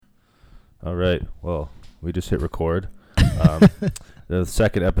All right. Well, we just hit record. The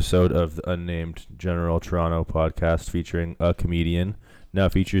second episode of the Unnamed General Toronto podcast featuring a comedian. Now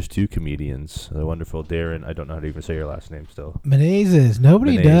features two comedians. The wonderful Darren. I don't know how to even say your last name still. Menenznesns.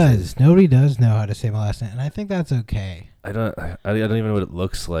 Nobody Menezes. does. Nobody does know how to say my last name, and I think that's okay. I don't even know what it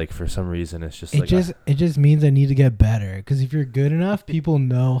looks like for some reason. It's just it just means I need to get better. Because if you're good enough, people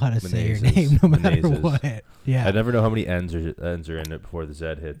know how to say your name no matter Menezes. what. Yeah. I never know how many N's are in it before the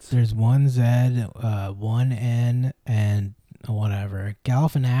Z hits. There's one Z, one N, and whatever.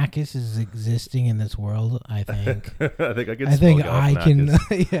 Galifianakis is existing in this world, I think. I think I can. I think I can.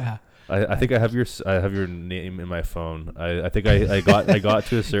 Yeah. I think I have your name in my phone. I think I got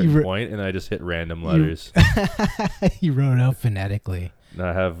to a certain point and I just hit random letters. You wrote it out phonetically. And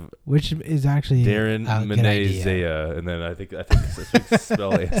I have which is actually Darren Menenznesns, and then I think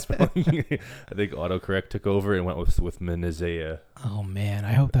spelling. I think autocorrect took over and went with Menenznesns. Oh man,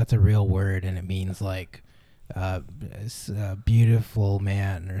 I hope that's a real word and it means like beautiful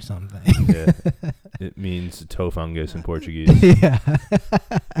man or something. Yeah, it means toe fungus in Portuguese. Yeah,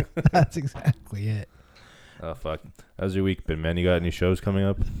 that's exactly it. Oh fuck! How's your week been, man? You got any shows coming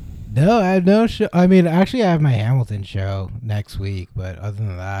up? No, I have no show. I mean, actually, I have my Hamilton show next week, but other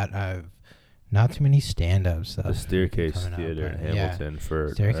than that, I've not too many stand-ups. The Staircase Theater in Hamilton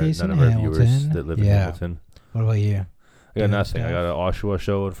for Staircase none of our viewers that live in Hamilton. What about you? I got nothing. I got an Oshawa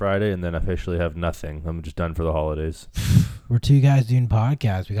show on Friday, and then officially have nothing. I'm just done for the holidays. We're two guys doing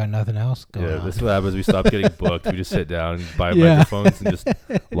podcasts. We got nothing else going on. Yeah, this is what happens. We stop getting booked. We just sit down and buy microphones and just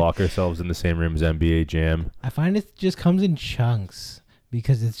lock ourselves in the same room as NBA Jam. I find it just comes in chunks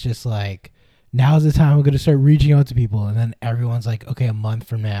because it's just like, now's the time I'm going to start reaching out to people. And then everyone's like, okay, a month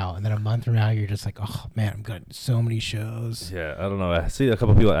from now. And then a month from now, you're just like, oh, man, I'm got so many shows. Yeah, I don't know. I see a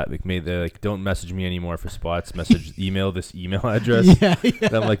couple people at McMade. They're like, don't message me anymore for spots. Email this email address. Yeah.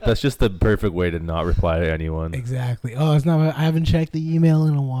 And I'm like, that's just the perfect way to not reply to anyone. Exactly. Oh, it's not. I haven't checked the email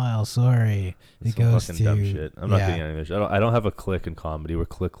in a while. Sorry. It goes to dumb shit. I'm not getting any of this. I don't have a click in comedy. We're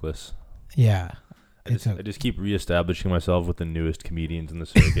clickless. Yeah. I just keep reestablishing myself with the newest comedians in the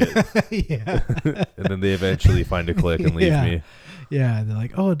circuit. Yeah. And then they eventually find a click and leave me. Yeah. They're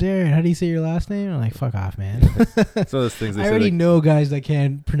like, oh, Darren, how do you say your last name? I'm like, fuck off, man. It's one of those things I already know guys that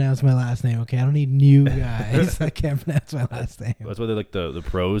can't pronounce my last name. Okay. I don't need new guys that can't pronounce my last name. That's why they're like the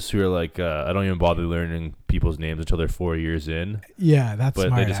pros who are like, I don't even bother learning people's names until they're 4 years in. Yeah. That's but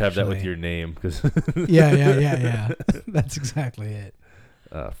smart, they just have that with your name. Yeah. That's exactly it.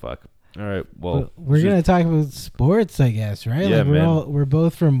 Fuck. All right, well, we're gonna talk about sports, I guess, right? Yeah, like we're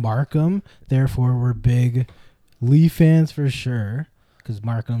both from Markham, therefore we're big Leaf fans for sure, because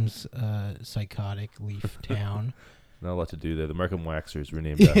Markham's psychotic Leaf town. Not a lot to do there. The Markham Waxers were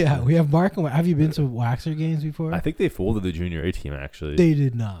named after. Yeah, we have Markham. Have you been to Waxer games before? I think they folded the junior A team, actually. They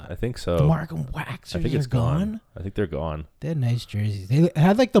did not. I think so. The Markham Waxers I think it's gone? I think they're gone. They had nice jerseys. They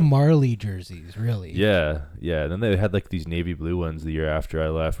had like the Marley jerseys, really. Yeah. Then they had like these navy blue ones the year after I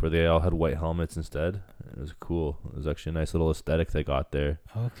left where they all had white helmets instead. It was cool. It was actually a nice little aesthetic they got there.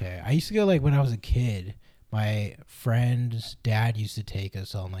 Okay. I used to go like when I was a kid. My friend's dad used to take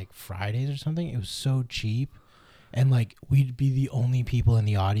us on like Fridays or something. It was so cheap. And, like, we'd be the only people in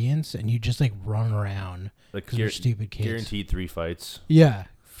the audience, and you'd just, like, run around. Like, we're stupid kids. Guaranteed 3 fights. Yeah.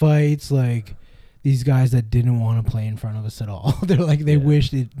 Fights, like, these guys that didn't want to play in front of us at all. They're like, they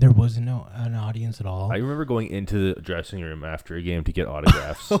wished there wasn't an audience at all. I remember going into the dressing room after a game to get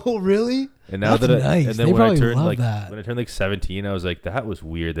autographs. Oh, really? And now That's nice. And then they when I turned like 17, I was like, that was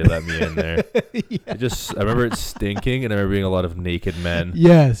weird. They let me in there. Yeah. I remember it stinking, and I remember being a lot of naked men.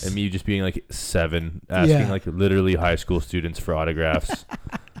 Yes. And me just being like 7, asking like literally high school students for autographs.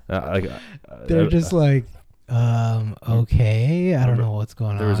 They're just like, okay, I don't know what's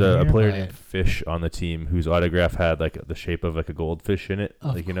going on. There was a player named Fish on the team whose autograph had like the shape of like a goldfish in it,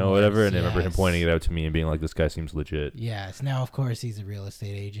 like, you know, whatever. And I remember him pointing it out to me and being like, "This guy seems legit." Yes. Now, of course, he's a real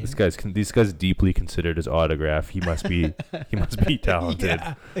estate agent. This guy's deeply considered his autograph. He must be talented.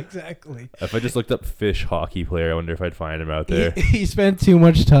 Yeah, exactly. If I just looked up Fish hockey player, I wonder if I'd find him out there. He spent too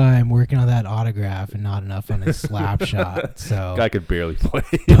much time working on that autograph and not enough on his slap shot. So guy could barely play.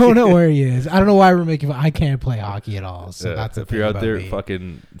 Don't know where he is. I don't know why we're making. I can't play hockey at all. So that's if you're out there,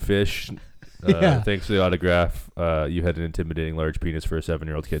 fucking Fish. Thanks for the autograph. You had an intimidating large penis for a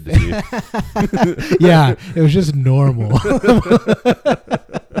 7-year-old kid to see. Yeah, it was just normal.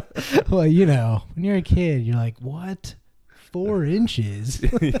 Well, you know, when you're a kid, you're like, what? 4 inches?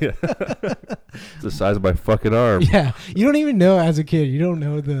 Yeah. It's the size of my fucking arm. Yeah. You don't even know as a kid. You don't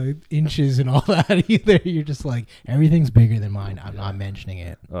know the inches and all that either. You're just like, everything's bigger than mine. I'm not mentioning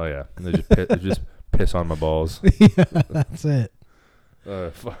it. Oh, yeah. And they just piss on my balls. Yeah, that's it.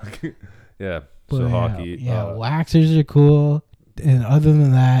 Fuck. Yeah. But So hockey. Yeah, waxers are cool. And other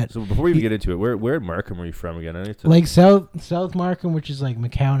than that, So before we even get into it, where in Markham are you from again? I need to like South Markham, which is like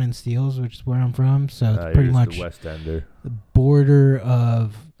McCown and Steeles, which is where I'm from. So it's pretty much the West Ender. the border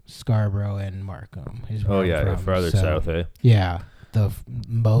of Scarborough and Markham. Is where I'm from. Farther south, eh? Yeah, the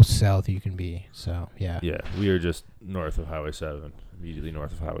most south you can be. So yeah. Yeah, we are just north of Highway 7, immediately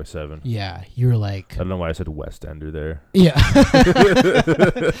north of Highway 7. Yeah, you're like. I don't know why I said West Ender there. Yeah.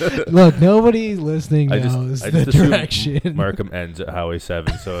 Look, nobody listening knows I the just direction. Markham ends at Highway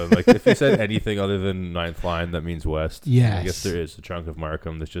 7, so like if you said anything other than 9th line, that means west. Yes. I guess there is a chunk of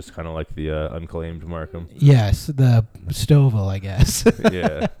Markham that's just kind of like the unclaimed Markham. Yes, the Stouffville, I guess.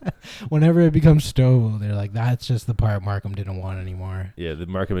 Yeah. Whenever it becomes Stouffville, they're like, that's just the part Markham didn't want anymore. Yeah, the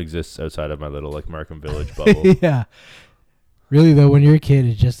Markham exists outside of my little like Markham Village bubble. Yeah. Really though, when you're a kid,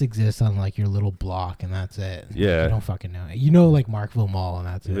 it just exists on like your little block, and that's it. Yeah. You don't fucking know. You know, like Markville Mall, and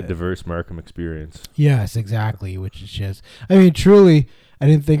that's You it. have a diverse Markham experience. Yes, exactly. Which is just, I mean, truly, I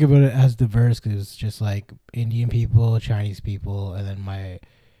didn't think about it as diverse because it's just like Indian people, Chinese people, and then my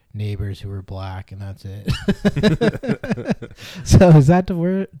neighbors who were black, and that's it. So is that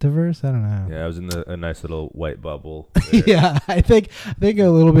diverse? I don't know. Yeah, I was in a nice little white bubble. Yeah, I think a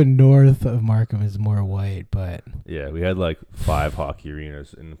little bit north of Markham is more white, but Yeah, we had like 5 hockey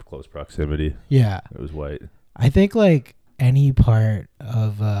arenas in close proximity. yeah, It was white. I think like any part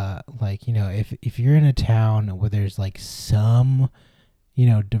of like, you know, if you're in a town where there's like some, you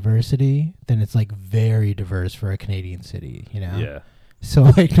know, diversity, then it's like very diverse for a Canadian city, you know? Yeah. So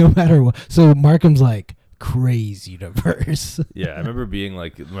like no matter what, so Markham's like crazy diverse. Yeah, I remember being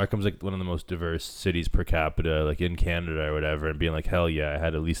like, Markham's like one of the most diverse cities per capita, like in Canada or whatever, and being like, hell yeah, I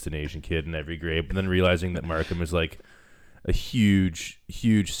had at least an Asian kid in every grade. But then realizing that Markham is like a huge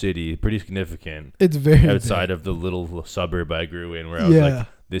city, pretty significant. It's very outside big. of the little suburb I grew in, where I was like,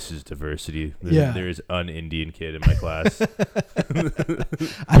 this is diversity. There is an Indian kid in my class.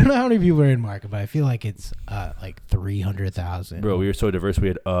 I don't know how many people are in Markham, but I feel like it's like 300,000. Bro, we were so diverse. We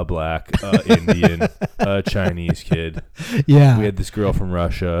had a black, Indian, a Chinese kid. Yeah. We had this girl from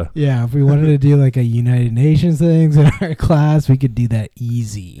Russia. Yeah, if we wanted to do like a United Nations things in our class, we could do that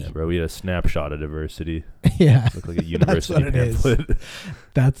easy. Yeah, bro, we had a snapshot of diversity. Yeah. Looked like a university That's what it pamphlet. is.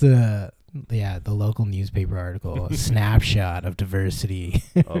 That's the local newspaper article, a snapshot of diversity.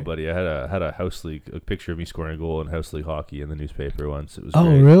 Oh, buddy, I had a house league, a picture of me scoring a goal in house league hockey in the newspaper once. It was Oh,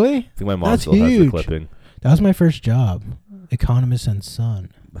 great. really? I think my mom That's still has the huge. clipping. That was my first job, Economist and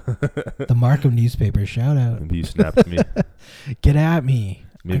Son. The Markham newspaper, shout out. Maybe you snapped me. Get at me.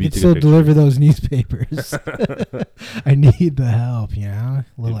 Maybe I can still deliver those newspapers. I need the help, you know?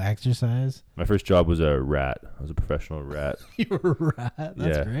 A little exercise. My first job was a rat. I was a professional rat. You were a rat?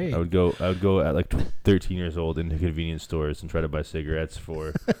 That's great. I would go at like 13 years old into convenience stores and try to buy cigarettes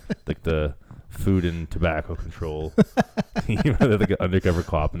for like the food and tobacco control. You know, like an undercover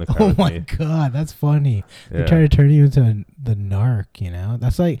cop in the car Oh with my me. God, that's funny. Yeah. They try to turn you into the narc, you know?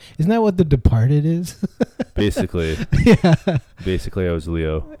 That's like, isn't that what The Departed is? Basically, Yeah. I was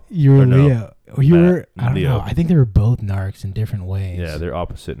Leo. You were Or no, Leo. You Matt, were, I don't Leo. know. I think they were both narcs in different ways. Yeah, they're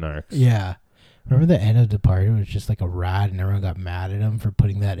opposite narcs. Yeah. Remember the end of Departed was just like a rat and everyone got mad at him for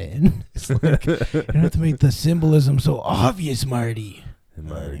putting that in? It's like, you don't have to make the symbolism so obvious, Marty.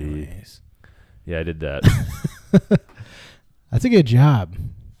 Marty. Anyways. Yeah, I did that. That's a good job.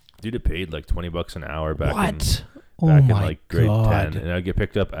 Dude, it paid like $20 an hour back What? in My like grade God. 10, and I'd get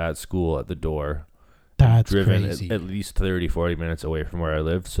picked up at school at the door. That's driven crazy. at least 30-40 minutes away from where I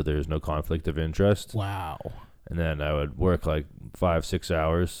lived, so there's no conflict of interest. Wow. And then I would work like 5-6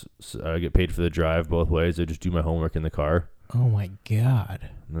 hours. So I'd get paid for the drive both ways. I'd just do my homework in the car. Oh my God.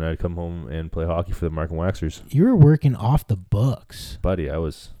 And then I'd come home and play hockey for the Markham Waxers. You were working off the books. Buddy, I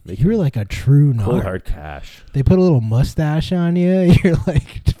was making You were like a true narc. cold hard cash. They put a little mustache on you. You're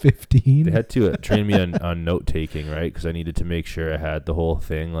like 15. They had to train me on note taking, right? Because I needed to make sure I had the whole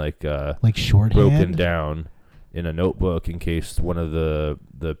thing like shorthand. broken down in a notebook in case one of the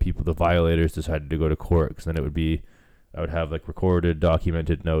people, the violators, decided to go to court. Because then I would have like recorded,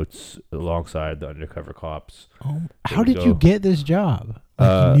 documented notes alongside the undercover cops. Oh, how did you get this job?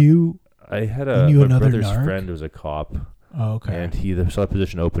 Uh, you I had knew my another brother's narc? friend was a cop, Oh, okay. and he saw a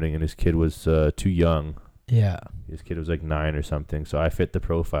position opening, and his kid was too young. Yeah. His kid was like 9 or something, so I fit the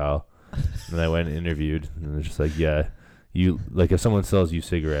profile. And I went and interviewed, and they're just like, yeah, you like if someone sells you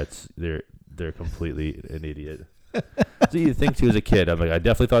cigarettes, they're completely an idiot. So you think too as a kid, I'm like, I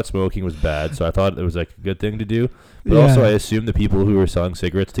definitely thought smoking was bad, so I thought it was like a good thing to do. But also I assumed the people who were selling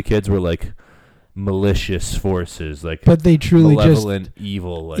cigarettes to kids were like malicious forces, like but they truly malevolent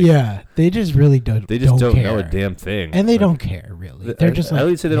evil. Like, yeah, they just really don't. They just don't care. know a damn thing, and they don't care really. They're just like, I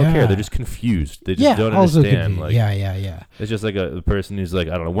would say they don't care. They're just confused. They just don't also understand. Confused. Like, yeah. It's just like a person who's like,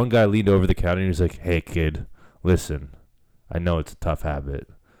 I don't know. One guy leaned over the counter and he's like, "Hey kid, listen, I know it's a tough habit.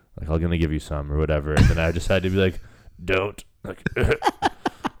 Like, I'm gonna give you some or whatever." And then I just had to be like, "Don't, like,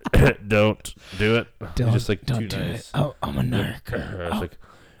 don't do it." Don't, just like don't too do nice. It. Oh, I'm a narc. I was like,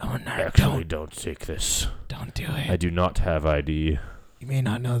 I'm a narc. Actually, don't take this. Don't do it. I do not have ID. You may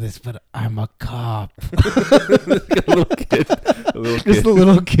not know this, but I'm a cop. Like a little kid. Just a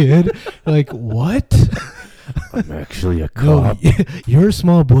little kid. Like, what? I'm actually a cop. No, you're a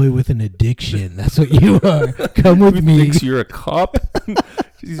small boy with an addiction. That's what you are. Come with Who me. thinks you're a cop?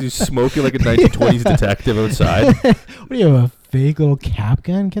 He's smoking like a 1920s detective outside. What do you have, a fake little cap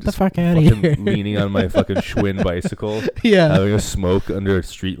gun? Get the fuck out of here. Leaning on my fucking Schwinn bicycle. Yeah. Having a smoke under a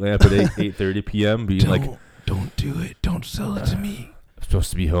street lamp at 8:30 p.m. Being don't do it. Don't sell it to me. I'm supposed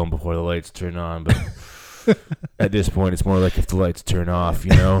to be home before the lights turn on, but at this point, it's more like if the lights turn off,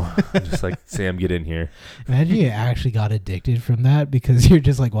 you know? Just like, Sam, get in here. Imagine you actually got addicted from that because you're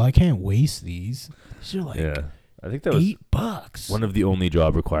just like, well, I can't waste these. So you're like, yeah. I think that was $8. One of the only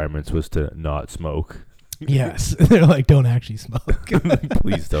job requirements was to not smoke. Yes. They're like, don't actually smoke.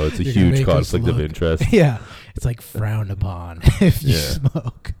 Please don't. It's a huge conflict of interest. Yeah. It's like frowned upon if you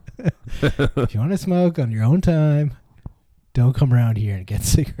smoke. If you want to smoke on your own time, don't come around here and get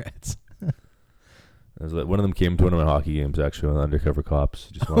cigarettes. One of them came to one of my hockey games, actually, on Undercover Cops.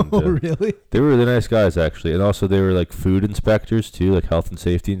 Just wanted to, really? They were really nice guys, actually. And also, they were like food inspectors, too, like health and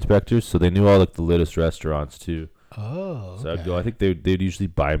safety inspectors. So they knew all like the latest restaurants, too. Oh, so I'd go. I think they'd usually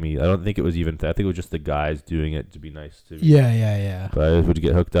buy me. I don't think it was even. I think it was just the guys doing it to be nice to me. Yeah. But I would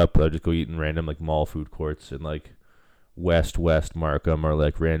get hooked up. I'd just go eat in random like mall food courts and like West Markham or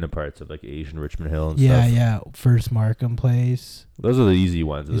like random parts of like Asian Richmond Hill and stuff. Yeah. First Markham place. Those are the easy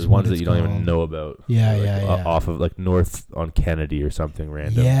ones. There's ones that you don't even know about. Yeah. Off of like North on Kennedy or something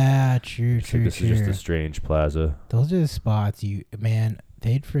random. Yeah, true. This is just a strange plaza. Those are the spots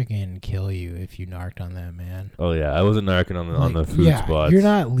they'd freaking kill you if you narked on them, man. Oh yeah, I wasn't narking on the food spots. You're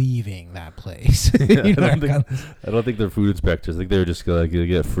not leaving that place. I don't think they're food inspectors. I think they're just gonna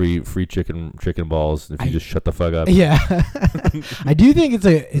get free chicken balls if you just shut the fuck up. Yeah, I do think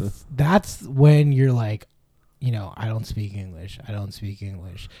that's when you're like, I don't speak English.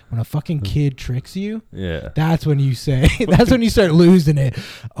 When a fucking kid tricks you, that's when you say, that's when you start losing it.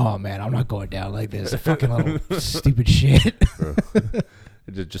 Oh man, I'm not going down like this. Fucking little stupid shit.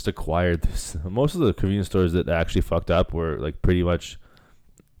 Just acquired this. Most of the convenience stores that actually fucked up were like pretty much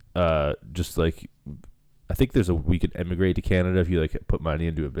just like, I think we could emigrate to Canada if you like put money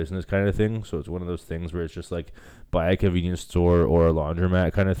into a business kind of thing. So it's one of those things where it's just like buy a convenience store or a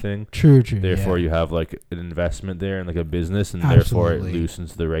laundromat kind of thing. True. Therefore you have like an investment there and like a business, and therefore it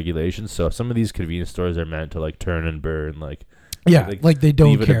loosens the regulations. So some of these convenience stores are meant to like turn and burn, like they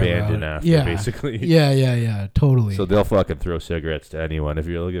don't leave care it abandoned after, basically. Yeah, totally. So they'll fucking throw cigarettes to anyone if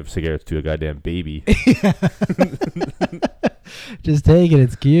you're looking for cigarettes to a goddamn baby. Just take it.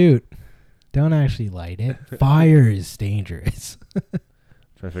 It's cute. Don't actually light it. Fire is dangerous.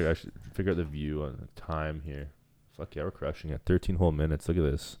 I should figure out the view on the time here. Fuck yeah, we're crushing it. 13 whole minutes. Look at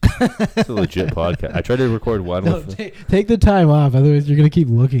this. It's a legit podcast. I tried to record one. Take the time off, otherwise you're gonna keep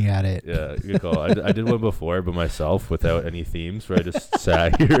looking at it. Yeah, good call. I did one before by myself without any themes, where I just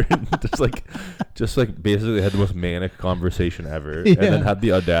sat here and just like basically had the most manic conversation ever, and then had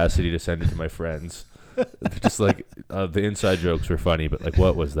the audacity to send it to my friends. Just like the inside jokes were funny, but like,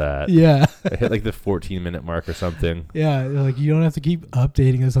 what was that? Yeah, I hit like the 14-minute mark or something. Yeah, like you don't have to keep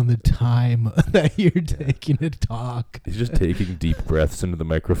updating us on the time that you're taking to talk. He's just taking deep breaths into the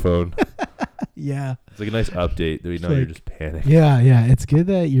microphone. Yeah, it's like a nice update that we know you're just panicking. Yeah, it's good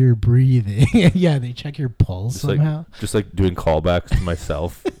that you're breathing. Yeah, they check your pulse somehow. Just like doing callbacks to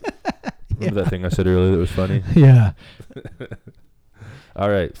myself. Remember that thing I said earlier that was funny? Yeah. All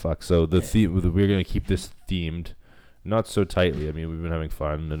right, fuck. So the theme, we're gonna keep this themed, not so tightly. I mean, we've been having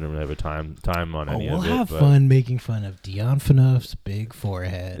fun, and don't really have a time on any of it. We'll have fun making fun of Dion Phaneuf's big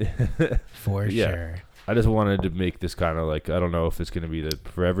forehead, for sure. I just wanted to make this kind of like, I don't know if it's gonna be the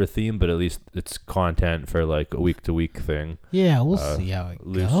forever theme, but at least it's content for like a week to week thing. Yeah, we'll see how it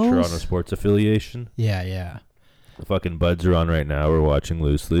Loose goes. Toronto sports affiliation. Yeah. The fucking Buds are on right now. We're watching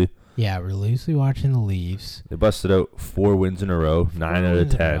loosely. Yeah, we're loosely watching the Leafs. They busted out 4 wins in a row, 9 out of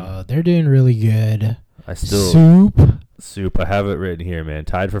 10. They're doing really good. Soup. I have it written here, man.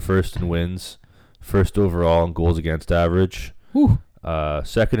 Tied for first in wins, first overall in goals against average. Whew.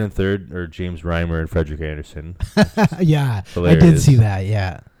 Second and third are James Reimer and Frederick Anderson. Yeah, hilarious. I did see that.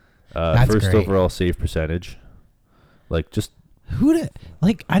 Yeah. That's first great. overall save percentage. Like, just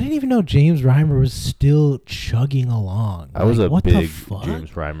I didn't even know James Reimer was still chugging along. I was a what big the fuck?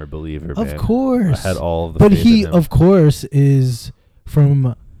 James Reimer believer, Of man. course. I had all of the But faith he, in him. of course, is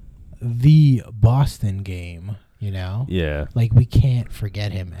from the Boston game, you know? Yeah. Like, we can't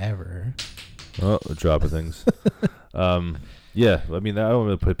forget him ever. Oh, the drop of things. Yeah, I mean, I don't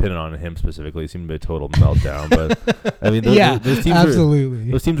really put a pin on him specifically. It seemed to be a total meltdown, but I mean, those teams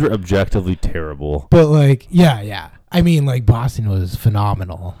absolutely. those teams were objectively terrible. But like, yeah. I mean, like Boston was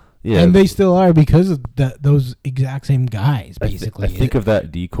phenomenal. Yeah, and they still are because of those exact same guys. Basically, I think of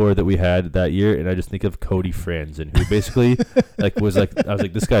that decor that we had that year, and I just think of Cody Franzen, who basically I was like,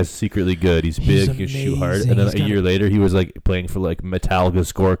 this guy's secretly good. He's big, he can shoot hard, and then a year later, he was like playing for like Metallica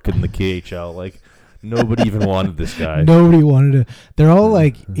Skork in the KHL, like. Nobody even wanted this guy. Nobody wanted to. They're all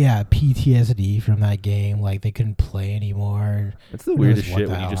like, PTSD from that game. Like, they couldn't play anymore. It's the weirdest shit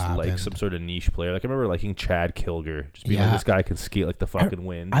when you just like some sort of niche player. Like, I remember liking Chad Kilger. Just being like, this guy can skate like the fucking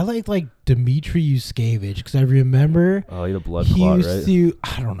wind. I like Dmitry Yuskevich because I remember. Oh, he had a blood clot, right?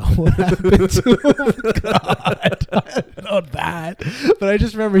 I don't know what happened to him. God, I don't know that. But I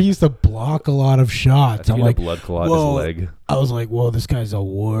just remember he used to block a lot of shots. I'm like, blood clot in his leg. I was like, whoa, this guy's a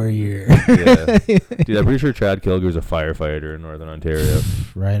warrior. Yeah. Dude, I'm pretty sure Chad Kilger is a firefighter in Northern Ontario.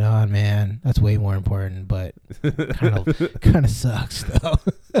 Right on, man. That's way more important, but kind of sucks though.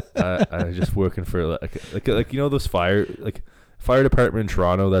 I just working for like you know those fire department in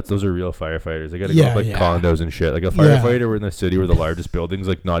Toronto. Those are real firefighters. They got to go to condos and shit. Like a firefighter, we're in the city where the largest building's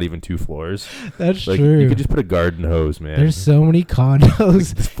like not even 2 floors. That's like, true. You could just put a garden hose, man. There's so many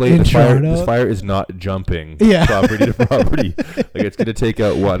condos in Toronto. This fire is not jumping property to property. Like, it's gonna take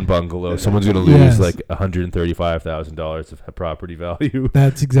out one bungalow. Someone's gonna lose like $135,000 of property value.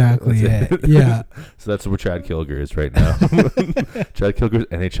 That's exactly it. Yeah. So that's where Chad Kilger is right now. Chad Kilger's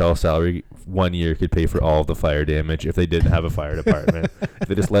NHL salary 1 year could pay for all of the fire damage if they didn't have a fire department. If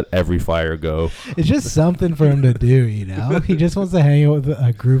they just let every fire go. It's just something for him to do, you know? He just wants to hang out with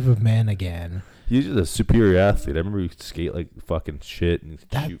a group of men again. He's just a superior athlete. I remember he could skate like fucking shit and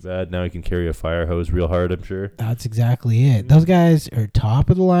shoot bad. Now he can carry a fire hose real hard, I'm sure. That's exactly it. Those guys are top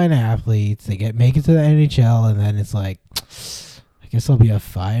of the line athletes. They make it to the NHL, and then it's like, I guess I'll be a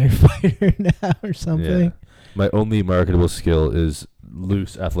firefighter now or something. Yeah. My only marketable skill is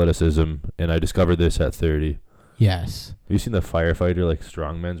loose athleticism, and I discovered this at 30. Yes. Have you seen the firefighter like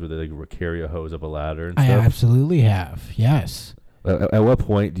strongmen's where they like carry a hose up a ladder and stuff? I absolutely have. Yes. At what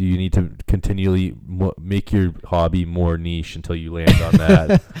point do you need to continually make your hobby more niche until you land on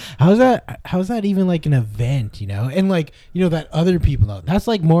that? How's that even like an event, you know? And like, you know, that other people though, that's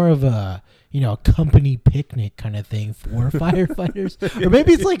like more of a, you know, company picnic kind of thing for firefighters. Or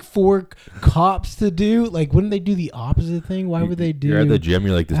maybe it's like for cops to do. Like, wouldn't they do the opposite thing? Why would they do? You're at the gym,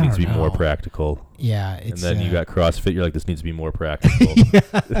 you're like, this needs to be more practical. Yeah. And then you got CrossFit, you're like, this needs to be more practical.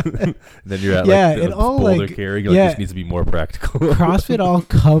 And then you're at like the boulder carrying, you're like, this needs to be more practical. CrossFit all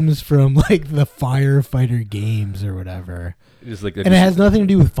comes from like the firefighter games or whatever. It has nothing to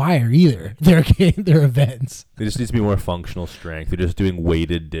do with fire either. Their events. It just needs to be more functional strength. They're just doing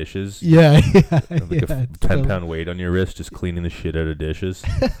weighted dishes. Yeah. Like a 10-pound weight on your wrist, just cleaning the shit out of dishes.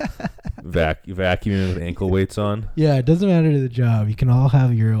 Vacuuming with ankle weights on. Yeah, it doesn't matter to the job. You can all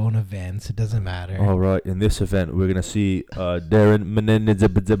have your own events. It doesn't matter. All right. In this event, we're going to see Darren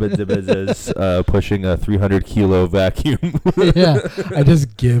Menenznesns pushing a 300-kilo vacuum. Yeah. I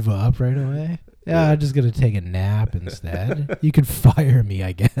just give up right away. Yeah, I'm just going to take a nap instead. You could fire me,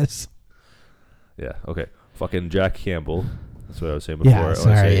 I guess. Yeah, okay. Fucking Jack Campbell. That's what I was saying before. Yeah,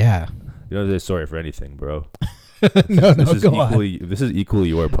 sorry, yeah. You don't say sorry for anything, bro. No, go on. This is equally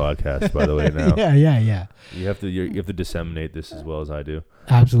your podcast, by the way, now. Yeah. You have to disseminate this as well as I do.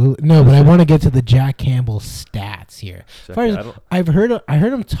 Absolutely. No, but I want to get to the Jack Campbell stats here. I've heard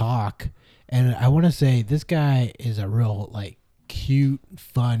him talk, and I want to say this guy is a real, like, cute,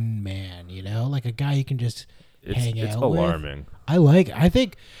 fun man, you know, like a guy you can just hang out with. It's alarming. I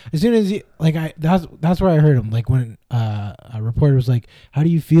think as soon as that's where I heard him, like when a reporter was like, how do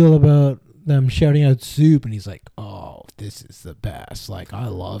you feel about them shouting out soup? And he's like, oh, this is the best, like I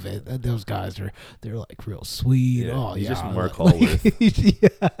love it. Those guys they're like real sweet. He's just Mark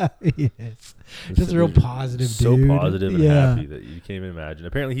Hallworth. Yes. Just a real positive dude. So positive and happy that you can't even imagine.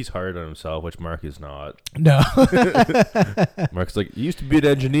 Apparently he's hard on himself, which Mark is not. No. Mark's like, you used to be an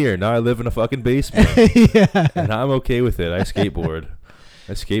engineer, now I live in a fucking basement. Yeah. And I'm okay with it. I skateboard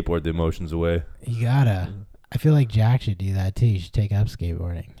the emotions away. You gotta. I feel like Jack should do that too. You should take up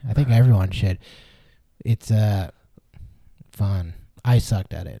skateboarding. I think everyone should. It's fun. I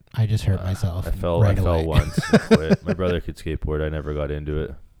sucked at it. I just hurt myself. I fell once and quit. My brother could skateboard. I never got into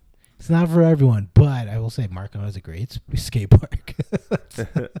it. It's not for everyone, but I will say Markham has a great skate park.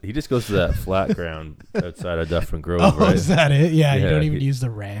 He just goes to that flat ground outside of Dufferin Grove, Oh, right? is that it? Yeah, you Yeah, don't even use the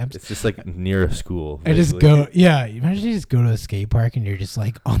ramps. It's just like near a school. I just basically. go, yeah. Imagine you just go to a skate park and you're just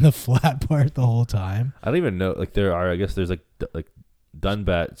like on the flat part the whole time. I don't even know. Like I guess there's like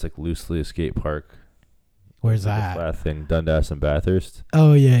Dunbat. It's like loosely a skate park. Where's like that? A flat thing. Dundas and Bathurst.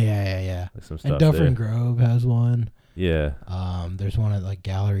 Oh yeah. Like some stuff And Dufferin there. Grove has one. Yeah. There's one at like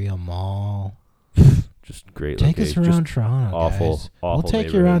Galleria Mall. Just great. Take us location. around Just Toronto, awful, guys. awful We'll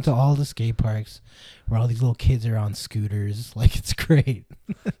take you around neighborhoods. to all the skate parks where all these little kids are on scooters. Like, it's great.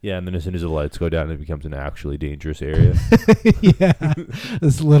 Yeah, and then as soon as the lights go down, it becomes an actually dangerous area. Yeah.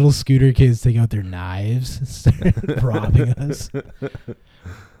 Those little scooter kids take out their knives and start robbing us.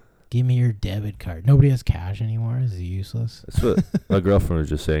 Give me your debit card. Nobody has cash anymore. Is it useless? That's what my girlfriend was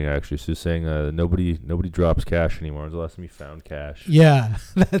just saying. Actually, she was saying nobody drops cash anymore. When's the last time you found cash? Yeah,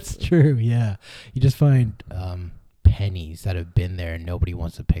 that's true. Yeah. You just find pennies that have been there and nobody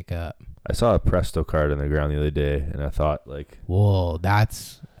wants to pick up. I saw a Presto card on the ground the other day, and I thought, like, whoa,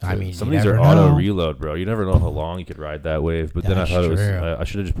 that's, I mean, some of these are auto reload, bro. You never know how long you could ride that wave. But then I thought it was, I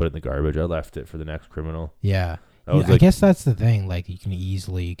should have just put it in the garbage. I left it for the next criminal. Yeah. I guess that's the thing. Like, you can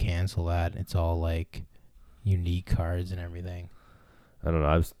easily cancel that. It's all like unique cards and everything. I don't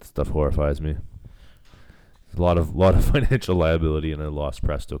know. Stuff horrifies me. There's a lot of financial liability in a lost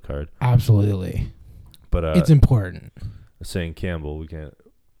Presto card. Absolutely. But it's important. Saying Campbell, we can't.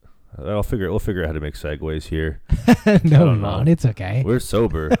 We'll figure out how to make segues here. No, man, it's okay. We're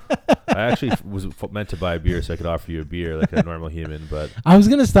sober. I actually was meant to buy a beer so I could offer you a beer like a normal human, but I was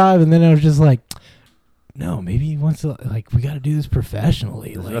gonna stop, and then I was just like, no, maybe he wants to, like, we got to do this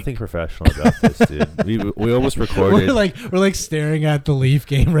professionally. There's like, nothing professional about this, dude. We almost recorded. We're like staring at the Leaf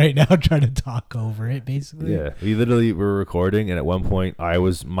game right now, trying to talk over it, basically. Yeah, we literally were recording, and at one point,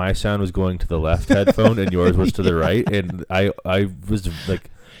 my sound was going to the left headphone, and yours was to the right, and I was like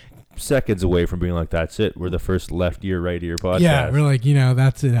seconds away from being like, "That's it. We're the first left ear, right ear podcast." Yeah, we're like,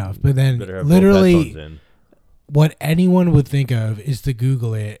 that's enough. But then, Better have both literally, headphones in. what anyone would think of is to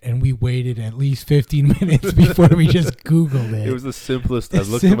Google it, and we waited at least 15 minutes before we just Googled it. It was the simplest. I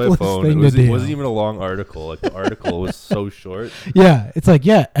looked at my phone. It wasn't even a long article. Like, the article was so short. Yeah, it's like,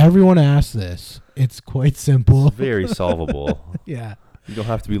 everyone asked this. It's quite simple. It's very solvable. Yeah. You don't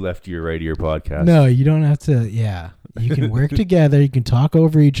have to be left ear, right ear podcast. No, you don't have to. Yeah. You can work together. You can talk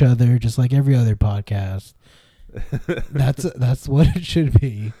over each other just like every other podcast. That's what it should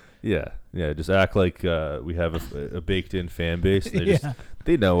be. Yeah. Just act like we have a baked-in fan base.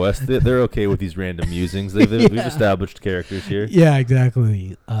 They know us. They're okay with these random musings. We've established characters here. Yeah,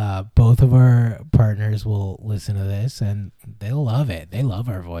 exactly. Both of our partners will listen to this, and they'll love it. They love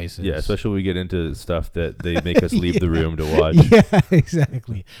our voices. Yeah, especially when we get into stuff that they make us leave the room to watch. Yeah,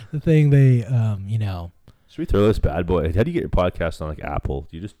 exactly. The thing they, Should we throw this bad boy? How do you get your podcast on, like, Apple?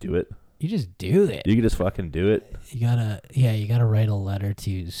 Do you just do it? You just do it. You can just fucking do it. You gotta write a letter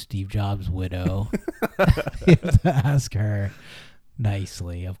to Steve Jobs' widow. You have to ask her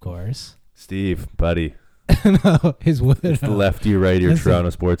nicely, of course. Steve, buddy. No, his widow. It's the lefty, righty, or Toronto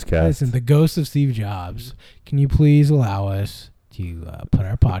Sportscast. Listen, the ghost of Steve Jobs. Can you please allow us to put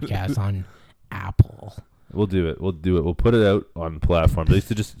our podcast on Apple? We'll do it. We'll put it out on platforms. I used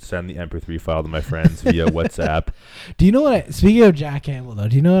to just send the MP3 file to my friends via WhatsApp. Do you know what speaking of Jack Campbell, though,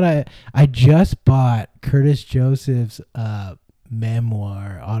 do you know what I just bought Curtis Joseph's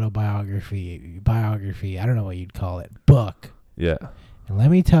memoir, autobiography, I don't know what you'd call it, book. Yeah. And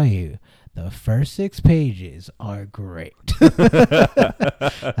let me tell you, the first 6 pages are great.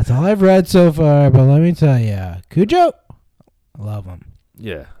 That's all I've read so far, but let me tell you, Cujo, I love him.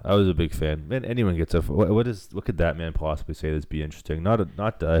 Yeah, I was a big fan. Man, anyone gets a what could that man possibly say that's be interesting? Not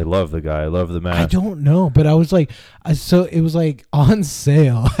I love the guy. I love the man. I don't know, but I was like, so it was like on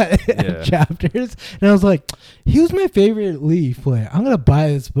sale at Chapters, and I was like, he was my favorite Leaf player. I'm gonna buy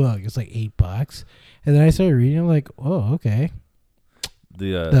this book. It's like $8, and then I started reading. I'm like, oh, okay.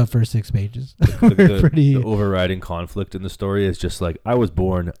 The first 6 pages were pretty. The overriding conflict in the story is just like, I was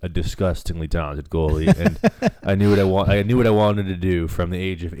born a disgustingly talented goalie, and I knew what I wanted to do from the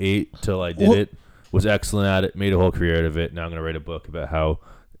age of 8 till I did it. Was excellent at it. Made a whole career out of it. Now I'm gonna write a book about how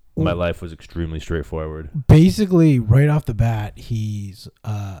my life was extremely straightforward. Basically, right off the bat, he's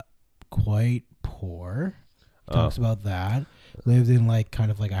quite poor. Talks about that. Lived in like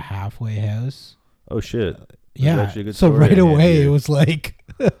kind of like a halfway house. Oh shit. Yeah, so right away it was like,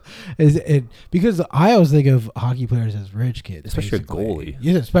 because I always think of hockey players as rich kids, especially basically. a goalie.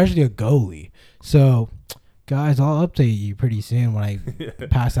 Yeah, especially a goalie. So guys, I'll update you pretty soon when I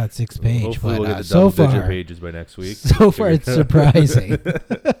pass that 6th page. Hopefully But we'll get the so double-digit far, pages by next week. so far it's surprising.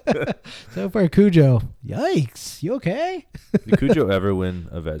 So far, Cujo, yikes, you okay? Did Cujo ever win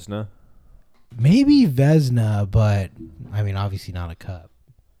a Vezina? Maybe Vesna, but I mean, obviously not a cup.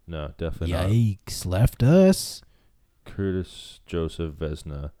 No, definitely not. Yikes, left us. Curtis Joseph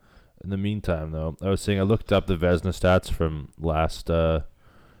Vezina. In the meantime, though, I was saying I looked up the Vezina stats from last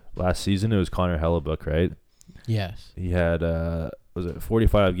season. It was Connor Hellebuck, right? Yes. He had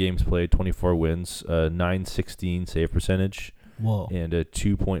 45 games played, 24 wins, 916 save percentage, Whoa. and a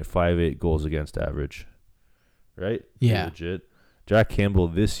 2.58 goals against average. Right? Yeah. Pretty legit. Jack Campbell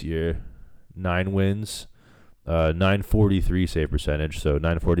this year, 9 wins, 943 save percentage, so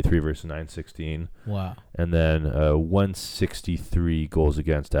 943 versus 916. Wow. And then 163 goals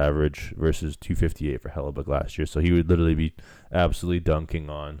against average versus 258 for Hellebuck last year. So he would literally be absolutely dunking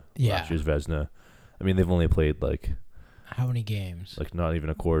on last year's Vezina. I mean, they've only played like how many games? Like not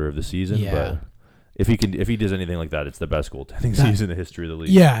even a quarter of the season. Yeah. But if he does anything like that, it's the best goaltending season in the history of the league.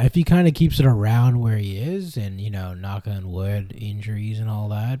 Yeah, if he kind of keeps it around where he is, and knock on wood, injuries and all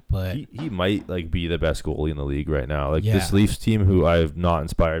that, but he might like be the best goalie in the league right now. Like this Leafs team, who I'm not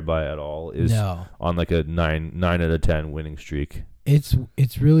inspired by at all, is on like a 9 out of 10 winning streak. It's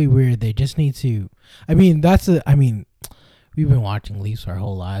really weird. They just need to. We've been watching Leafs our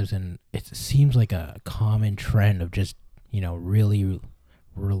whole lives, and it seems like a common trend of just really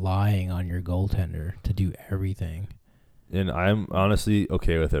relying on your goaltender to do everything. And I'm honestly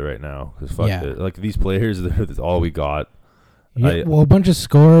okay with it right now because fuck it. Like these players, that's all we got. Yeah, a bunch of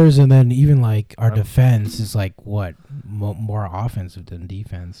scores, and then even like our defense is like what more offensive than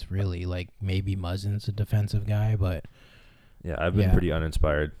defense, really. Like maybe Muzzin's a defensive guy, but yeah, I've been pretty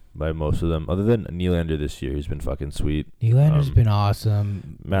uninspired by most of them. Other than Nylander this year, he's been fucking sweet. Nylander's been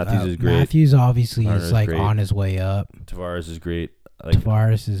awesome. Matthews is great. Matthews obviously is like great. on his way up. Tavares is great.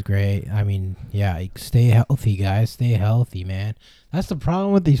 Tavares is great. I mean, stay healthy, guys. Stay healthy, man. That's the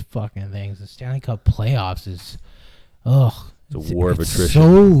problem with these fucking things. The Stanley Cup playoffs is, it's a war of attrition. So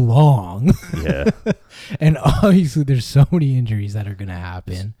long. Yeah. And obviously there's so many injuries that are going to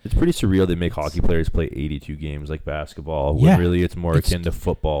happen. It's pretty surreal they make hockey players play 82 games like basketball. When really it's more akin to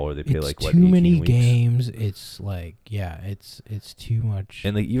football where they play like what, 18 too many weeks. games. It's like, it's too much.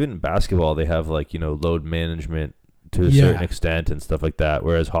 And like even basketball, they have like, load management to a certain extent and stuff like that.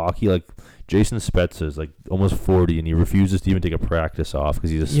 Whereas hockey, like Jason Spezza is like almost 40 and he refuses to even take a practice off because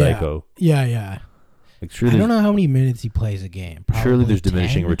he's a psycho. Yeah. Like, I don't know how many minutes he plays a game. Probably surely there's 10?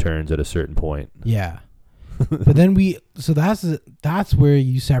 diminishing returns at a certain point. Yeah. But then that's where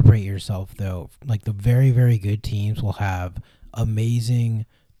you separate yourself though. Like the very, very good teams will have amazing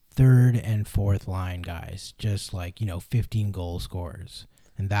third and fourth line guys, just like, 15 goal scorers.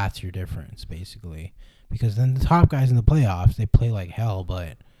 And that's your difference basically. Because then the top guys in the playoffs, they play like hell,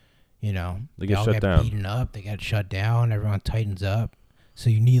 but they get all shut get down. beaten up, they get shut down, everyone tightens up. So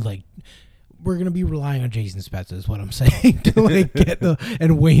you need we're gonna be relying on Jason Spezza is what I'm saying to get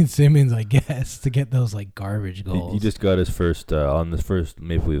and Wayne Simmons, I guess, to get those garbage goals. He just got his first on the first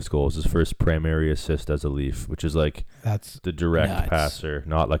Maple Leafs goals, his first primary assist as a Leaf, which is that's the direct passer,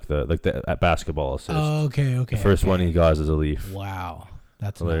 not like the basketball assist. Oh, okay. The first one he got as a Leaf. Wow,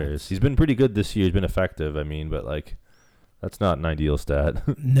 that's hilarious. Nuts. He's been pretty good this year. He's been effective. I mean, but that's not an ideal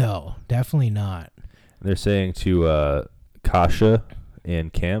stat. No, definitely not. They're saying to Kasha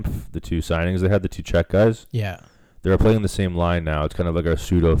and Camp, the two signings they had, the two Czech guys. Yeah. They're playing the same line now. It's kind of like a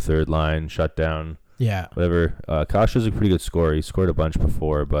pseudo third line, shut down. Yeah. Whatever. Kasha's a pretty good scorer. He scored a bunch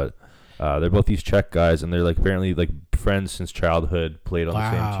before, but they're both these Czech guys, and they're apparently friends since childhood, played on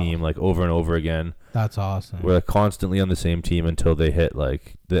the same team over and over again. That's awesome. We're constantly on the same team until they hit the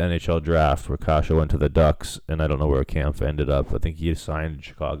NHL draft where Kasha went to the Ducks, and I don't know where Camp ended up. I think he signed in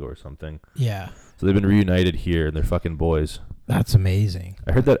Chicago or something. Yeah. So they've been reunited here, and they're fucking boys. That's amazing.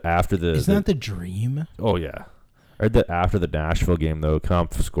 I heard that after Isn't that the dream? Oh, yeah. I heard that after the Nashville game, though,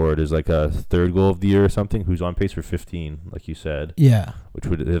 Camp scored his a third goal of the year or something, who's on pace for 15, like you said. Yeah. Which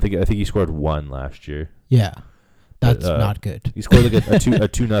would I think he scored 1 last year. Yeah. That's not good. He scored a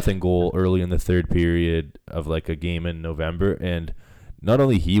 2-0 goal early in the third period of a game in November, and not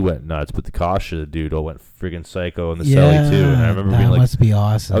only he went nuts, but the Kasha dude went friggin' psycho in the celly too. And I remember being must be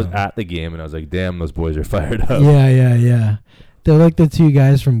awesome. I was at the game and I was like, damn, those boys are fired up. Yeah. They're like the two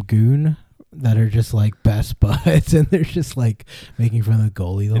guys from Goon that are just best buds, and they're just making fun of the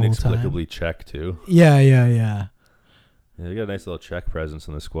goalie the whole time. Inexplicably Czech too. Yeah. Yeah, they got a nice little Czech presence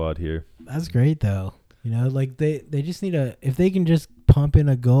in the squad here. That's great though. You know, like they just need if they can just pump in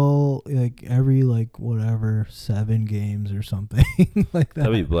a goal like every like whatever 7 games or something like that.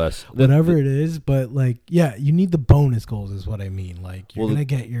 That'd be blessed. Whatever it is, but like yeah, you need the bonus goals is what I mean. Like you're gonna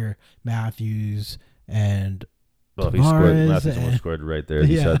get your Matthews and if he scored, Matthews and, almost scored right there.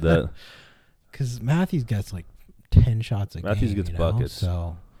 He said that because Matthews gets like 10 shots a Matthews game. Gets buckets,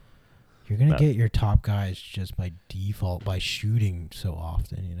 so. You're gonna get your top guys just by default by shooting so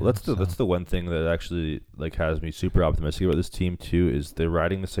often. You know? Well, that's the one thing that actually like has me super optimistic about this team too. Is they're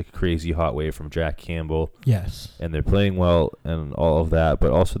riding this like crazy hot wave from Jack Campbell. Yes, and they're playing well and all of that,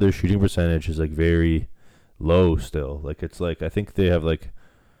 but also their shooting percentage is like very low still. Like it's like I think they have like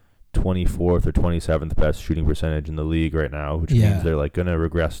 24th or 27th best shooting percentage in the league right now, which means they're like gonna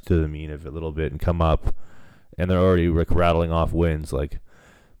regress to the mean of it a little bit and come up, and they're already like rattling off wins. Like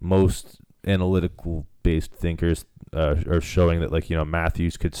most analytical based thinkers are showing that like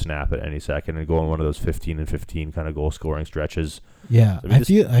Matthews could snap at any second and go on one of those 15 and 15 kind of goal scoring stretches. Yeah, I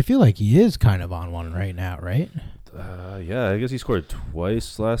feel like he is kind of on one right now, right? Yeah, I guess he scored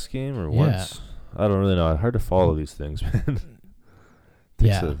twice last game or once. I don't really know. Hard to follow these things, man.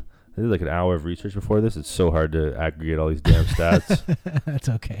 I did like an hour of research before this. It's so hard to aggregate all these damn stats. That's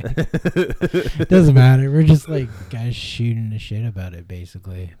okay. It doesn't matter. We're just like guys shooting the shit about it,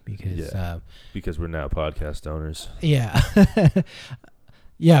 basically, because we're now podcast owners. Yeah,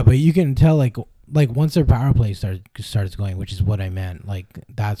 yeah. But you can tell, like once their power play starts going, which is what I meant. Like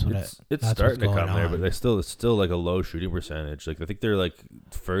that's what it's starting to come there, but it's still like a low shooting percentage. Like I think they're like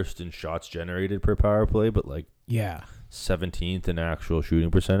first in shots generated per power play, but like 17th in actual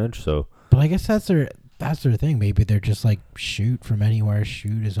shooting percentage. So, but I guess that's their thing. Maybe they're just like shoot from anywhere,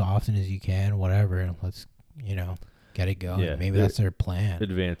 shoot as often as you can, whatever, and let's get it going. Yeah, maybe that's their plan.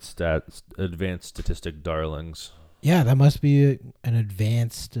 Advanced statistic darlings. Yeah, that must be an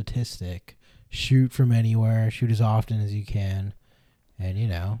advanced statistic. Shoot from anywhere, shoot as often as you can,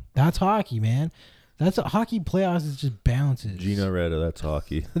 and that's hockey, man. That's hockey playoffs. Is just bounces. Gino Reda, that's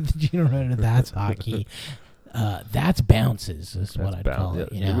hocky. Gino Reda, that's hockey. That's bounces. Is what I'd call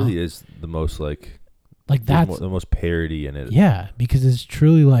it. It really is the most like that's the most parody in it. Yeah, because it's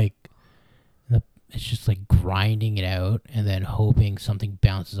truly like it's just like grinding it out and then hoping something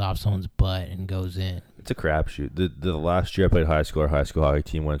bounces off someone's butt and goes in. It's a crapshoot. The last year I played high school, our high school hockey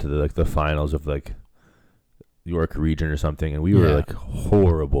team went to the finals of like York region or something, and we were like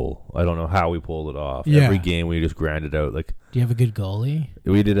horrible. I don't know how we pulled it off. Yeah. Every game we just grinded out. Like, do you have a good goalie?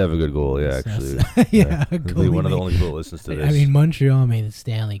 We did have a good goalie, actually. One of the only people that listens to this. I mean, Montreal made the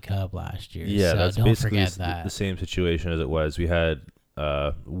Stanley Cup last year. Yeah, so that's don't basically forget that. The same situation as it was. We had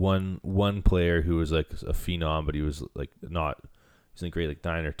one player who was like a phenom, but he was like not. He's in grade like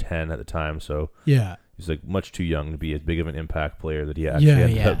 9 or 10 at the time, so he's like much too young to be as big of an impact player that he actually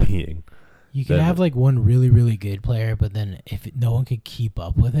ended up being. You could have like one really, really good player, but then if no one could keep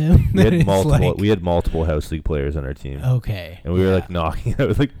up with him, we had multiple house league players on our team. Okay, and we were like knocking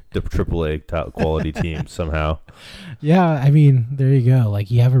out like the AAA top quality teams somehow. Yeah, I mean, there you go. Like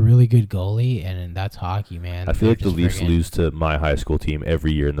you have a really good goalie, and that's hockey, man. I feel like the Leafs lose to my high school team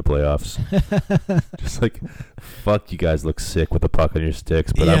every year in the playoffs. Just like, fuck, you guys look sick with the puck on your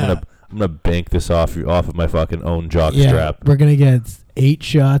sticks, but I'm gonna bank this off of my fucking own jock strap. We're gonna get 8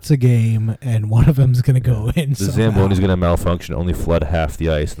 shots a game, and one of them's gonna go in. The Zamboni's gonna malfunction, only flood half the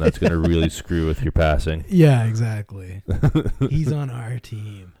ice, and that's gonna really screw with your passing. Yeah, exactly. He's on our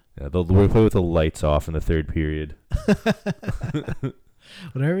team. Yeah, we'll play with the lights off in the third period.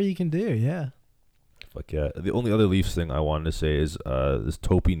 Whatever you can do, yeah. Fuck yeah. The only other Leafs thing I wanted to say is this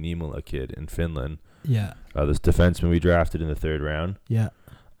Topi Niemela kid in Finland. Yeah. This defenseman we drafted in the 3rd round. Yeah.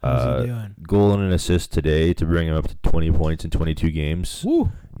 How's he doing? Goal and an assist today to bring him up to 20 points in 22 games.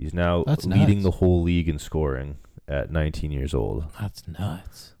 Woo. He's now leading the whole league in scoring at 19 years old. That's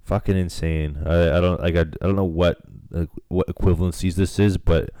nuts. Fucking insane. I don't know what equivalencies this is,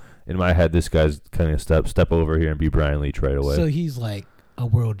 but in my head, this guy's kind of step over here and be Brian Leach right away. So he's like a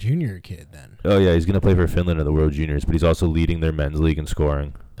World Junior kid then. Oh yeah, he's gonna play for Finland in the World Juniors, but he's also leading their men's league in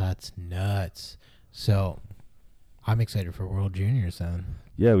scoring. That's nuts. So I'm excited for World Juniors then.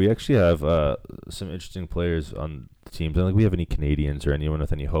 Yeah, we actually have some interesting players on the teams. I don't think we have any Canadians or anyone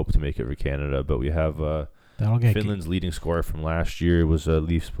with any hope to make it for Canada, but we have Finland's leading scorer from last year was a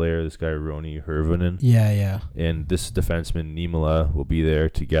Leafs player, this guy Roni Hirvonen. Yeah. And this defenseman Niemela will be there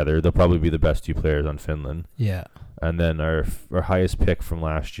together. They'll probably be the best 2 players on Finland. Yeah. And then our highest pick from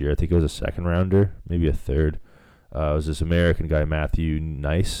last year, I think it was a 2nd rounder, maybe a 3rd, was this American guy Matthew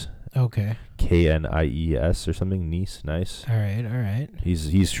Nice. Okay. Knies or something. Nice. All right.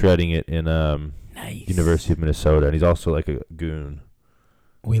 He's shredding it in nice. University of Minnesota, and he's also like a goon.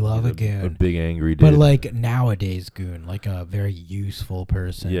 We love He's a goon. A big angry dude. But like nowadays goon, like a very useful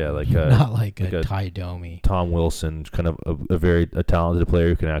person. Yeah, like not like a a Ty Domi. Tom Wilson, kind of a very talented player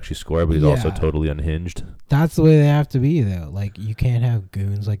who can actually score, but he's also totally unhinged. That's the way they have to be, though. Like, you can't have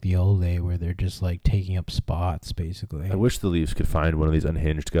goons like the old day where they're just like taking up spots, basically. I wish the Leafs could find one of these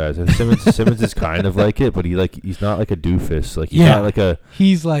unhinged guys. Simmons is kind of like it, but he's not like a doofus. Like he's not like a.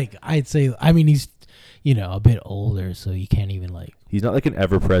 He's like, I'd say. I mean, he's a bit older, so you can't even like. He's not like an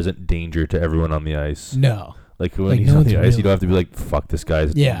ever-present danger to everyone on the ice. No. Like when he's on the ice, you don't have to be like, "Fuck, this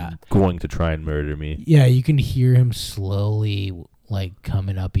guy's going to try and murder me." Yeah, you can hear him slowly like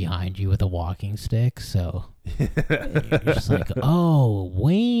coming up behind you with a walking stick. So you're just like, "Oh,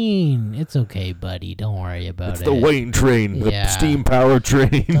 Wayne, it's okay, buddy. Don't worry about it." It's the Wayne train, the steam power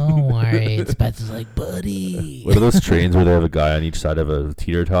train. Don't worry. And Spencer's like, "Buddy." What are those trains where they have a guy on each side of a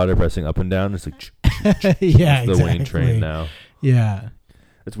teeter-totter pressing up and down? It's like, yeah, it's the Wayne train now. Yeah.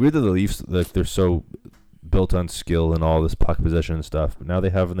 It's weird that the Leafs, like, they're so built on skill and all this puck possession and stuff, but now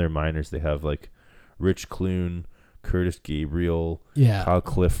they have in their minors, they have like Rich Clune, Curtis Gabriel, Kyle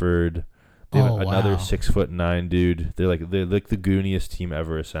Clifford. They have another 6'9" dude. They're like the gooniest team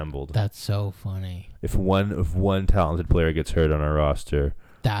ever assembled. That's so funny. If one talented player gets hurt on our roster,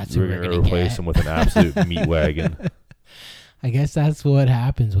 we're gonna replace him with an absolute meat wagon. I guess that's what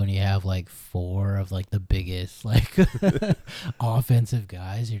happens when you have like 4 of like the biggest like offensive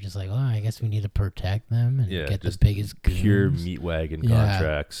guys. You're just like, oh, I guess we need to protect them and get the biggest goons. Pure meat wagon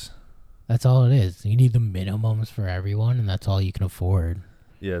contracts. That's all it is. You need the minimums for everyone, and that's all you can afford.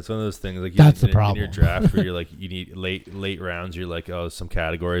 Yeah, it's one of those things like that's the problem. In your draft where you're like you need late rounds. You're like, oh, some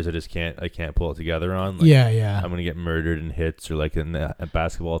categories I can't pull it together on. Like, I'm gonna get murdered in hits, or like in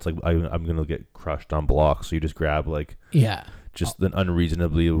basketball, it's like I'm gonna get crushed on blocks. So you just grab like just an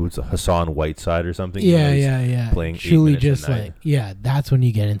unreasonably it was a Hassan Whiteside or something. Playing truly 8 minutes just a night. like that's when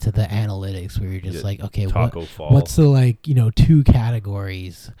you get into the analytics where you're just like, okay, Fall. what's the like 2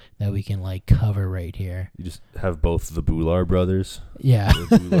 categories that we can like cover right here? You just have both the Boular brothers. Yeah,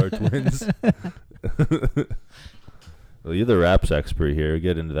 the Boular twins. Well, you're the Raps expert here.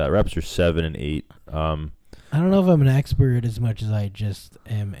 Get into that. Raps are 7 and 8. I don't know if I'm an expert as much as I just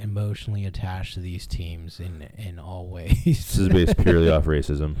am emotionally attached to these teams in all ways. This is based purely off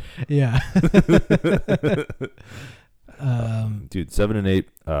racism. Yeah. Dude, 7 and 8.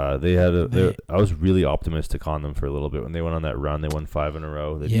 They had I was really optimistic on them for a little bit when they went on that run. They won 5 in a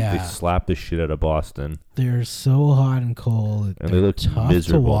row. They slapped the shit out of Boston. They're so hot and cold. And they look tough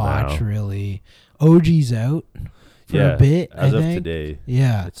miserable to watch. now. Really, OG's out for a bit. As I of think. today.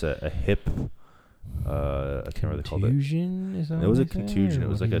 Yeah, it's a hip. I can't remember what they called it. Contusion? Is that it was a contusion. It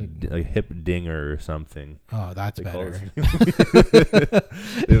was like a hip dinger or something. Oh, that's better.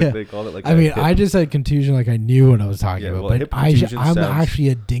 They called it like. I mean, I just said contusion like I knew what I was talking about, but I'm actually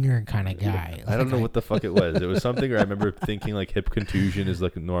a dinger kind of guy. I don't know what the fuck it was. It was something where I remember thinking like hip contusion is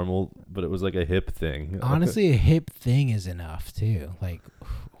like normal, but it was like a hip thing. Honestly, a hip thing is enough too. Like,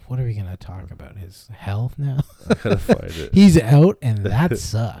 what are we gonna talk about? His health now? I gotta find it. He's out, and that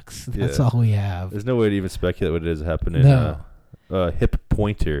sucks. That's all we have. There's no way to even speculate what it is happening. No. Hip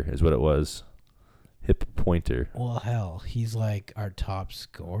pointer is what it was. Hip pointer. Well, hell, he's like our top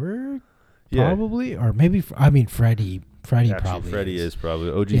scorer, probably, or maybe. Freddie. Freddie is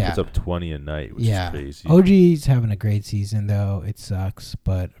probably. OG puts up 20 a night, which is crazy. OG's having a great season though. It sucks,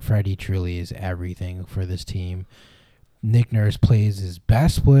 but Freddie truly is everything for this team. Nick Nurse plays his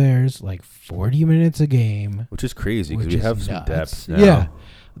best players like 40 minutes a game. Which is crazy because we have some depth now. Yeah.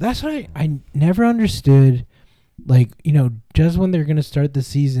 That's what I never understood. Like, just when they're going to start the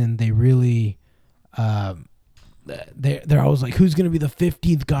season, they really... They're always like, who's going to be the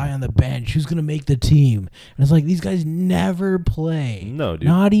 15th guy on the bench? Who's going to make the team? And it's like, these guys never play. No, dude.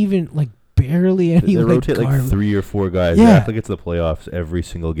 Not even, like, barely any. They rotate like 3 or 4 guys. Yeah. They act like it's the playoffs every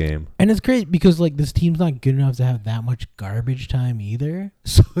single game. And it's great because like this team's not good enough to have that much garbage time either.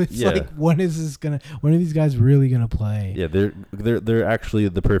 So it's like, when are these guys really gonna play? Yeah, they're actually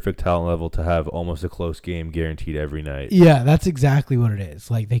the perfect talent level to have almost a close game guaranteed every night. Yeah, that's exactly what it is.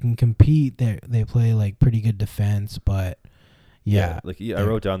 Like they can compete. They play like pretty good defense, but I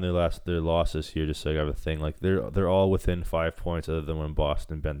wrote down their losses here just so I have a thing. Like they're all within 5 points, other than when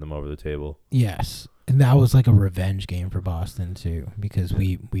Boston bent them over the table. Yes, and that was like a revenge game for Boston too, because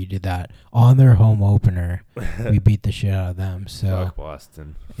we did that on their home opener. We beat the shit out of them. So fuck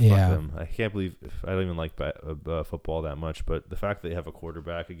Boston. Fuck them. I can't believe I don't even like football that much, but the fact that they have a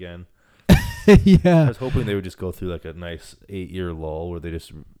quarterback again. Yeah, I was hoping they would just go through like a nice 8-year lull where they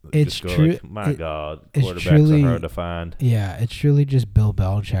just go like, my God, quarterbacks are hard to find. Yeah, it's truly just Bill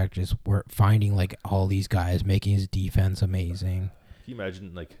Belichick just finding like all these guys, making his defense amazing. you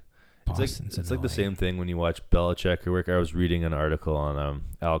imagine like Boston's it's like the annoying. same thing when you watch Belichick or work. I was reading an article on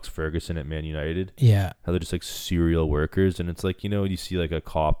Alex Ferguson at Man United. Yeah. How they're just like serial workers, and it's like, you know, you see like a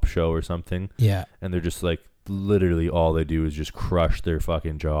cop show or something, Yeah. and they're just like literally all they do is just crush their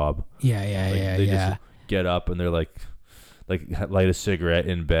fucking job. Yeah. Like, they just get up and they're like light a cigarette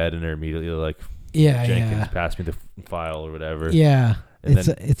in bed, and they're immediately like, Jenkins, pass me the file or whatever. Yeah. And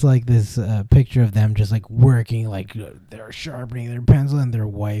It's like this picture of them just like working, like they're sharpening their pencil, and their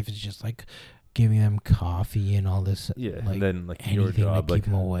wife is just like giving them coffee and all this. Yeah, like, and then like anything your job, to like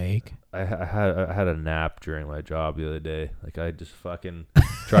keep them awake. I had a nap during my job the other day. Like I just fucking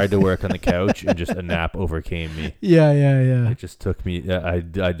tried to work on the couch, and just a nap overcame me. Yeah. It just took me. I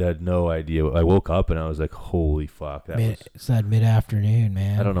had no idea. I woke up and I was like, "Holy fuck!" It's that mid-afternoon,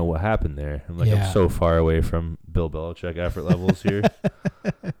 man. I don't know what happened there. I'm like, Yeah. I'm so far away from Bill Belichick effort levels here.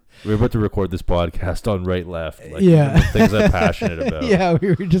 We're about to record this podcast on right left. Like, Yeah. the things I'm passionate about. Yeah, we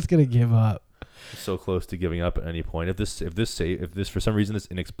were just gonna give up. So close to giving up at any point. If this for some reason this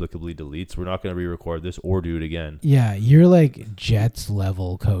inexplicably deletes, we're not going to re-record this or do it again. Yeah, you're like Jets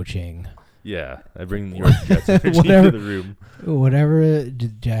level coaching. Yeah, I bring your Jets energy to the room. Whatever the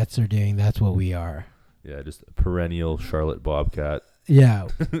Jets are doing, that's what we are. Yeah, just a perennial Charlotte Bobcat. Yeah,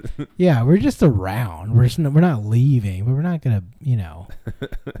 yeah, we're just around. We're not leaving, but we're not gonna, we're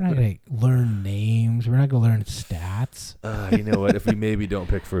not gonna learn names. We're not gonna learn stats. You know what? If we maybe don't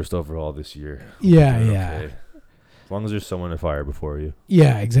pick first overall this year, Yeah. okay. As long as there's someone to fire before you.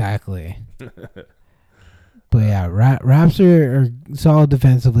 Yeah, exactly. But yeah, Raps are solid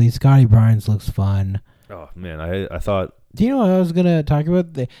defensively. Scotty Barnes looks fun. Oh man, I thought. Do you know what I was gonna talk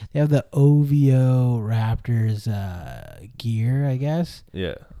about? They have the OVO Raptors gear, I guess.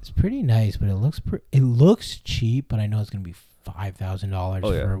 Yeah, it's pretty nice, but it looks cheap. But I know it's gonna be $5,000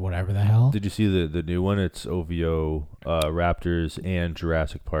 for whatever the hell. Did you see the new one? It's OVO Raptors and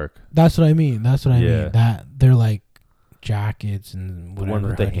Jurassic Park. That's what I mean. That's what I mean. That they're like jackets and whatever. The one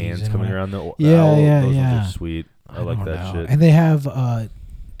with the hands coming around the those ones are sweet. I like that shit. And they have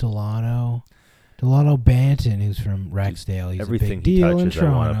Delano Banton, who's from Rexdale. He's everything a big deal he touches, in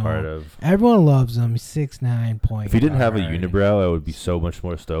Toronto. I want a part of. Everyone loves him. 6'9" point. If he didn't have a unibrow, I would be so much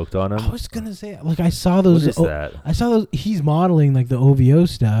more stoked on him. I was gonna say, like, I saw those. What is that? I saw those. He's modeling like the OVO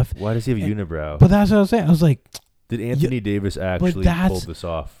stuff. Why does he have a unibrow? But that's what I was saying. I was like, did Anthony Davis actually pull this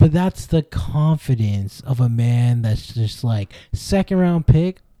off? But that's the confidence of a man that's just like, second round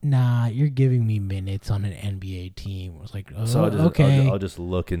pick. Nah, you're giving me minutes on an NBA team. I was like, okay. I'll just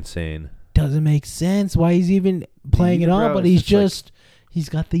look insane. Doesn't make sense why he's even playing it on, but he's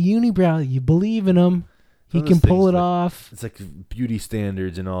got the unibrow. You believe in him. He can pull it off. It's like beauty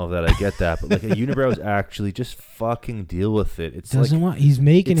standards and all of that. I get that, but like a unibrow is actually just fucking deal with it. It's he's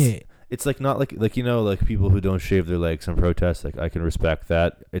making it. It's like not like like people who don't shave their legs on protest. Like I can respect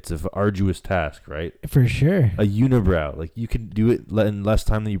that. It's an arduous task, right? For sure. A unibrow, like you can do it in less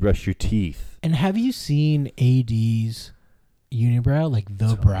time than you brush your teeth. And have you seen AD's unibrow, like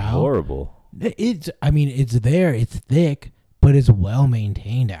the brow? Horrible. It's there. It's thick, but it's well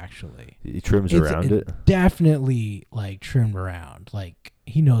maintained. Actually, he trims around it. Definitely, like trimmed around. Like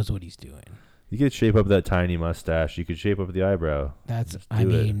he knows what he's doing. You could shape up that tiny mustache. You could shape up the eyebrow. That's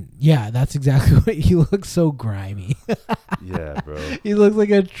exactly what he looks. So grimy. Yeah, bro. He looks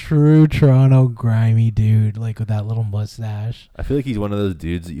like a true Toronto grimy dude, like with that little mustache. I feel like he's one of those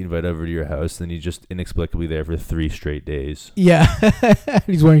dudes that you invite over to your house, and he's just inexplicably there for 3 straight days. Yeah,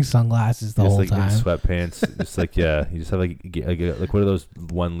 he's wearing sunglasses the whole like time. In sweatpants. Just like you just have like one of those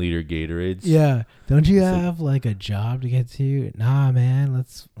 1 liter Gatorades. Yeah. Don't you have like a job to get to? Nah, man.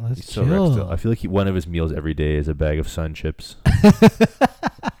 Let's chill. So I feel like one of his meals every day is a bag of Sun Chips.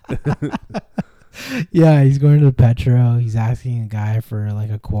 Yeah, he's going to the Petro. He's asking a guy for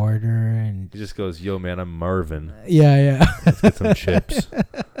like a quarter, and he just goes, "Yo, man, I'm Marvin." Yeah. Let's get some chips.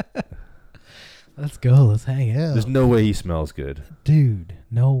 Let's go. Let's hang out. There's no way he smells good, dude.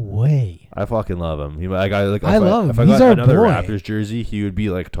 No way. I fucking love him. I love him. If I He's got another boy. Raptors jersey, he would be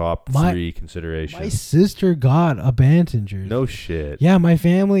like top 3 consideration. My sister got a Banton jersey. No shit. Yeah, my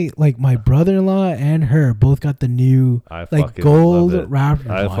family, like my brother-in-law and her, both got the new gold Raptors.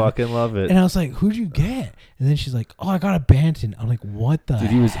 I fucking love it. And I was like, "Who'd you get?" And then she's like, "Oh, I got a Banton." I'm like, "What the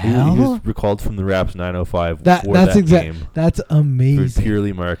hell?" He was recalled from the Raps 905 that's game. That's amazing. For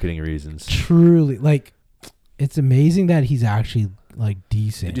purely marketing reasons. Truly, like, it's amazing that he's actually like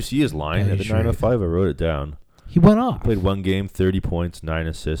decent. Did you see his line at the 905? I wrote it down. He went off. He played 1 game, 30 points, 9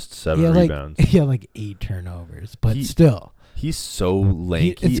 assists, 7 rebounds. He had like 8 turnovers, but still. He's so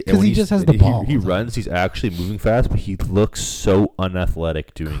lanky. It's because he just has the ball. He runs. He's actually moving fast, but he looks so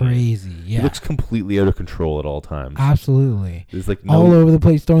unathletic doing crazy. it. Yeah, he looks completely out of control at all times. Absolutely. There's like all over the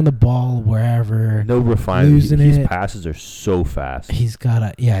place, throwing the ball wherever. No refinement. Losing His it. passes are so fast. He's got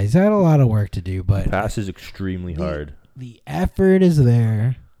a lot of work to do, but he passes extremely hard. The effort is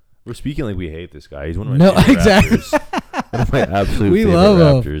there. We're speaking like we hate this guy. He's one of my favorite exactly. Raptors. One of my absolute favorite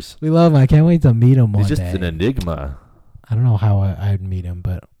love Raptors. We love him. I can't wait to meet him one He's just day. an enigma. I don't know how I'd meet him,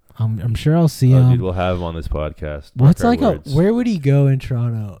 but I'm sure I'll see him. Dude, we'll have him on this podcast. What's like where would he go in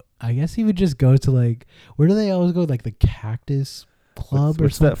Toronto? I guess he would just go to like, where do they always go? Like the Cactus Club or something?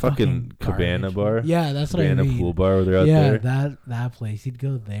 What's that fucking Cabana bar? Yeah, that's what I mean. Cabana pool bar where they're out there? Yeah, that place. He'd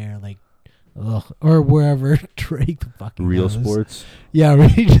go there, like, or wherever Drake fucking Real goes. Sports? Yeah, where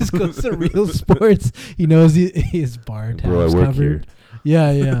he just goes to Real Sports. He knows his bar tab's Bro, I work covered. here.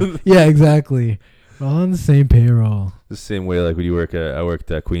 Yeah, yeah, exactly. We're all on the same payroll. The same way, like when you I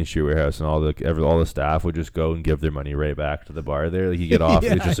worked at Queen Street Warehouse, and all the staff would just go and give their money right back to the bar there. Like you get off,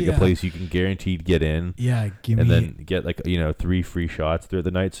 it's just like a place you can guaranteed get in. Yeah, then get like 3 free shots throughout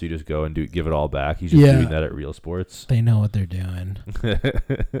the night. So you just go and give it all back. He's just doing that at Real Sports. They know what they're doing.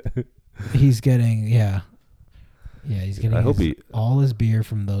 He's getting he's getting all his beer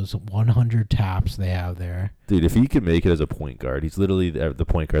from those 100 taps they have there. Dude, if he could make it as a point guard, he's literally the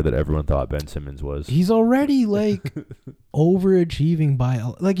point guard that everyone thought Ben Simmons was. He's already like overachieving by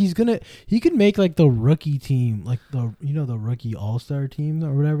like he could make like the rookie team, like the rookie all-star team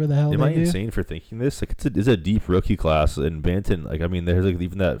or whatever the hell. Am I insane for thinking this? Like it's a deep rookie class in Banton. Like I mean, there's like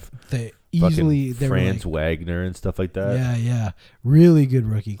even that easily Franz Wagner and stuff like that. Yeah, really good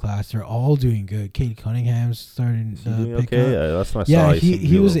rookie class. They're all doing good. Cade Cunningham's starting to pick up. That's my yeah,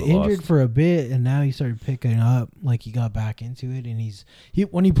 he was injured for a bit, and now he started picking up. Like he got back into it, and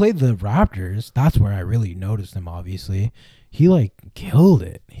when he played the Raptors, that's where I really noticed him. Obviously, he like killed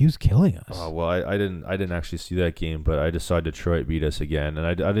it. He was killing us. Oh well, I didn't actually see that game, but I just saw Detroit beat us again, and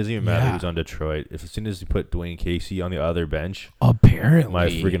I doesn't even matter who's on Detroit. If as soon as you put Dwayne Casey on the other bench, apparently my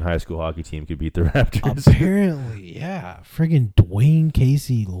friggin' high school hockey team could beat the Raptors. Apparently, yeah, friggin' Dwayne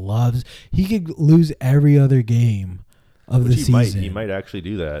Casey he could lose every other game of the season. He might actually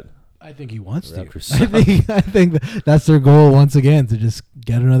do that. I think he wants to. I think that's their goal once again, to just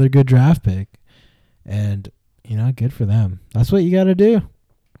get another good draft pick, and good for them. That's what you got to do.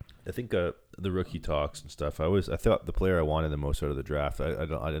 I think the rookie talks and stuff. I thought the player I wanted the most out of the draft. I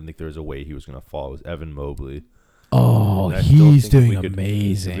didn't think there was a way he was going to fall. Was Evan Mobley. Oh, he's doing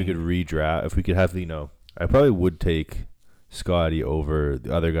amazing. If we could redraft, if we could have I probably would take Scotty over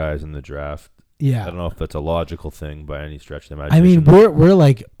the other guys in the draft. Yeah, I don't know if that's a logical thing by any stretch of the imagination. I mean, we're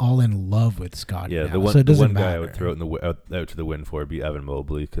like all in love with Scotty. Yeah, now, the one guy I would throw out to the wind for would be Evan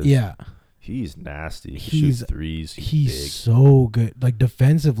Mobley. He's nasty. He shoots threes. He's big. So good. Like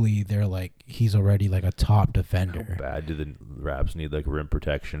defensively, they're like he's already like a top defender. How bad do the Raps need like rim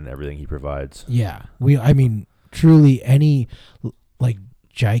protection and everything he provides? Yeah, I mean, truly, any like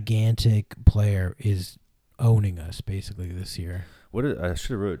gigantic player is owning us basically this year. I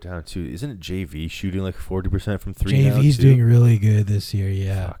should have wrote it down too. Isn't it JV shooting like 40% from three? JV's doing really good this year.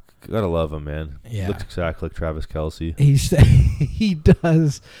 Yeah, fuck. Gotta love him, man. Yeah, looks exactly like Travis Kelce. He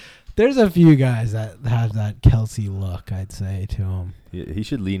does. There's a few guys that have that Kelce look, I'd say, to him. He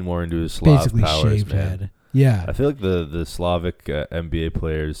should lean more into his Slav basically powers, shaved man. head. Yeah, I feel like the Slavic NBA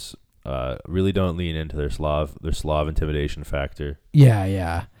players really don't lean into their Slav intimidation factor.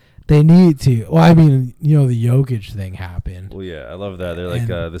 Yeah. They need to. Well, I mean, the Jokic thing happened. Well, yeah, I love that. They're like,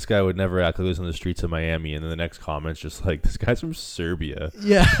 this guy would never act like this on the streets of Miami, and then the next comment's just like, this guy's from Serbia.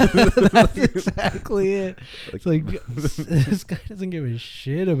 Yeah, that's exactly it. It's like, this guy doesn't give a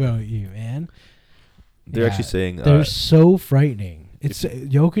shit about you, man. They're actually saying... they're so frightening.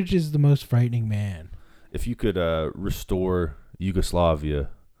 Jokic is the most frightening man. If you could restore Yugoslavia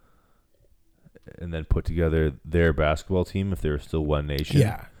and then put together their basketball team, if they were still one nation...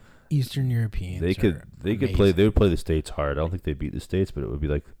 Yeah. Eastern Europeans. They could play. They would play the States hard. I don't think they beat the States, but it would be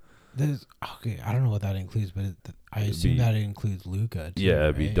like. I don't know what that includes, but I assume that it includes Luka. Yeah,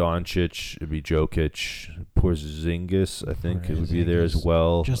 it'd be Doncic. It'd be Jokic, Porzingis. I think it would be there as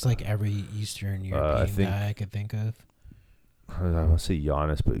well. Just like every Eastern European guy I could think of. I want to say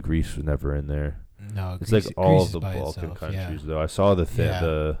Giannis, but Greece was never in there. No, it's like all of the Balkan countries, though. I saw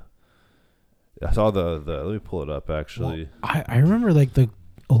the. I saw the. Let me pull it up. Actually, I remember like the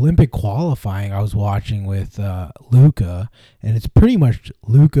Olympic qualifying I was watching with Luka, and it's pretty much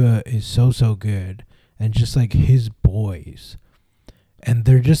Luka is so good, and just like his boys, and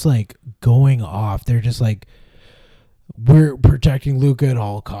they're just like going off. They're just like we're protecting Luka at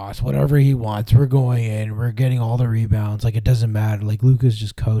all costs. Whatever he wants, we're going in. We're getting all the rebounds. Like, it doesn't matter. Like, Luka's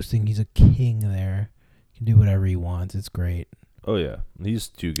just coasting. He's a king there. He can do whatever he wants. It's great. Oh, yeah. He's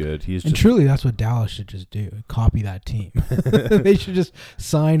too good. And truly, that's what Dallas should just do. Copy that team. They should just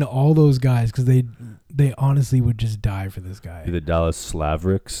sign all those guys because they honestly would just die for this guy. The Dallas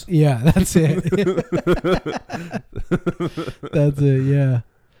Slavricks. Yeah, that's it. That's it, yeah.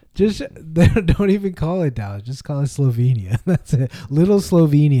 Just don't even call it Dallas. Just call it Slovenia. That's it. Little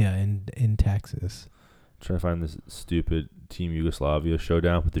Slovenia in Texas. Trying to find this stupid Team Yugoslavia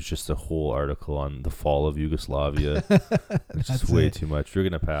showdown, but there's just a whole article on the fall of Yugoslavia. It's just way too much. We're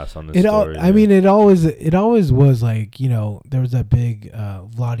gonna pass on this story. I mean, it always was like, you know, there was that big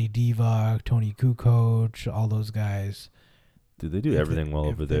Vlade Divac, Tony Kukoc, all those guys. Dude, they do everything well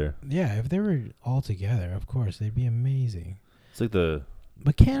over there. Yeah, if they were all together, of course, they'd be amazing. It's like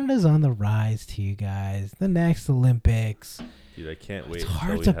But Canada's on the rise too, guys. The next Olympics. Dude, I can't wait. It's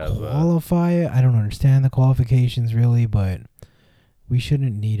hard to qualify. I don't understand the qualifications really, but we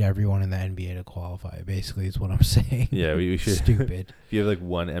shouldn't need everyone in the NBA to qualify. Basically, is what I'm saying. Yeah, we should. Stupid. If you have like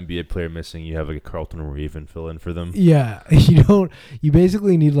one NBA player missing, you have like a Carlton Raven fill in for them. Yeah, you don't. You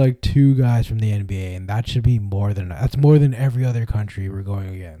basically need like 2 guys from the NBA, and that should be more than every other country we're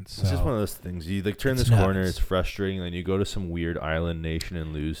going against. So. It's just one of those things. You like turn this corner, it's frustrating, and then you go to some weird island nation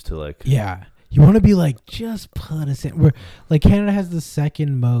and lose to like. Yeah. You want to be like, just put us in. We're like, Canada has the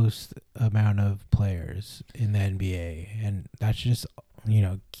second most amount of players in the NBA, and that's just, you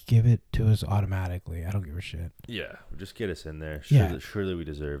know, give it to us automatically. I don't give a shit. Yeah, just get us in there. Surely we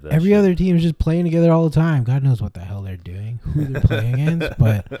deserve that. Every other team is just playing together all the time. God knows what the hell they're doing, who they're playing against,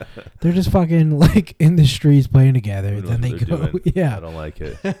 but they're just fucking like in the streets playing together. Then they go, yeah. I don't like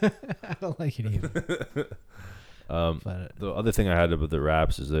it. I don't like it either. The other thing I had about the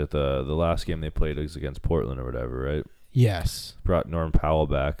Raps is that the last game they played was against Portland or whatever, right? Yes. Brought Norm Powell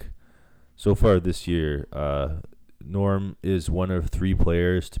back. So far this year, Norm is one of 3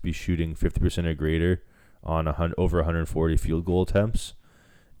 players to be shooting 50% or greater on over 140 field goal attempts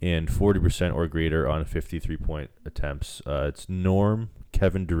and 40% or greater on 53-point attempts. It's Norm,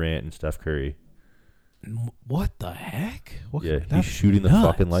 Kevin Durant, and Steph Curry. What the heck? He's shooting the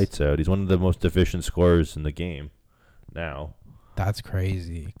fucking lights out. He's one of the most efficient scorers in the game now. That's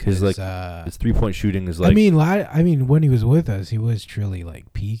crazy. Because like his 3-point shooting is like. I mean, when he was with us, he was truly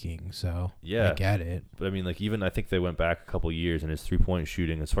like peaking. So yeah, I get it. But I mean, like even I think they went back a couple years, and his 3-point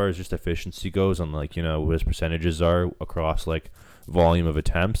shooting, as far as just efficiency goes, on like what his percentages are across like volume of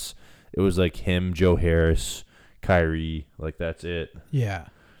attempts, it was like him, Joe Harris, Kyrie, like that's it. Yeah,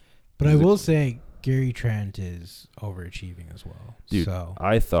 but I will say Gary Trent is overachieving as well. Dude, so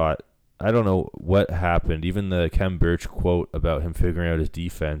I don't know what happened. Even the Kem Birch quote about him figuring out his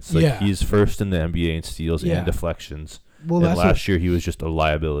defense. Like he's first in the NBA in steals and deflections. Well, and last year he was just a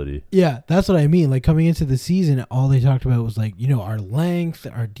liability. Yeah, that's what I mean. Like coming into the season, all they talked about was like, our length,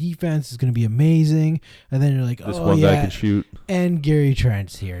 our defense is going to be amazing. And then you're like, this one guy can shoot. And Gary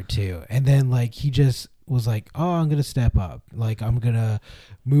Trent's here too. And then like he just was like, I'm going to step up. Like I'm going to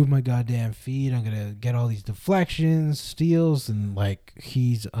move my goddamn feet. I'm going to get all these deflections, steals, and like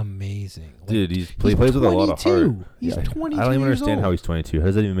he's amazing. Like, dude, he plays with a lot of heart. He's 22 I don't even understand old. How he's 22. How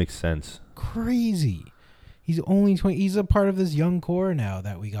does that even make sense? Crazy. He's only 20. He's a part of this young core now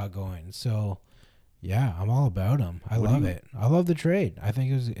that we got going. So, yeah, I'm all about him. I love it. I love the trade. I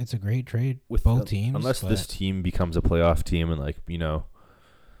think it's a great trade with both teams. Unless this team becomes a playoff team and like, you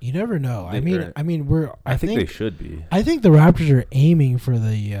never know. I think they should be. I think the Raptors are aiming for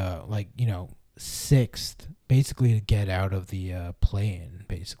the 6th, basically to get out of the play-in,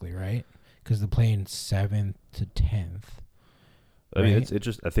 basically, right? Because the play-in 7th to 10th. I mean, it's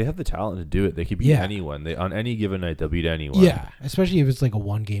just if they have the talent to do it, they could beat anyone. On any given night, they'll beat anyone. Yeah, especially if it's like a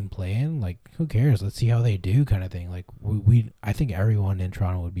 1-game play-in. Like, who cares? Let's see how they do, kind of thing. Like, I think everyone in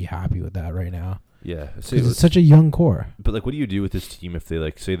Toronto would be happy with that right now. Yeah, because it's such a young core. But like, what do you do with this team if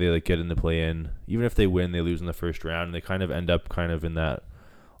they say they get in the play-in? Even if they win, they lose in the first round, and they kind of end up kind of in that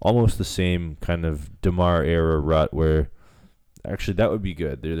almost the same kind of DeMar era rut where. Actually, that would be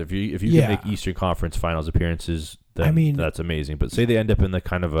good. If you can make Eastern Conference Finals appearances, then that's amazing. But say they end up in the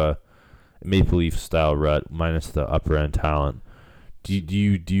kind of a Maple Leaf style rut minus the upper end talent. Do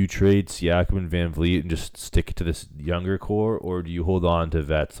you trade Siakam and Van Vliet and just stick to this younger core, or do you hold on to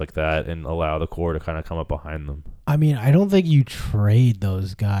vets like that and allow the core to kind of come up behind them? I mean, I don't think you trade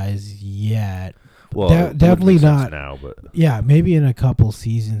those guys yet. Well, definitely not now, but yeah, maybe in a couple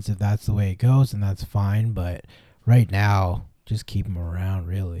seasons if that's the way it goes, and that's fine. But right now. Just keep them around,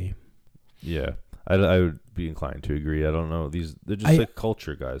 really. Yeah. I would be inclined to agree. I don't know. They're just like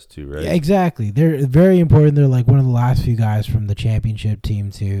culture guys too, right? Yeah, exactly. They're very important. They're like one of the last few guys from the championship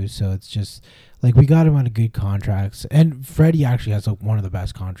team too. So it's just like we got him on a good contracts. And Freddie actually has like one of the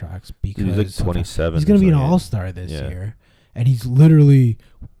best contracts because he's like 27. He's going to be an all-star this year. And he's literally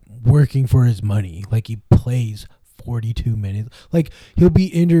working for his money. Like he plays 42 minutes. Like he'll be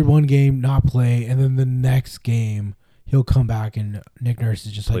injured one game, not play, and then the next game he'll come back and Nick Nurse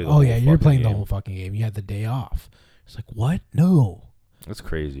is just like, "Oh yeah, you're playing the whole fucking game. You had the day off." It's like, "What? No." That's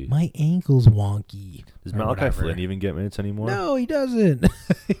crazy. My ankle's wonky. Does Malachi Flynn even get minutes anymore? No, he doesn't.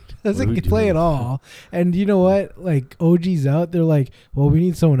 He doesn't play at all. And you know what? Like OG's out. They're like, well, we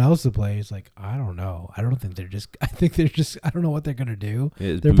need someone else to play. It's like, I don't know. I don't think they're just. I think they're just. I don't know what they're gonna do.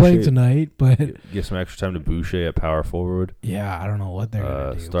 Yeah, they're playing tonight, but get some extra time to Boucher at power forward. Yeah, I don't know what they're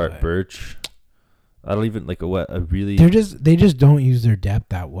gonna do. Start Birch. I don't even like what a really. They just don't use their depth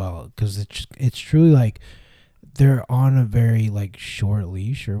that well because it's truly like. They're on a very like short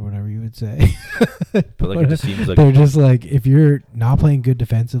leash or whatever you would say. But like it just seems like they're just like if you're not playing good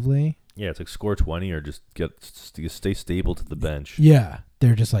defensively. Yeah, it's like score 20 or just stay stable to the bench. Yeah,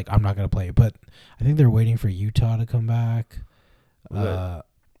 they're just like I'm not gonna play. But I think they're waiting for Utah to come back.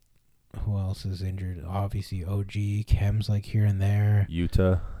 Who else is injured? Obviously OG, Chem's like here and there.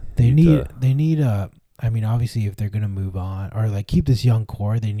 Utah. They need I mean obviously if they're gonna move on or like keep this young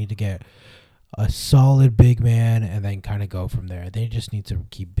core, they need to get a solid big man and then kind of go from there. They just need to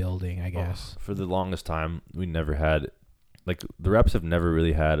keep building, I guess. For the longest time, we never had, like the Reps have never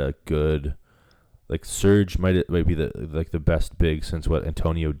really had a good, like Serge might be the best big since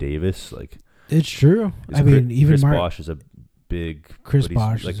Antonio Davis. Like it's true. I mean, even Chris Bosh is a big. Chris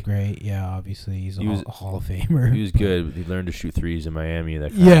Bosh is great. Yeah, obviously he's a Hall of Famer. He was good. He learned to shoot threes in Miami.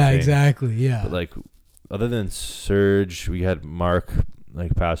 That kind of thing. Exactly. Yeah. But like, other than Serge, we had Mark.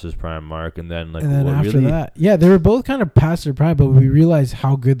 Like past his prime mark, and then after that, yeah, they were both kind of past their prime, but we realized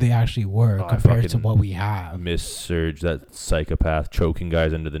how good they actually were compared to what we have. Miss Serge, that psychopath choking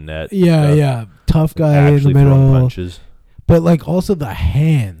guys into the net. Yeah, tough guy in the middle. Punches. But like also the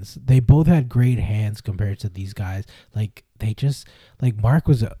hands, they both had great hands compared to these guys. Like they just like Mark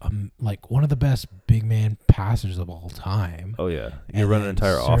was like one of the best big man passers of all time. Oh yeah, you run an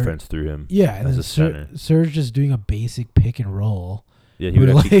entire offense through him. Yeah, and then Serge just doing a basic pick and roll. Yeah, he would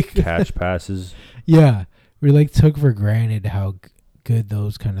actually catch passes. Yeah, we like took for granted how good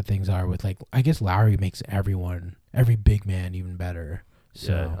those kind of things are. With like, I guess Lowry makes every big man even better.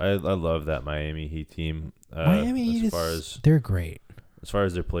 So yeah, I love that Miami Heat team. Miami Heat they're great as far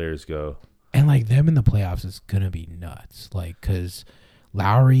as their players go, and like them in the playoffs is gonna be nuts. Like, cause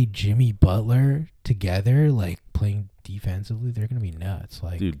Lowry, Jimmy Butler together, like playing defensively, they're gonna be nuts.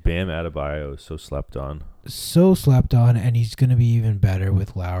 Like, dude, Bam Adebayo is so slept on, and he's gonna be even better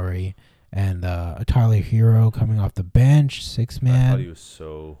with Lowry and Tyler Hero coming off the bench, 6-man. I thought he was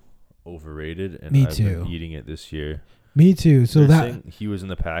so overrated, and I've been eating it this year. Me too. So that he was in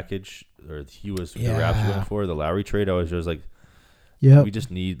the package, or he was the Raps went for the Lowry trade. I was just like, yeah, we just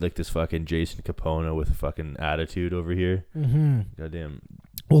need like this fucking Jason Capona with a fucking attitude over here. Mm-hmm. Goddamn.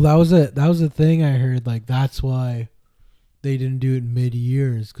 Well, that was a thing I heard. Like that's why they didn't do it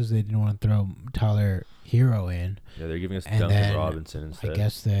mid-years because they didn't want to throw Tyler Hero in. Yeah, they're giving us Duncan Robinson instead. I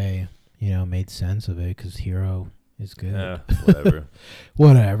guess they, made sense of it because Hero is good. Yeah, whatever.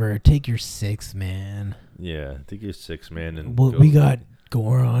 Whatever. Take your 6-man. Yeah, take your 6-man and. Well, we got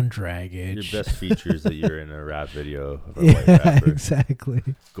Goran Dragic. Your best feature is that you're in a rap video of a white rapper. Exactly.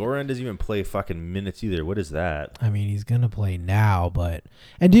 Goran doesn't even play fucking minutes either. What is that? I mean, he's going to play now, but...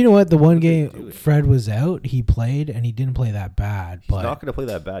 And do you know what? The one game Fred was out, he played, and he didn't play that bad. He's not going to play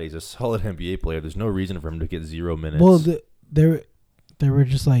that bad. He's a solid NBA player. There's no reason for him to get 0 minutes. Well, they were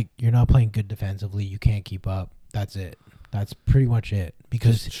just like, you're not playing good defensively. You can't keep up. That's it. That's pretty much it.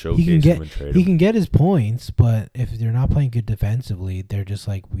 Because he can get his points, but if they're not playing good defensively, they're just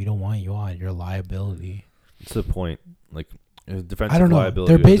like, we don't want you on. You're a liability. What's the point? Like, defensive I don't know.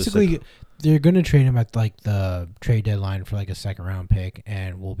 liability. They're basically they're going to trade him at like the trade deadline for like a 2nd-round pick,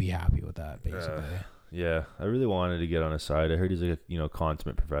 and we'll be happy with that. Basically. Yeah, I really wanted to get on his side. I heard he's like a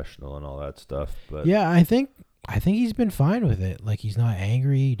consummate professional and all that stuff. But yeah, I think he's been fine with it. Like, he's not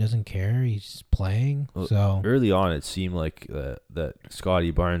angry. He doesn't care. He's just playing. So early on, it seemed like that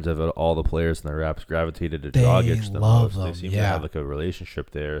Scotty Barnes, of all the players in the Raps, gravitated to Dragic the most. They seem to have like a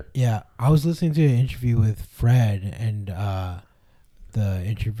relationship there. Yeah, I was listening to an interview with Fred, and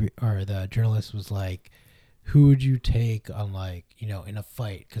the journalist was like, who would you take on like, in a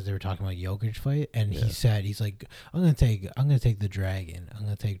fight? Because they were talking about Jokic fight, and he said he's like, I'm gonna take the Dragon. I'm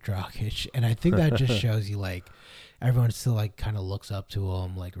gonna take Dragic, and I think that just shows you like everyone still like kind of looks up to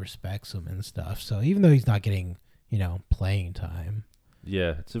him, like respects him and stuff. So even though he's not getting playing time,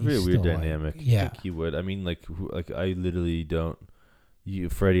 yeah, it's a very weird dynamic. Like, yeah, I think he would. I mean, like I literally don't.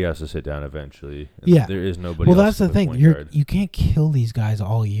 Freddie has to sit down eventually. Yeah, there is nobody. Well, else that's the thing. You can't kill these guys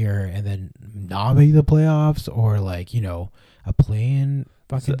all year and then not make the playoffs or like a play-in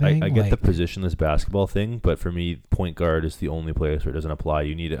fucking thing. I get the positionless basketball thing, but for me, point guard is the only place where it doesn't apply.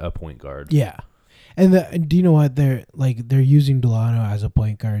 You need a point guard. Yeah, and do you know what they're using Delano as a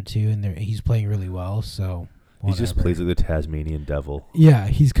point guard too, and he's playing really well. So. Whatever. He just plays like the Tasmanian devil. Yeah,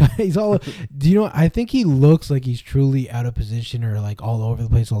 he's all. Do you know? I think he looks like he's truly out of position or like all over the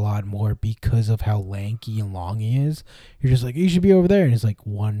place a lot more because of how lanky and long he is. You're just like, he should be over there, and he's like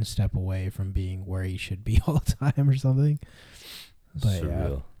one step away from being where he should be all the time or something. But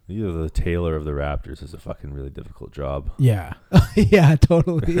surreal. You're the tailor of the Raptors is a fucking really difficult job. Yeah, yeah,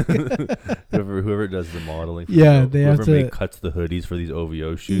 totally. whoever does the modeling. They have to cuts the hoodies for these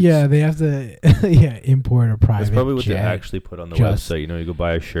OVO shoots. Yeah, they have to. Import a private. That's probably what jet they actually put on the website. You go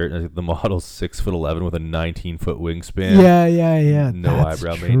buy a shirt and the model's 6'11" with a 19-foot wingspan. Yeah. No That's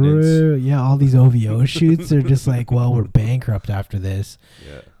eyebrow true. maintenance. Yeah, all these OVO shoots are just like, well, we're bankrupt after this.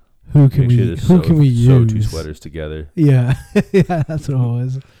 Yeah. Who can we use? Sew two sweaters together. Yeah, yeah, that's what it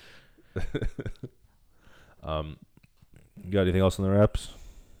was. You got anything else on the Raps?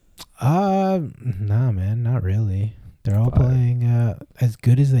 Nah, man, not really. They're all playing as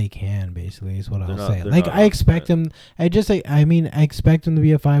good as they can. Basically, is what I'll say. Like I expect them. I expect them to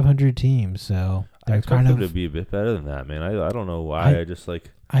be a 500 team. So I expect them to be a bit better than that, man. I don't know why. I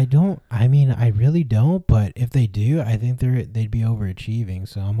really don't. But if they do, I think they'd be overachieving.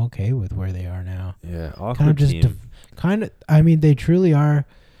 So I'm okay with where they are now. Yeah, awkward team. They truly are.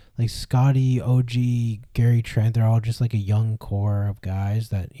 Like Scotty, OG, Gary Trent, they're all just like a young core of guys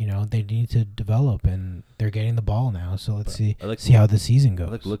that they need to develop, and they're getting the ball now. So let's see how the season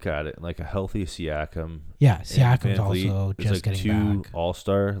goes. Look at it like a healthy Siakam. Yeah, Siakam's also just getting two back.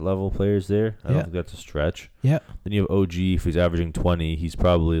 All-star level players there. I don't think that's a stretch. Yeah. Then you have OG. If he's averaging 20, he's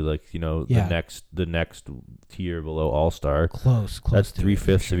probably like the next tier below All-Star. Close. That's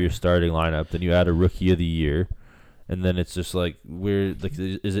 3/5 of your starting lineup. Then you add a Rookie of the Year. And then it's just like,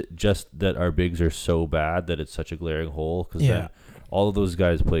 is it just that our bigs are so bad that it's such a glaring hole? Because then all of those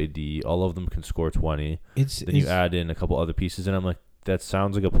guys play D. All of them can score 20. Then you add in a couple other pieces, and I'm like, that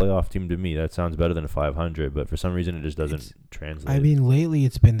sounds like a playoff team to me. That sounds better than a 500, but for some reason it just doesn't translate. I mean, lately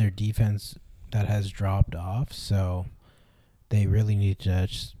it's been their defense that has dropped off, so they really need to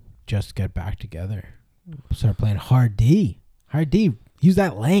just get back together. Start playing hard D. Use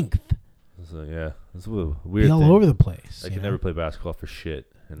that length. So, yeah, it's a weird Be all over the place. I can never play basketball for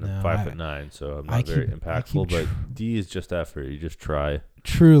shit, and I'm 5'9", so I'm not very impactful. But D is just effort. You just try.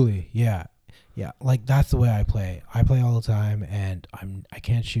 Truly, yeah. Like that's the way I play. I play all the time, and I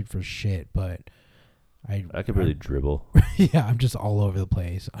can't shoot for shit, but I could really dribble. Yeah, I'm just all over the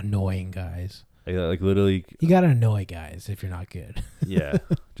place, annoying guys. Like literally, you gotta annoy guys if you're not good. Yeah,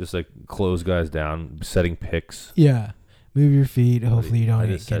 just like close guys down, setting picks. Yeah. Move your feet. Hopefully you don't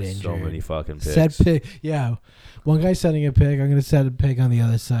get injured. So many fucking picks. Set pick. Yeah. One guy's setting a pick. I'm going to set a pick on the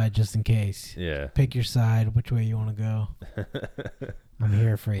other side just in case. Yeah. Pick your side, which way you want to go. I'm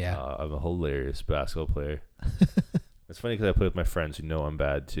here for you. I'm a hilarious basketball player. It's funny because I play with my friends who know I'm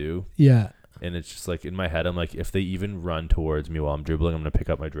bad too. Yeah. And it's just like in my head, I'm like, if they even run towards me while I'm dribbling, I'm going to pick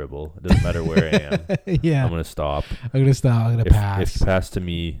up my dribble. It doesn't matter where I am. Yeah. I'm going to stop. I'm going to pass. If you pass to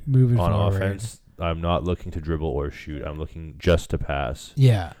me on forward. Offense, I'm not looking to dribble or shoot. I'm looking just to pass.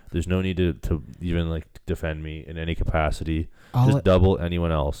 Yeah. There's no need to even like defend me in any capacity. Just double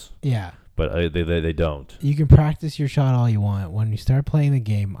anyone else. Yeah. But they don't. You can practice your shot all you want. When you start playing the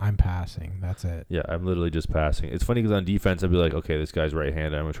game, I'm passing. That's it. Yeah, I'm literally just passing. It's funny because on defense, I'd be like, okay, this guy's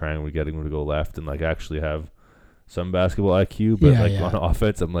right-handed. I'm going to try and get him to go left and like actually have some basketball IQ. But on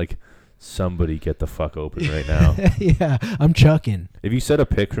offense, I'm like, somebody get the fuck open right now. Yeah, I'm chucking. If you set a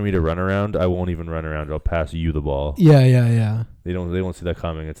pick for me to run around, I won't even run around. I'll pass you the ball. Yeah. They won't see that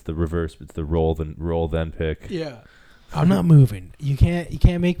coming. It's the reverse. It's the roll then pick. Yeah. I'm not moving. You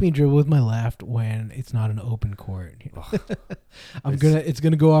can't make me dribble with my left when it's not an open court. It's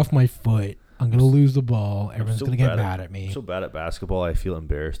gonna go off my foot. I'm gonna lose the ball. Everyone's gonna get mad at me. I'm so bad at basketball. I feel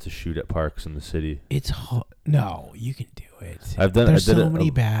embarrassed to shoot at parks in the city. It's no, you can do it. I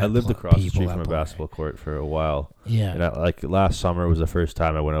lived across the street from a play. Basketball court for a while. Yeah. And last summer was the first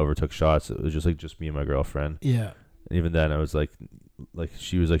time I went over, took shots. It was just me and my girlfriend. Yeah. And even then, I was like like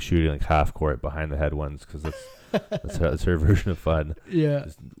she was like shooting like half court behind the head ones because that's her version of fun. Yeah.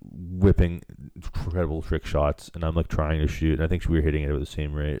 Just whipping incredible trick shots, and I'm like trying to shoot, and I think we were hitting it at the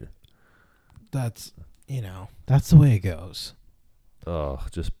same rate. That's that's the way it goes. Oh,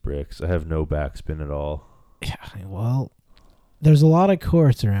 just bricks. I have no backspin at all. Yeah, well, there's a lot of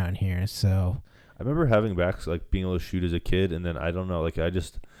courts around here, so I remember having backs, like being able to shoot as a kid, and then I don't know, like I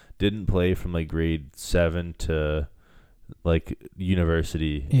just didn't play from like grade 7 to like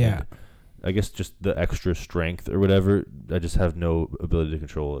university. Yeah. And I guess just the extra strength or whatever, I just have no ability to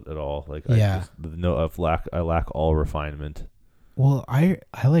control it at all. Like yeah. I lack all refinement. Well, I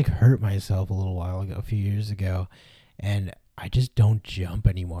like hurt myself a little while ago, a few years ago, and I just don't jump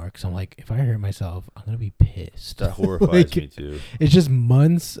anymore because I'm like, if I hurt myself, I'm gonna be pissed. That horrifies like, me too. It's just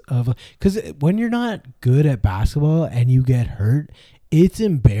months of, because when you're not good at basketball and you get hurt, it's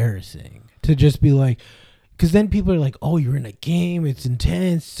embarrassing to just be like, because then people are like, oh, you're in a game, it's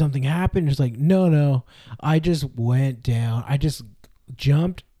intense, something happened. It's like, no, I just went down, I just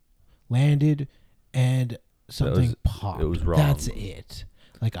jumped, landed, and something popped. It was wrong. That's it.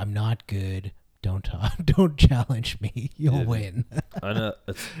 Like, I'm not good. Don't challenge me. You'll win.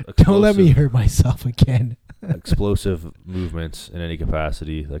 Don't let me hurt myself again. Explosive movements in any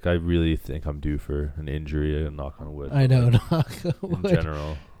capacity. Like, I really think I'm due for an injury. Knock on wood. I know. Like, knock on wood. In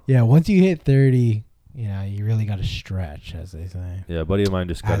general. Yeah, once you hit 30, you really got to stretch, as they say. Yeah, a buddy of mine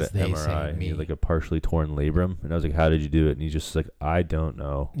just got an MRI. He had like a partially torn labrum. And I was like, how did you do it? And he's just like, I don't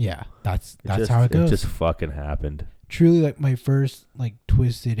know. Yeah, that's how it goes. It just fucking happened. Truly, like, my first like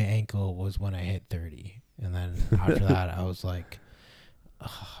twisted ankle was when I hit 30. And then after that, I was like,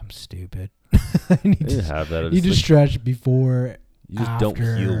 oh, I'm stupid. I need to have that. You just stretch before. You just don't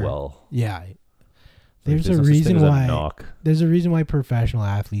heal well. Yeah. There's a reason why professional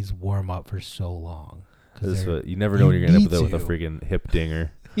athletes warm up for so long. You never know when you're going to end up with a freaking hip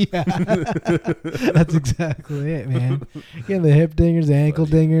dinger. Yeah. That's exactly it, man. Yeah, the hip dingers, the ankle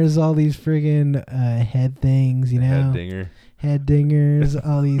dingers, all these friggin' head things, Head dingers,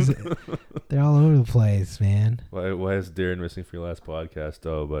 all these. They're all over the place, man. Why is Darren missing for your last podcast?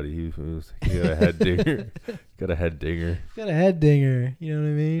 Oh, buddy, he got a head dinger. Got a head dinger. You know what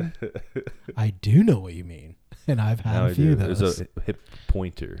I mean? I do know what you mean. And I've had a few of those. There's a hip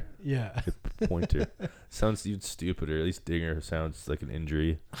pointer. Yeah. Hip pointer. Sounds even stupider. At least dinger sounds like an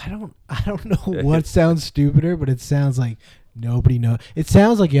injury. I don't know what sounds stupider, but it sounds like nobody knows. It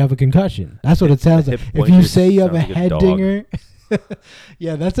sounds like you have a concussion. That's what it sounds like. If you say you have a head dinger,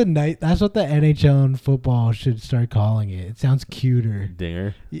 yeah, that's what the NHL and football should start calling it. It sounds cuter.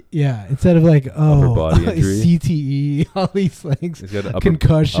 Dinger. Yeah, instead of like upper body injury. CTE, all these things,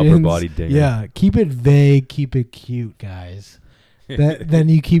 concussions. Upper body dinger. Yeah, keep it vague, keep it cute, guys. Then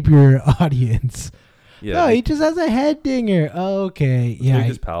you keep your audience. Yeah. No, he just has a head dinger. Oh, okay. Let's make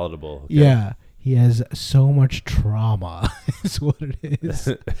this palatable. Okay. Yeah. He has so much trauma is what it is.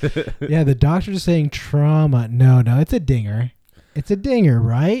 Yeah, the doctor's saying trauma. No, it's a dinger. It's a dinger,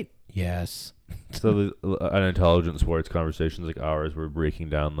 right? Yes. So the unintelligent sports conversations like ours, we're breaking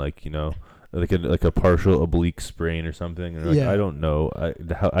down like, like a partial oblique sprain or something. And I don't know.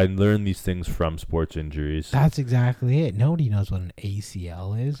 I learned these things from sports injuries. That's exactly it. Nobody knows what an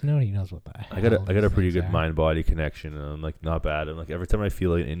ACL is. Nobody knows what the hell I got a pretty good mind-body connection, and I'm like not bad. I'm like every time I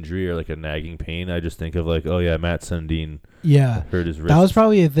feel like an injury or like a nagging pain, I just think of like, oh yeah, Matt Sundin. Yeah, hurt his wrist. That was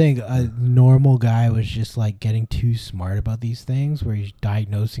probably a thing. A normal guy was just like getting too smart about these things, where he's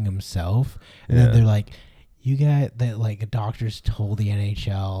diagnosing himself, and then they're like, you got that, like, doctors told the NHL,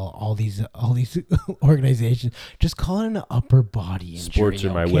 all these organizations, just call it an upper body injury. Sports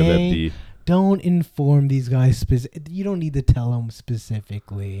are my WebMD. Don't inform these guys you don't need to tell them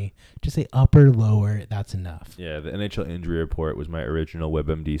specifically. Just say upper, lower. That's enough. Yeah, the NHL injury report was my original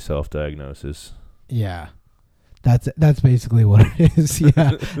WebMD self-diagnosis. Yeah. That's basically what it is.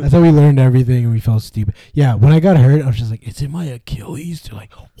 Yeah. That's how we learned everything and we felt stupid. Yeah, when I got hurt, I was just like, it's in my Achilles. They're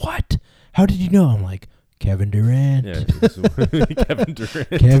like, what? How did you know? I'm like, Kevin Durant. Yeah, Kevin Durant.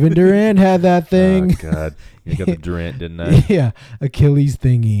 Kevin Durant had that thing. Oh, God. You got the Durant, didn't I? Yeah, Achilles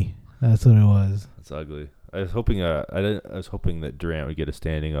thingy. That's what it was. That's ugly. I was hoping that Durant would get a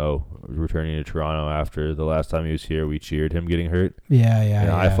standing O returning to Toronto after the last time he was here. We cheered him getting hurt.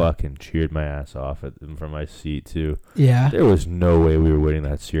 Yeah. I fucking cheered my ass off from my seat too. Yeah. There was no way we were winning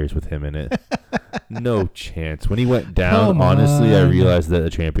that series with him in it. No chance. When he went down, honestly, I realized that the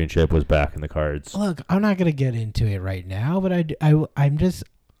championship was back in the cards. Look, I'm not gonna get into it right now, but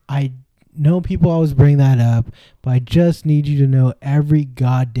I know people always bring that up, but I just need you to know every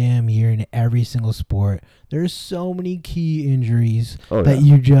goddamn year in every single sport, There's so many key injuries Oh, that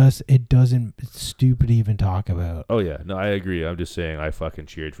yeah. it's stupid to even talk about. Oh, yeah. No, I agree. I'm just saying I fucking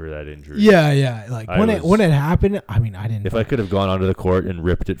cheered for that injury. Yeah. Like when it happened, I mean, I didn't. If I could have gone onto the court and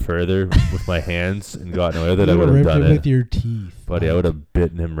ripped it further with my hands and gotten away with it, I you would have ripped done it it. with your teeth. Buddy, I would have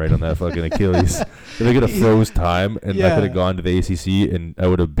bitten him right on that fucking Achilles. If I could have froze time and I could have gone to the ACC and I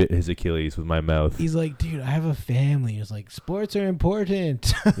would have bit his Achilles with my mouth. He's like, dude, I have a family. He's like, sports are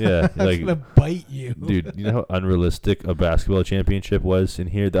important. Yeah. I'm Like, gonna bite you. dude, you know how unrealistic a basketball championship was in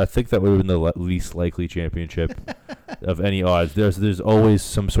here? I think that would have been the least likely championship of any odds. There's always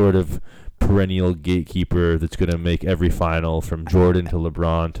some sort of perennial gatekeeper that's going to make every final from Jordan to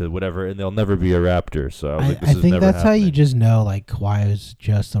LeBron to whatever, and they'll never be a Raptor. So I think that's how you just know, like, Kawhi is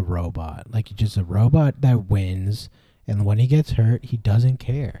just a robot. Like, he's just a robot that wins, and when he gets hurt, he doesn't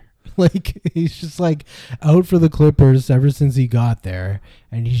care. Like, he's just, like, out for the Clippers ever since he got there,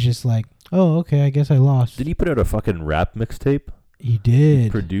 and he's just like, oh, okay, I guess I lost. Did he put out a fucking rap mixtape? He did. He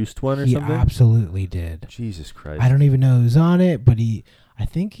produced one or he something? He absolutely did. Jesus Christ. I don't even know who's on it, but I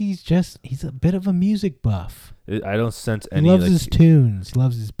think he's a bit of a music buff. I don't sense any. He loves his tunes. He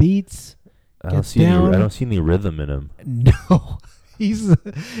loves his beats. I don't see any rhythm in him. No. He's not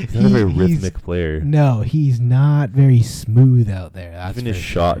a very rhythmic player. No, he's not very smooth out there. That's even his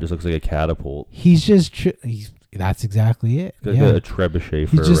shot just looks like a catapult. He's just that's exactly it. He's got a trebuchet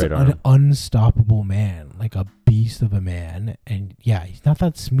for he's just right arm. An unstoppable man, like a beast of a man. And yeah, he's not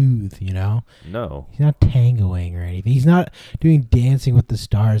that smooth, you know. No, he's not tangoing or anything. He's not doing Dancing with the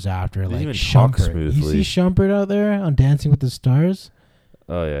Stars after like Shumpert. You see Shumpert out there on Dancing with the Stars?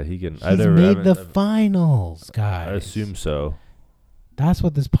 Oh yeah, he can. He's made the finals, guys. I assume so. That's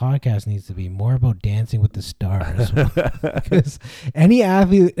what this podcast needs to be, more about Dancing with the Stars. Because any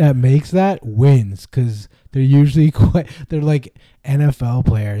athlete that makes that wins, because they're usually they're like NFL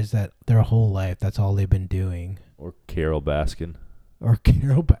players that their whole life, that's all they've been doing. Or Carol Baskin.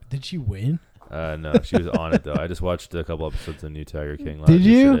 Did she win? No, she was on it, though. I just watched a couple episodes of New Tiger King last Did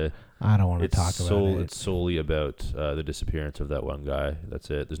you? yesterday. I don't want to talk about it. It's solely about the disappearance of that one guy. That's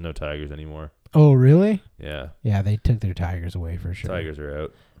it. There's no tigers anymore. Oh, really? Yeah. Yeah, they took their tigers away for sure. Tigers are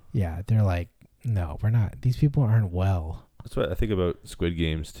out. Yeah, they're like, no, we're not. These people aren't well. That's what I think about Squid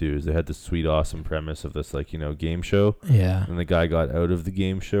Games, too, is they had this sweet, awesome premise of this, like, game show. Yeah. And the guy got out of the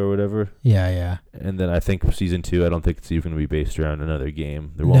game show or whatever. Yeah. And then I think season 2, I don't think it's even going to be based around another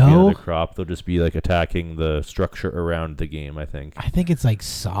game. There won't be another crop. They'll just be, like, attacking the structure around the game, I think. I think it's like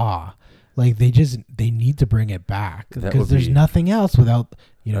Saw. Like, they need to bring it back because there's nothing else without,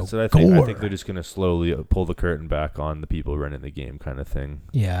 that's what I gore. think. I think they're just going to slowly pull the curtain back on the people running the game kind of thing.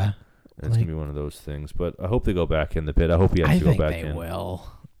 Yeah. It's going to be one of those things. But I hope they go back in the pit. I hope he has to go back in. I think they will.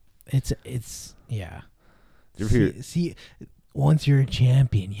 It's yeah. See, once you're a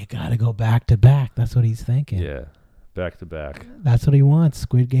champion, you got to go back to back. That's what he's thinking. Yeah. Back to back. That's what he wants.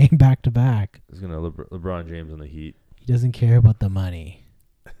 Squid Game back to back. He's going to LeBron James on the Heat. He doesn't care about the money.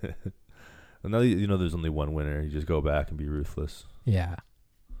 Well, now there's only one winner. You just go back and be ruthless. Yeah.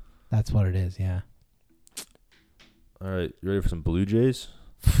 That's what it is, yeah. All right, you ready for some Blue Jays?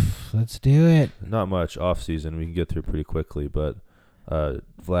 Let's do it. Not much off season. We can get through pretty quickly, but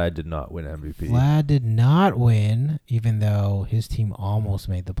Vlad did not win MVP. Vlad did not win, even though his team almost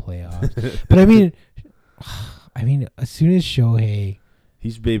made the playoffs. But I mean, as soon as Shohei,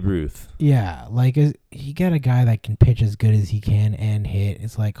 he's Babe Ruth. Yeah, like he got a guy that can pitch as good as he can and hit.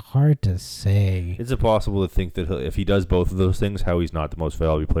 It's like hard to say. It's impossible to think that if he does both of those things, how he's not the most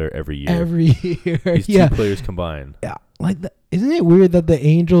valuable player every year. Every year, He's two players combined. Yeah, like isn't it weird that the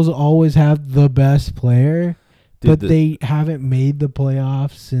Angels always have the best player, but they haven't made the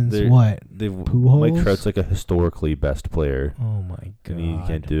playoffs since what? Pujols? Mike Trout's like a historically best player. Oh my god, and he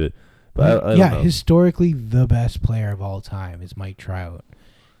can't do it. But I yeah, don't know. Historically the best player of all time is Mike Trout.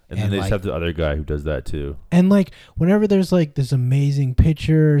 And then they just have the other guy who does that too. And like whenever there's like this amazing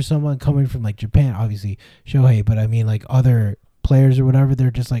pitcher or someone coming from like Japan, obviously Shohei, but I mean like other players or whatever,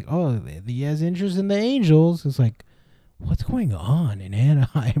 they're just like, oh, he has interest in the Angels. It's like, what's going on in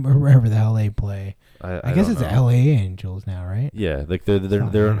Anaheim or wherever the hell they play? I guess it's LA Angels now, right? Yeah, like they're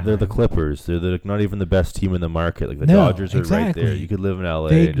the Clippers. They're not even the best team in the market. Like the Dodgers are right there. You could live in LA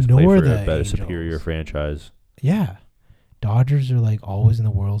and just play for a better, superior franchise. Yeah. Dodgers are like always in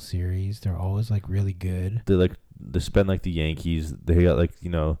the World Series. They're always like really good. They spend like the Yankees. They got like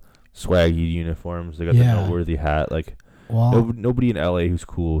swaggy uniforms. They got the noteworthy hat. Like nobody in LA who's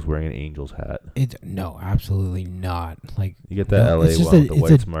cool is wearing an Angels hat. No, absolutely not. Like you get that LA one with the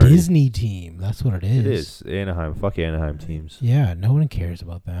white smart. It's a Disney team. That's what it is. It is Anaheim. Fuck Anaheim teams. Yeah, no one cares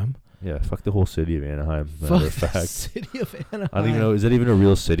about them. Yeah, fuck the whole city of Anaheim. Fuck Matter of the fact. city of Anaheim. I don't even know. Is that even a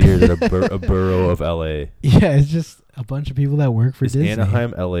real city or is it a borough of LA? Yeah, it's just a bunch of people that work for Is Disney.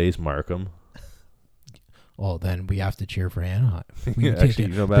 Anaheim LA's Markham? Well, then we have to cheer for Anaheim. We Yeah, take actually,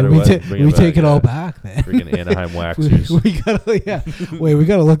 it- no matter we what, ta- bring we it take back, it all yeah. back then. Freaking Anaheim waxers. we gotta, yeah. Wait, we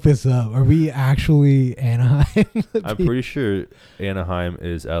gotta look this up. Are we actually Anaheim? I'm pretty sure Anaheim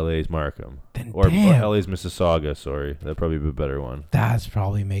is LA's Markham. Then Or damn. LA's Mississauga, sorry. That'd probably be a better one. That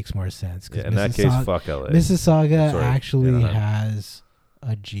probably makes more sense. Yeah, in that case, fuck LA. Mississauga Sorry, actually Anaheim. has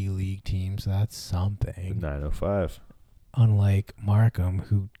a G League team, so that's something. 905. Unlike Markham,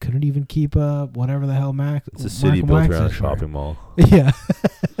 who couldn't even keep up whatever the hell It's a city Markham built Wax around a is for. shopping mall. Yeah.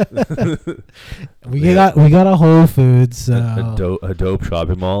 we got a Whole Foods. So A dope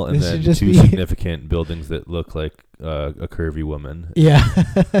shopping mall, and This then should just two be- significant buildings that look like a curvy woman. yeah.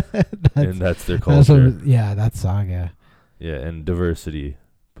 And that's their That's culture. that's Saga. Yeah, and diversity,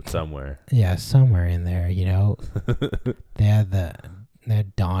 but somewhere. Yeah, somewhere in there, they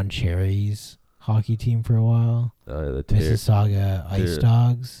had Don Cherry's hockey team for a while. Mississauga Ice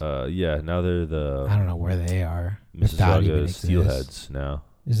Dogs. Yeah, now they're the I don't know where they are. if that even Mississauga exists. Steelheads now.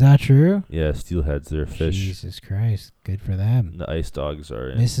 Is that true? Yeah, Steelheads, they're fish. Jesus Christ, good for them. The Ice Dogs are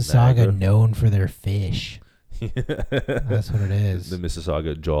in Mississauga Niagara. known for their fish. That's what it is. The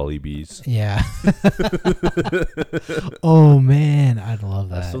Mississauga Jolly Bees. Yeah. Oh man, I'd love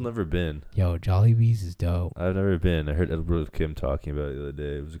that. I've still never been. Yo, Jollibees is dope. I've never been. I heard Edward Kim talking about it the other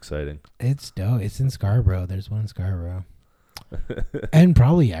day. It was exciting. It's dope. It's in Scarborough. There's one in Scarborough. And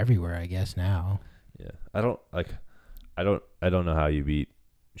probably everywhere, I guess now. Yeah, I don't know how you beat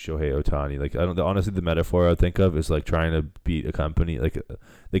Shohei Ohtani. Like, honestly, the metaphor I would think of is like trying to beat a company. Like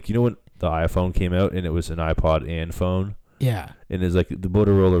when the iPhone came out and it was an iPod and phone. Yeah. And it's like the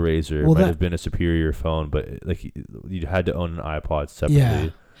Motorola Razr Well, might that- have been a superior phone, but like you had to own an iPod separately. Yeah.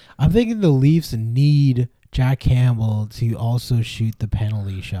 I'm thinking the Leafs need Jack Campbell to also shoot the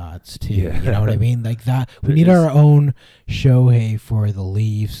penalty shots too. Yeah. You know what I mean? Like that. We There need is- our own Shohei for the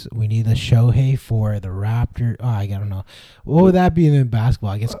Leafs. We need the Shohei for the Raptors. Oh, I don't know. What would that be in basketball?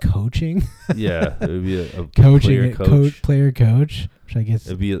 I guess coaching. Yeah, it would be a Coaching, player coach. which I guess.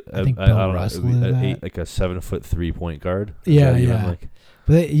 It'd be I think I Bill don't know, Russell it'd be is a that. like a 7-foot 3-point guard. Is Yeah, that even, yeah. like-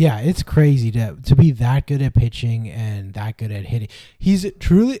 But yeah, it's crazy to be that good at pitching and that good at hitting.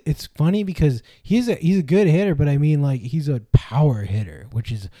 It's funny because he's a good hitter, but I mean like he's a power hitter,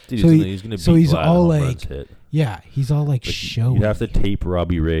 which is Dude, so he's gonna so beat he's Vlad all home like runs hit. yeah, he's all like Like, showy. you'd have to tape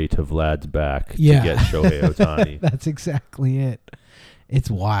Robbie Ray to Vlad's back Yeah. to get Shohei Ohtani. That's exactly it. It's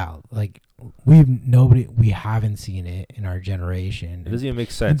wild. Like we haven't seen it in our generation. It doesn't even make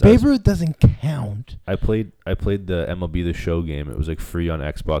And sense. Babe Ruth doesn't count. I played the MLB The Show game. It was like free on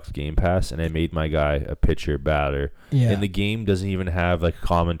Xbox Game Pass, and I made my guy a pitcher batter. Yeah. And the game doesn't even have like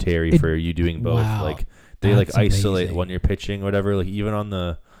commentary It- for you doing both. wow. Like they That's like isolate amazing. when you're pitching or whatever. Like even on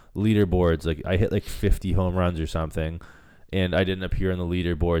the leaderboards, like I hit like 50 home runs or something, and I didn't appear on the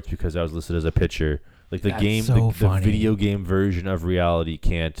leaderboards because I was listed as a pitcher. Like the That's game, so the funny. video game version of reality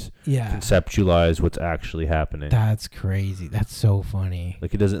can't Yeah. conceptualize what's actually happening. That's crazy. That's so funny.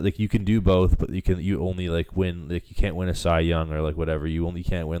 Like it doesn't like you can do both, but you only like win like you can't win a Cy Young or like whatever. You only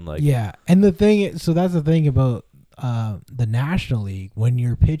can't win like Yeah, and the thing, so that's the thing about the National League. When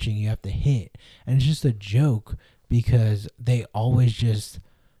you're pitching, you have to hit, and it's just a joke because they always just,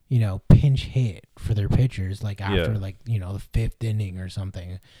 pinch hit for their pitchers, like after Yeah. the fifth inning or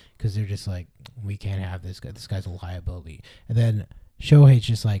something, because they're just like, we can't have this guy. This guy's a liability. And then Shohei's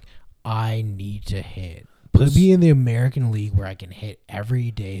just like, I need to hit. Put me in the American League where I can hit every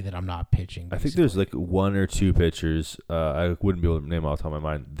day that I'm not pitching. I think there's like one or two pitchers I wouldn't be able to name off the top of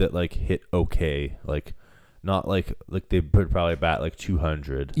my mind that like hit okay, like not like they would probably bat like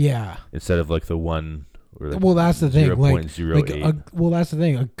 200 yeah. instead of like the one or like Well, that's the thing. 0.08 That's the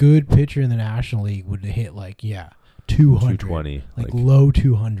thing. A good pitcher in the National League would hit 200, 220 low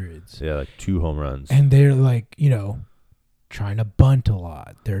 200s, yeah, like 2 home runs. and they're trying to bunt a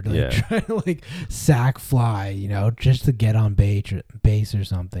lot. They're Yeah. trying to sack fly, just to get on base or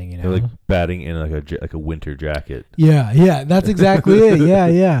something. They're like batting in like a winter jacket. Yeah, that's exactly it.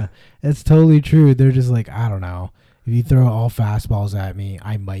 Yeah, that's totally true. They're just like, I don't know. If you throw all fastballs at me,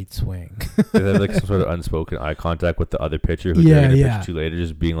 I might swing. They have like some sort of unspoken eye contact with the other pitcher who Yeah, they're gonna yeah. pitch to later,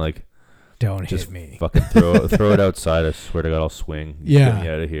 just being like, Don't just hit me. fucking throw it outside. I swear to God, I'll swing. Yeah. Get me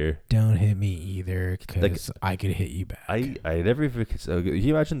out of here. Don't hit me either, because I could hit you back. I never even. Can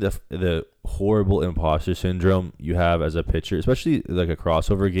you imagine the horrible imposter syndrome you have as a pitcher, especially like a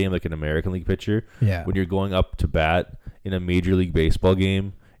crossover game, like an American League pitcher, Yeah. when you're going up to bat in a Major League Baseball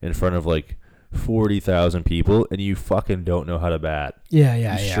game in front of like 40,000 people and you fucking don't know how to bat. Yeah,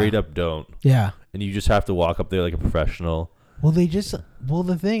 You straight up don't. Yeah. And you just have to walk up there like a professional. Well,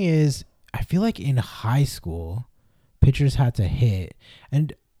 the thing is, I feel like in high school, pitchers had to hit.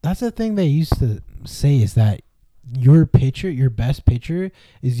 And that's the thing they used to say is that your best pitcher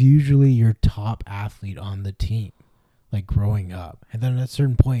is usually your top athlete on the team, like growing up. And then at a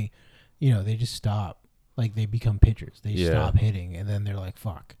certain point, they just stop. Like they become pitchers. They stop hitting. And then they're like,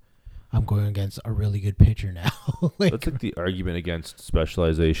 fuck, I'm going against a really good pitcher now. That's like the argument against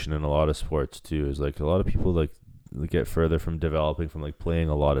specialization in a lot of sports too, is like a lot of people like get further from developing from like playing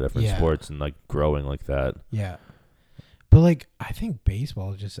a lot of different sports and like growing like that. Yeah. But like I think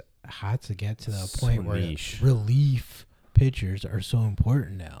baseball just had to get to the point where relief pitchers are so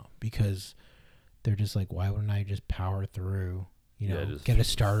important now because they're just like, why wouldn't I just power through, get a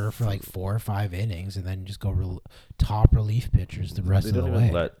starter for like 4 or 5 innings and then just go top relief pitchers the rest of the way.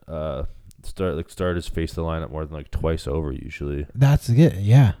 They don't even let starters face the lineup more than like twice over usually. That's it,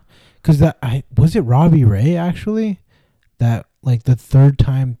 yeah. Because was it Robbie Ray actually that like the third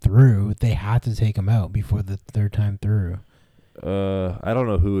time through they had to take him out before the third time through. I don't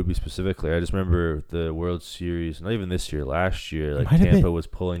know who it would be specifically. I just remember the World Series, not even this year, last year, like Tampa was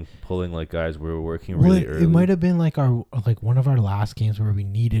pulling like guys were working really early. It might have been like one of our last games where we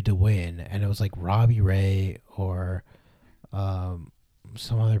needed to win, and it was like Robbie Ray or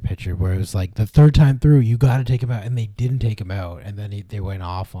some other pitcher where it was like the third time through you got to take him out, and they didn't take him out, and then they went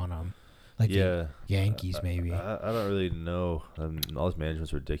off on him. Like the Yankees maybe. I don't really know. All this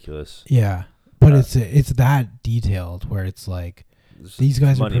management's ridiculous. Yeah. But it's that detailed where it's like these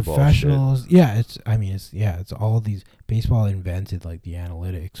guys are professionals. Yeah, it's all these baseball invented like the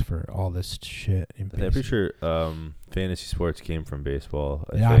analytics for all this shit. I'm pretty sure fantasy sports came from baseball.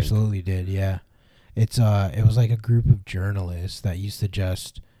 It absolutely did. Yeah, it was like a group of journalists that used to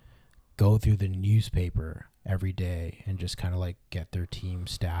just go through the newspaper every day and just kind of like get their team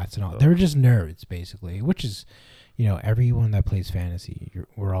stats and all. They were just nerds basically, which is. Everyone that plays fantasy,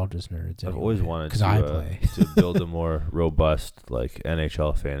 we're all just nerds. I've always wanted to build a more robust like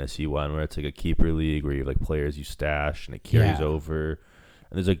NHL fantasy one where it's like a keeper league where you have like players you stash and it carries over,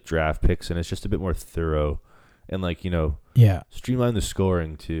 and there's like draft picks and it's just a bit more thorough, and like streamline the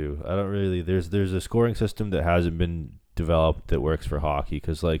scoring too. I don't really there's a scoring system that hasn't been developed that works for hockey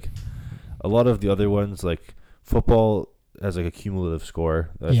because like a lot of the other ones like football has like a cumulative score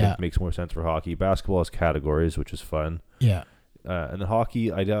that I think makes more sense for hockey. Basketball has categories, which is fun. Yeah. And then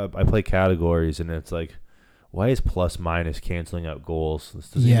hockey, I play categories, and it's like, why is plus minus canceling out goals?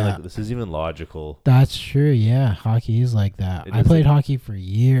 This isn't even logical. That's true. Yeah, hockey is like that. I played hockey for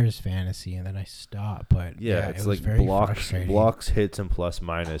years, fantasy, and then I stopped. But it's it was like very frustrating. blocks, hits, and plus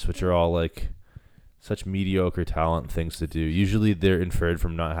minus, which are all like such mediocre talent things to do. Usually they're inferred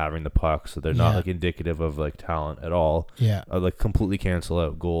from not having the puck, so they're not like indicative of like talent at all. Yeah. Like completely cancel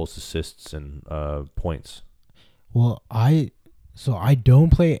out goals, assists, and points. Well, I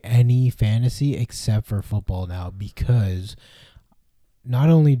don't play any fantasy except for football now because not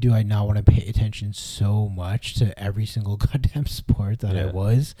only do I not want to pay attention so much to every single goddamn sport that I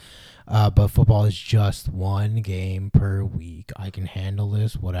was, but football is just one game per week. I can handle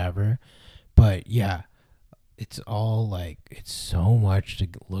this, whatever. But yeah, it's all like it's so much to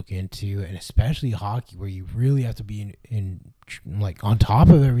look into, and especially hockey where you really have to be in like on top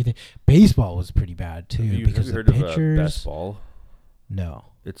of everything. Baseball was pretty bad too because have you the heard pitchers. Of best ball? No,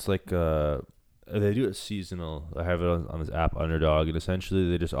 it's like they do it seasonal. I have it on this app Underdog, and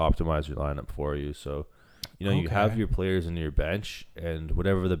essentially they just optimize your lineup for you. So you have your players in your bench, and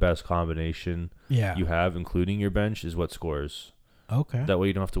whatever the best combination you have, including your bench, is what scores. Okay. That way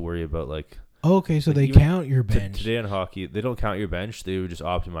you don't have to worry about like. Okay, so they count your bench. Today in hockey, they don't count your bench. They would just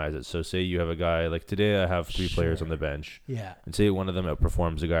optimize it. So say you have a guy, like today I have 3 players on the bench. Yeah. And say one of them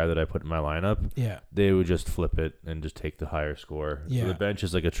outperforms the guy that I put in my lineup. Yeah. They would just flip it and just take the higher score. Yeah. So the bench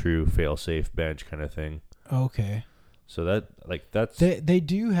is like a true fail-safe bench kind of thing. Okay. So that's... They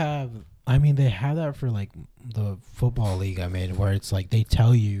do have... I mean, they have that for like the football league I'm in where it's like they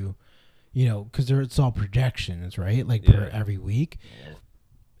tell you, because it's all projections, right? Like per every week.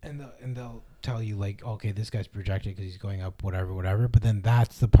 And they'll tell you like, okay, this guy's projected because he's going up, whatever. But then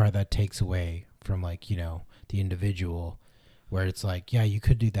that's the part that takes away from like, the individual where it's like, yeah, you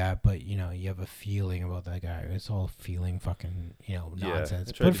could do that, but you have a feeling about that guy. It's all feeling fucking,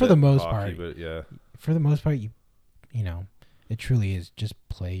 nonsense. But for the most part, you it truly is just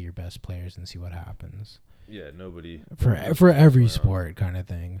play your best players and see what happens. Yeah. Nobody for every sport kind of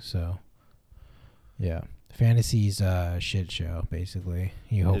thing. So Yeah. Fantasy's a shit show, basically.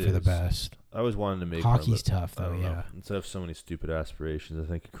 You hope for the best. I always wanted to make hockey's tough, though, yeah. Instead of so many stupid aspirations, I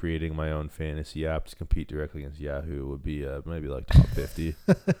think creating my own fantasy app to compete directly against Yahoo would be maybe like top 50.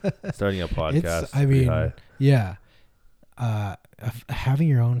 Starting a podcast. High. Yeah. Having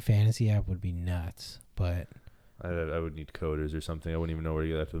your own fantasy app would be nuts, but I would need coders or something. I wouldn't even know where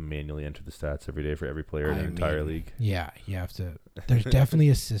you have to manually enter the stats every day for every player in the entire league. Yeah, you have to. There's definitely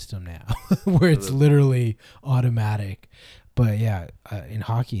a system now where it's literally automatic. But yeah, in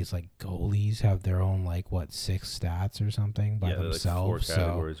hockey, it's like goalies have their own 6 stats or something by themselves. Like 4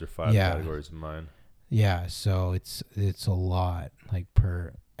 categories or 5 categories in mine. Yeah, so it's a lot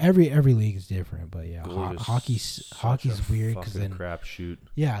per. Every league is different, but yeah, hockey's weird because then crap shoot.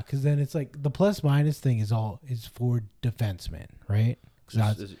 Yeah, because then it's like the plus minus thing is for defensemen, right?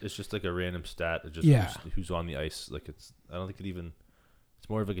 It's just like a random stat. Just who's on the ice. I don't think it's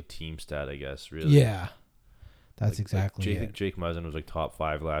more of like a team stat, I guess. Really. Yeah, that's exactly it. Jake Muzzin was top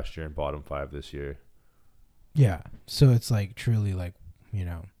 5 last year and bottom 5 this year. Yeah, so it's truly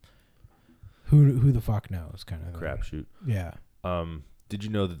who the fuck knows kind of crapshoot. Yeah. Did you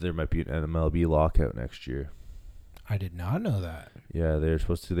know that there might be an MLB lockout next year? I did not know that. Yeah, they're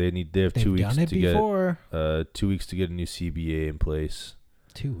supposed to. They have 2 weeks to get 2 weeks to get a new CBA in place.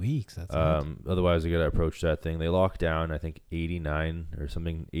 2 weeks. That's otherwise they gotta approach that thing. They locked down, I think 89 or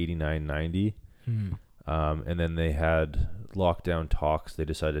something, 89-90. And then they had lockdown talks. They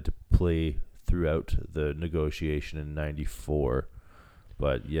decided to play throughout the negotiation in 94.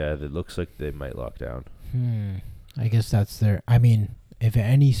 But yeah, it looks like they might lock down. I guess that's their. I mean, if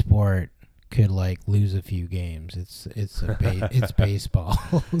any sport could lose a few games, it's baseball.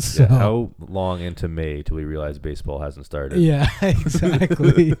 So. Yeah, how long into May till we realize baseball hasn't started? Yeah,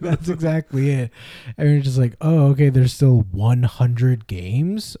 exactly. That's exactly it. And we're just okay, there's still 100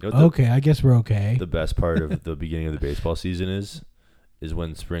 games. Okay, I guess we're okay. The best part of the beginning of the baseball season is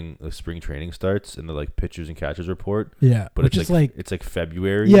when spring training starts and the pitchers and catchers report. Yeah, but it's it's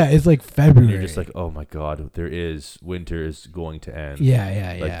February. Yeah, it's February. And you're just oh my god, winter is going to end.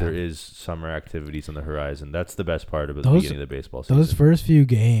 Yeah. There is summer activities on the horizon. That's the best part of the beginning of the baseball season. Those first few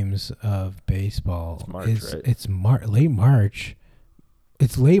games of baseball, it's late March.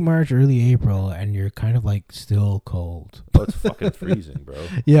 It's late March, early April, and you're kind of still cold. Oh, it's fucking freezing, bro.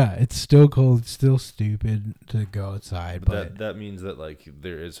 Yeah, it's still cold. It's still stupid to go outside. But that means that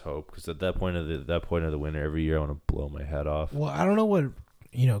there is hope, because at that point of the winter every year I want to blow my head off. Well, I don't know what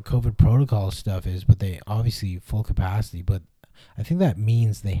COVID protocol stuff is, but they obviously full capacity. But I think that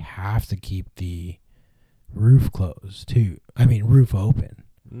means they have to keep the roof closed too. I mean, roof open.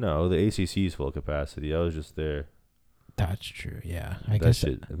 No, the ACC is full capacity. I was just there. That's true, yeah.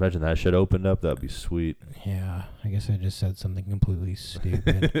 Imagine that shit opened up. That'd be sweet. Yeah, I guess I just said something completely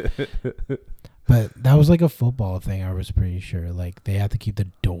stupid. But that was a football thing, I was pretty sure. They had to keep the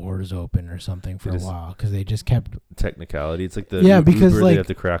doors open or something for a while because they just kept... Technicality. It's because they have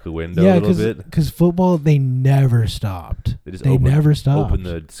to crack a window a little bit. Because football, they never stopped. They never stopped. Open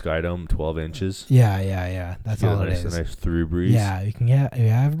the Sky Dome 12 inches. Yeah. That's all it is. A nice through breeze. Yeah, you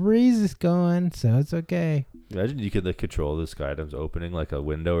have breezes going, so it's okay. Imagine you could control the Sky Dome's opening like a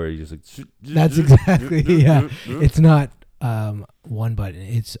window, or you just That's exactly It's not one button;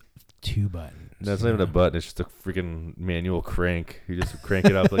 it's 2 buttons. That's not even a button; it's just a freaking manual crank. You just crank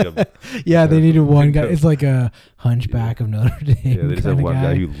it up like a. Yeah, they needed one guy. It's like a Hunchback of Notre Dame. Yeah, they just have one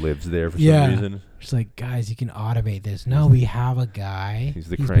guy who lives there for some reason. Just guys, you can automate this. No, we have a guy. He's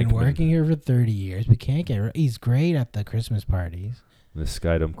been working here for 30 years. We can't get. He's great at the Christmas parties. The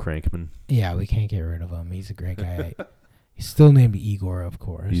Skydome Crankman. Yeah, we can't get rid of him. He's a great guy. He's still named Igor, of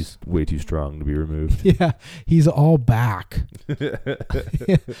course. He's way too strong to be removed. Yeah, he's all back.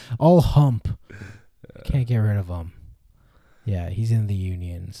 All hump. Can't get rid of him. Yeah, he's in the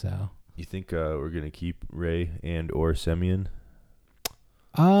union, so. You think we're going to keep Ray and or Semyon?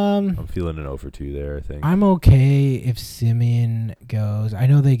 I'm feeling an 0-for-2 there, I think. I'm okay if Semyon goes. I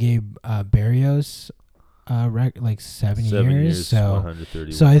know they gave Barrios 7 years,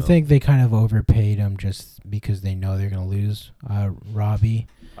 so I think they kind of overpaid him just because they know they're going to lose Robbie.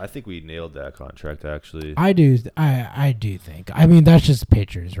 I think we nailed that contract, actually. I do think. I mean, that's just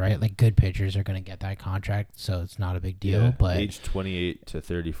pitchers, right? Good pitchers are going to get that contract, so it's not a big deal. Yeah, but age 28 to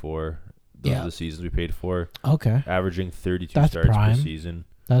 34, those are the seasons we paid for. Okay. Averaging 32 starts per season.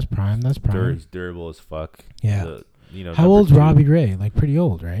 That's prime. He's durable as fuck. Yeah. How old's Robbie Ray? Pretty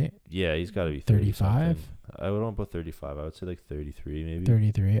old, right? Yeah, he's got to be 35. I don't put 35. I would say 33 maybe.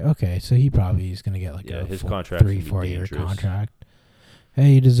 33. Okay, so he probably is going to get a his contract 3-4 year contract.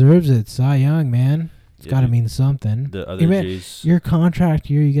 Hey, he deserves it. Cy Young, man. It's got to mean something. The other Jays, your contract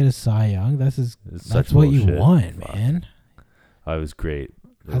year, you get a Cy Young. That's what you want, man. It was great.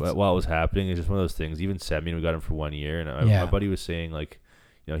 While it was happening, it's just one of those things. Even Semien, we got him for 1 year, and my buddy was saying like,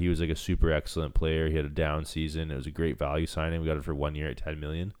 he was like a super excellent player. He had a down season. It was a great value signing. We got him for 1 year at $10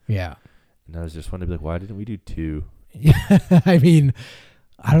 million. Yeah. And I was just wondering, like, why didn't we do 2? Yeah, I mean,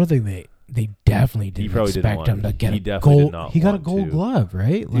 I don't think they definitely didn't expect him to get a gold. He got a gold glove,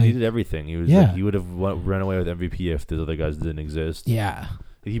 right? Like, he did everything. He was he would have run away with MVP if those other guys didn't exist. Yeah.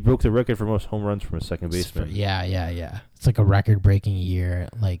 He broke the record for most home runs from a second baseman. Yeah. It's like a record-breaking year.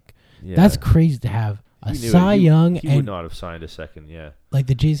 Like, that's crazy to have a Cy Young. He would not have signed a second, Like,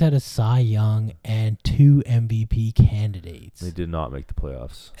 the Jays had a Cy Young and 2 MVP candidates. They did not make the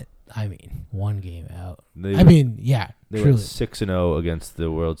playoffs. I mean, 1 game out. They truly. Went 6-0 against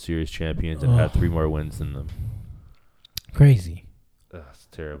the World Series champions and had 3 more wins than them. Crazy. That's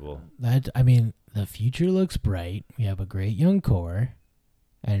terrible. The future looks bright. We have a great young core,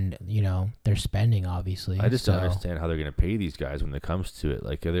 and they're spending obviously. I just don't understand how they're going to pay these guys when it comes to it.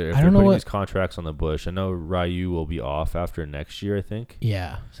 Like, if they're putting these contracts on the bush. I know Ryu will be off after next year, I think.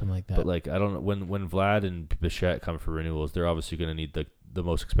 Yeah, something like that. But like, I don't know when Vlad and Bichette come for renewals, they're obviously going to need the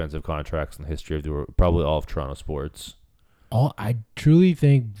most expensive contracts in the history of the world, probably all of Toronto sports. I truly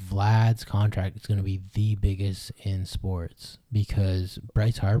think Vlad's contract is going to be the biggest in sports because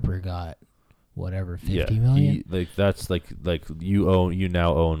Bryce Harper got whatever $50 million. You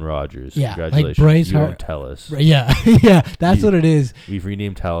now own Rogers. Yeah, congratulations. Like Bryce own Telus. Yeah, that's what it is. We've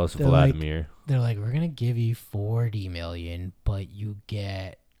renamed Telus Vladimir. They're like, we're gonna give you $40 million, but you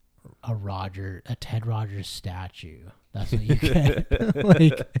get a Ted Rogers statue. That's what you get.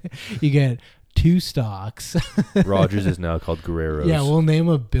 Like, you get 2 stocks. Rogers is now called Guerreros. Yeah, we'll name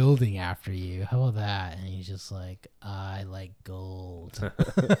a building after you. How about that? And he's just like, I like gold.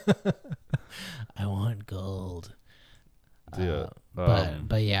 I want gold. Yeah.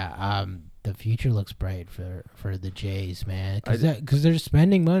 The future looks bright for the Jays, man, because they're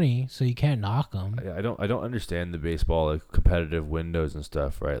spending money, so you can't knock them. I don't understand the baseball competitive windows and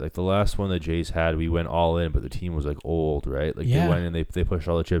stuff, right? Like the last one the Jays had, we went all in, but the team was like old, right? Like they went in, they pushed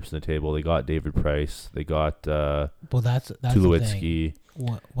all the chips on the table. They got David Price, they got that's Tulowitzki.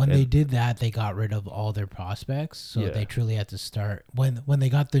 When they did that, they got rid of all their prospects, so they truly had to start when they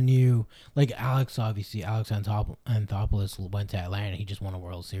got the new, like Alex Anthopoulos went to Atlanta. He just won a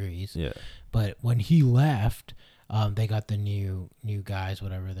World Series. Yeah, but when he left, they got the new guys,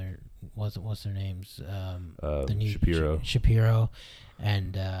 whatever what's their names? The new Shapiro,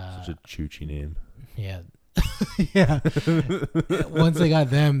 and such a choochy name. Yeah. Yeah. Once they got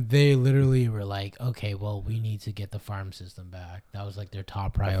them, they literally were like, okay, well, we need to get the farm system back. That was like their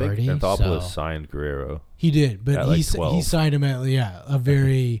top priority. I think Anthopoulos signed Guerrero. He did, but he signed him at a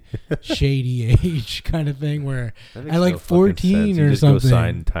very shady age kind of thing where at like 14 or something. Go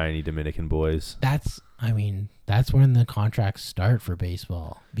sign tiny Dominican boys. That's when the contracts start for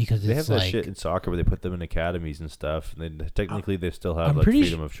baseball because they have that shit in soccer where they put them in academies and stuff. And technically, they still have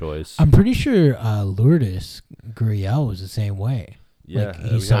freedom of choice. I'm pretty sure Lourdes Gurriel was the same way. Yeah, like,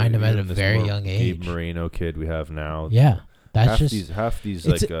 he signed him at a very young age. Gabe Moreno kid we have now. Yeah, that's half these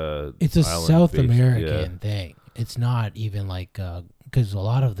it's a South American thing. It's not even like because a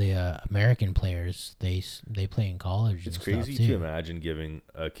lot of the American players they play in college. It's crazy to imagine giving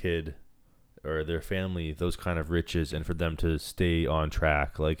a kid or their family those kind of riches and for them to stay on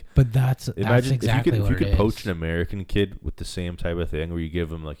track. Like, but that's exactly if you could poach an American kid with the same type of thing where you give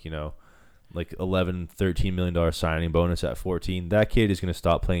them like $11-13 million signing bonus at 14, that kid is going to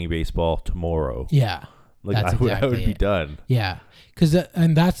stop playing baseball tomorrow. Yeah, like I would be done. Yeah, because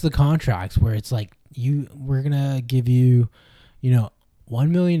and that's the contracts where it's like we're gonna give you $1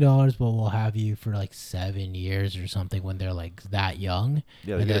 million, but we'll have you for like 7 years or something when they're like that young.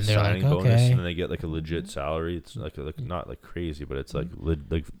 Yeah, they get a signing bonus and then they get like a legit salary. It's like not like crazy, but it's like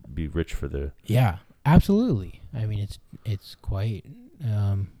be rich for the. Yeah, absolutely. I mean, it's quite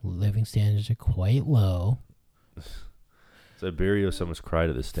living standards are quite low. So Barrios almost cried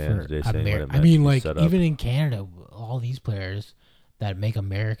at the stand today saying even in Canada, all these players that make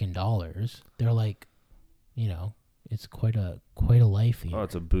American dollars, they're like, it's quite a life here. Oh,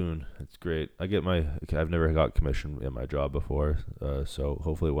 it's a boon. It's great. I've never got commission in my job before, so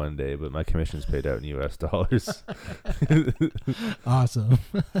hopefully one day. But my commission's paid out in U.S. dollars. Awesome.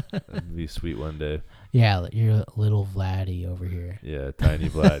 That'd be sweet one day. Yeah, you're little Vladdy over here. Yeah, tiny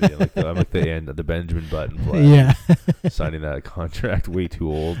Vladdy. I'm like the Benjamin Button Vladdy. Yeah. Signing that contract way too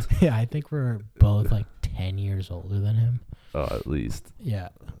old. Yeah, I think we're both like 10 years older than him. Oh, at least. Yeah.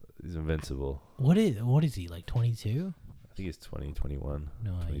 He's invincible. What is he, like 22? I think he's 2021.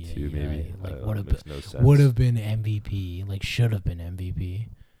 No, 22 maybe. Like Would have been MVP. Like should have been MVP.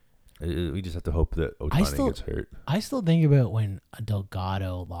 We just have to hope that Ohtani gets hurt. I still think about when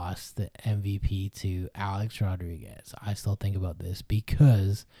Delgado lost the MVP to Alex Rodriguez. I still think about this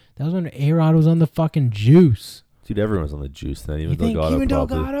because that was when A-Rod was on the fucking juice. Dude, everyone was on the juice then. Even Delgado. Even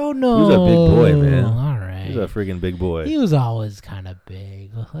probably. Delgado? No. He was a big boy, man. All right. He was a freaking big boy. He was always kind of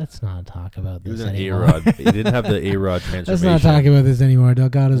big. Let's not talk about this anymore. He was an A-Rod. He didn't have the A-Rod transformation. Let's not talk about this anymore.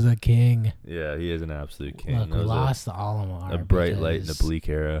 Delgado's a king. Yeah, he is an absolute king. Look, we lost the Alomar. A bright light in the bleak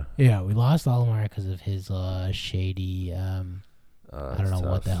era. Yeah, we lost Alomar because of his shady... I don't know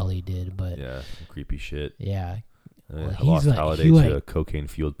what the hell he did, but... Yeah, creepy shit. Yeah. I lost Holiday to a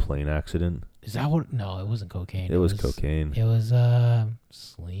cocaine-fueled plane accident. Is that what? No, it wasn't cocaine. It was cocaine. It was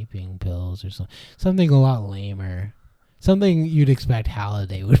sleeping pills or something a lot lamer. Something you'd expect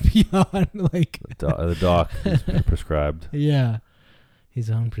Halliday would be on. Like the doc is prescribed. Yeah. His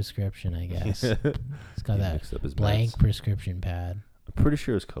own prescription, I guess. He's got that blank prescription pad. I'm pretty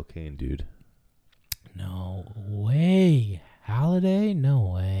sure it was cocaine, dude. No way. Halliday?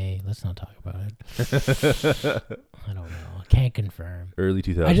 No way. Let's not talk about it. I don't know. Can't confirm. Early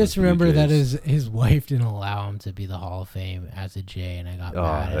 2000s. I just remember that his wife didn't allow him to be the Hall of Fame as a J, and I got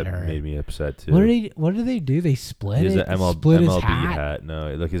mad at her. That made me upset too. What did they do? They split he has it? An split MLB his hat?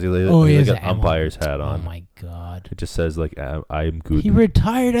 No, like he has an umpire's hat on. Oh my god! It just says like I'm good. He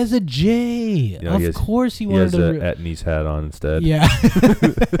retired as a J. Of course he wanted to. He has an Etnies hat on instead. Yeah.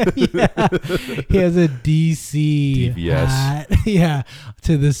 Yeah. He has a DC hat. Yeah,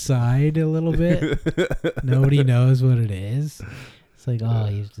 to the side a little bit. Nobody knows what it is. It's like,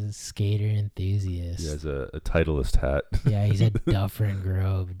 he's a skater enthusiast. He has a Titleist hat. Yeah, he's at Dufferin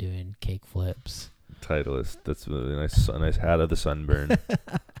Grove doing kick flips. Titleist. That's a nice hat of the sunburn.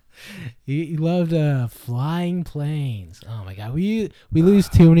 He loved flying planes. Oh my god, we lose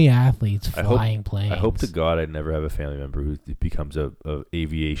too many athletes flying planes. I hope to God I never have a family member who becomes a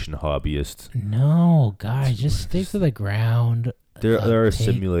aviation hobbyist. No, guys, just stick to the ground. There are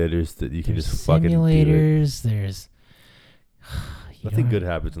simulators that you can just fucking do it. There's nothing good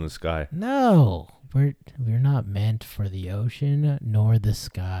happens in the sky. No, we're not meant for the ocean nor the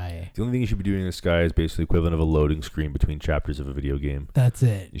sky. The only thing you should be doing in the sky is basically equivalent of a loading screen between chapters of a video game. That's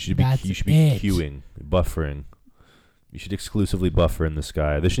it. You should be queuing, buffering. You should exclusively buffer in the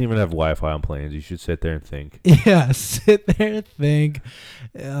sky. They shouldn't even have Wi-Fi on planes. You should sit there and think. Yeah, sit there and think.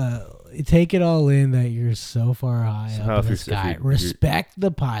 Take it all in that you're so far high up in the sky. Respect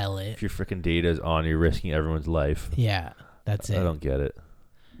the pilot. If your freaking data is on, you're risking everyone's life. Yeah, that's it. I don't get it.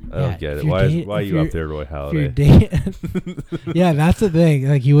 I don't get it. Why are you up there, Roy Halladay? Yeah, that's the thing.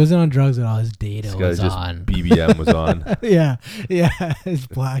 Like, he wasn't on drugs at all. His data was on. BBM was on. Yeah. His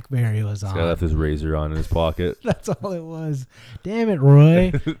BlackBerry was on. This guy left his razor on in his pocket. That's all it was. Damn it,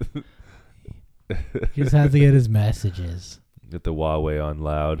 Roy. He just had to get his messages. Get the Huawei on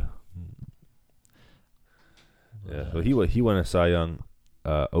loud. Yeah, well, he won a Cy Young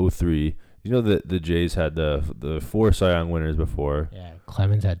 03. You know that the Jays had the 4 Cy Young winners before. Yeah,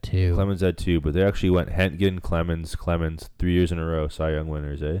 Clemens had 2. But they actually went Hentgen, Clemens 3 years in a row Cy Young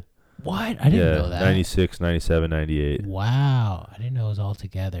winners, eh? What? I didn't know that. 96, 97, 98. Wow. I didn't know it was all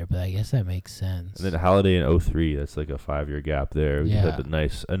together, but I guess that makes sense. And then Halladay in 03, that's like a 5-year gap there. We had a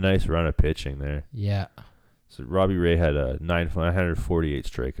nice run of pitching there. Yeah. So Robbie Ray had 948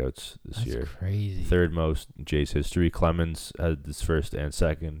 strikeouts this year. That's crazy. Third most in Jays history. Clemens had his first and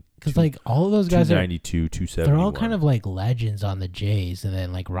second. Because like all of those guys 292, 271. They're all kind of like legends on the Jays, and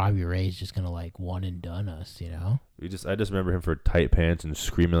then like Robbie Ray's just gonna like one and done us, you know. I just remember him for tight pants and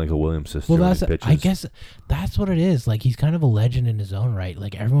screaming like a Williams sister. Well, I guess that's what it is. Like, he's kind of a legend in his own right.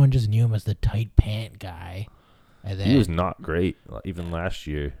 Like, everyone just knew him as the tight pant guy. And then, he was not great even last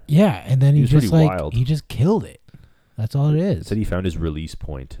year. Yeah, and then he just pretty wild. He just killed it. That's all it is. Said he found his release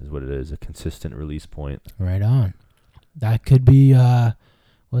point is what it is, a consistent release point. Right on. That could be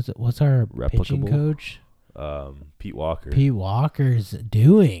what's our pitching coach? Pete Walker. Pete Walker's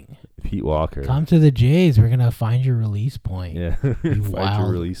doing. Pete Walker. Come to the Jays. We're gonna find your release point. Yeah, find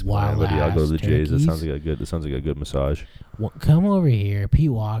your release point, buddy. I'll go to the Jays. That sounds like a good massage. Well, come over here.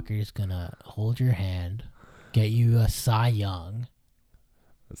 Pete Walker's gonna hold your hand, get you a Cy Young.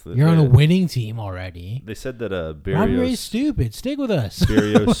 You're on a winning team already. They said that Robbie Ray's stupid. Stick with us.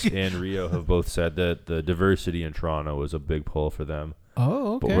 Barrios and Rio have both said that the diversity in Toronto was a big pull for them.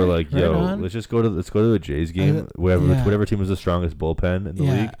 Oh, But we're like, yo, on. let's go to a Jays game. Whatever team was the strongest bullpen in the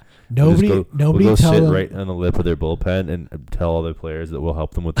league. Nobody we'll go tell sit them. right on the lip of their bullpen and tell all their players that we'll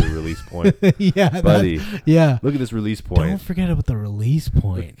help them with their release point. Yeah, buddy. Yeah. Look at this release point. Don't forget about the release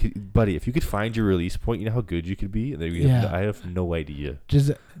point, buddy. If you could find your release point, you know how good you could be. I have no idea.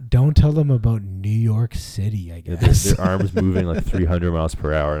 Just don't tell them about New York City. I guess their arms moving like 300 miles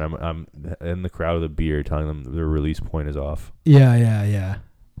per hour, and I'm in the crowd with a beer telling them their release point is off. Yeah.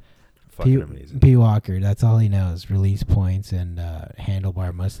 Fucking amazing. P. Walker, that's all he knows. Release points and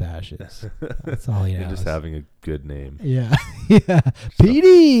handlebar mustaches. That's all he knows. And just having a good name. Yeah.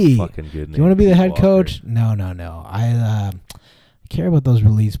 PD. Fucking good name. Do you want to be the head Walker. coach? No. I care about those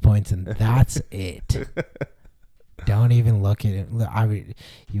release points, and that's it. Don't even look at it. I mean,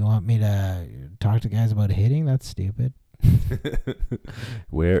 you want me to talk to guys about hitting? That's stupid.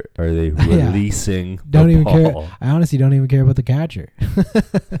 Where are they releasing don't the even ball? care. I honestly don't even care about the catcher.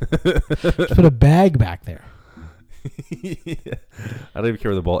 Just put a bag back there. Yeah. I don't even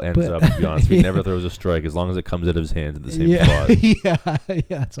care where the ball ends up, to be honest. He never throws a strike as long as it comes out of his hands in the same spot.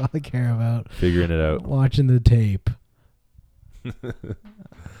 Yeah, that's all I care about. Figuring it out. Watching the tape.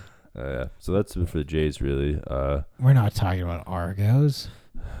 Yeah. So that's it for the Jays, really. We're not talking about Argos.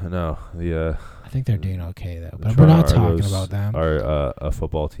 No, I think they're doing okay though, but Toronto we're not talking Argos about them. Are a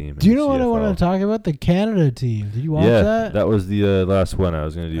football team. Do you know what I want to talk about? The Canada team. Did you watch that? That was the last one I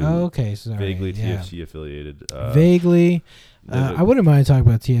was going to do. Oh, okay, sorry. Vaguely TFC affiliated. Vaguely. I wouldn't mind talking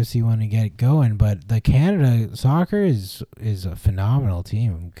about TFC when we get it going, but the Canada soccer is a phenomenal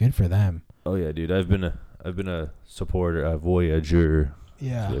team. Good for them. Oh yeah, dude. I've been a supporter, a voyageur.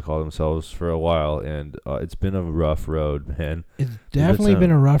 Yeah, So they call themselves for a while, and it's been a rough road, man. It's definitely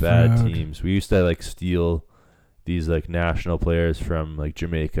been a rough bad road. Teams. We used to like steal these like national players from like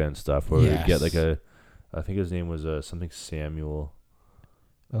Jamaica and stuff, where we'd get like I think his name was something Samuel.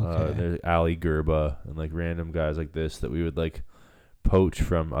 Okay. There's Ali Gerba and like random guys like this that we would like poach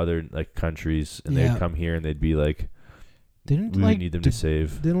from other like countries, and they'd come here and they'd be like, we need them to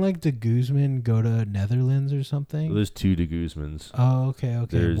save. Didn't like de Guzman go to Netherlands or something? Well, there's two de Guzmans. Oh, okay.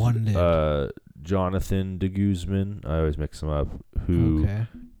 There's one did. Jonathan de Guzman. I always mix them up. Who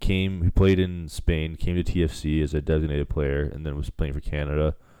played in Spain, came to TFC as a designated player, and then was playing for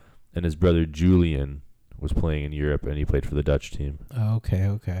Canada. And his brother Julian was playing in Europe, and he played for the Dutch team.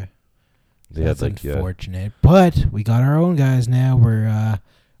 Okay. That's unfortunate, but we got our own guys now. We're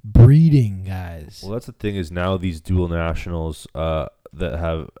breeding guys. Well, that's the thing is now these dual nationals that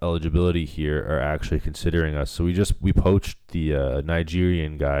have eligibility here are actually considering us. So we poached the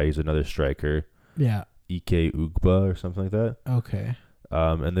Nigerian guy. He's another striker. Yeah. Ike Ugba or something like that. Okay.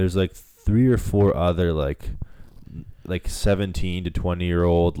 And there's like 3 or 4 other like 17 to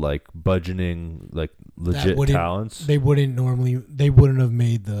 20-year-old like budgeting like legit talents. They wouldn't have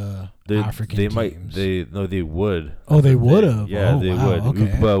made the African teams. They would. Oh, they would have. Yeah, they would. Okay.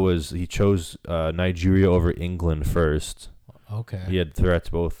 Ugba chose Nigeria over England first. Okay. He had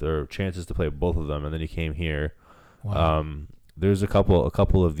chances to play both of them, and then he came here. Wow. There's a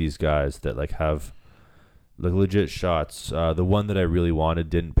couple of these guys that like have like legit shots. The one that I really wanted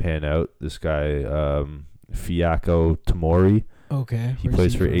didn't pan out. This guy, Fiacco Tomori. Okay. He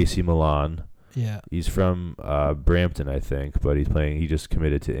plays for AC Milan. Yeah. He's from Brampton, I think, but he just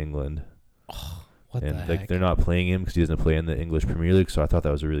committed to England. Oh, what and the like heck? they're not playing him because he doesn't play in the English Premier League, so I thought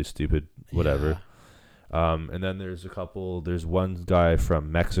that was a really stupid whatever. Yeah. And then there's one guy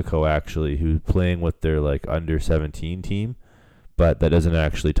from Mexico actually who's playing with their like under 17 team, but that doesn't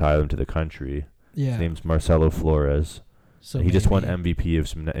actually tie them to the country. Yeah. His name's Marcelo Flores. So he just won MVP of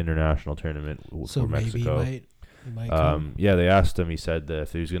some international tournament for Mexico. Maybe he might come. Yeah, they asked him. He said that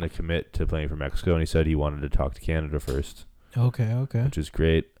if he was going to commit to playing for Mexico, and he said he wanted to talk to Canada first. Okay. Which is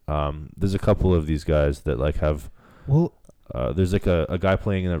great. There's a couple of these guys that like have. Well, there's like a guy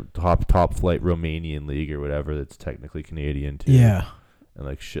playing in a top flight Romanian league or whatever that's technically Canadian too. Yeah. And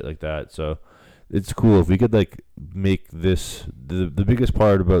like shit like that. So it's cool if we could like make this the biggest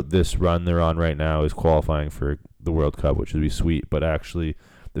part about this run they're on right now is qualifying for the World Cup, which would be sweet, but actually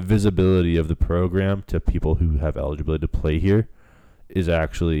the visibility of the program to people who have eligibility to play here is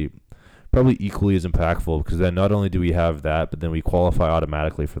actually probably equally as impactful, because then not only do we have that, but then we qualify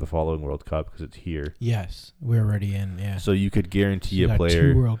automatically for the following World Cup because it's here. Yes, we're already in. Yeah. So you could guarantee so a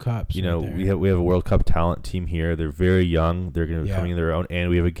player. 2 World Cups. You know, right we have a World Cup talent team here. They're very young. They're going to be coming in their own, and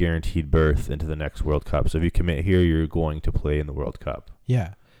we have a guaranteed berth into the next World Cup. So if you commit here, you're going to play in the World Cup.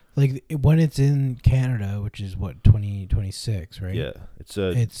 Yeah. Like when it's in Canada, which is what 2026, right? Yeah, it's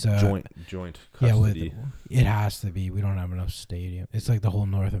joint custody. Yeah, it has to be. We don't have enough stadium. It's like the whole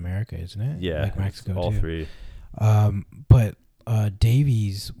North America, isn't it? Yeah, like Mexico all too. 3. But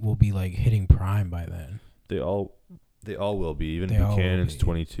Davies will be like hitting prime by then. They all will be. Even They all will Buchanan's be.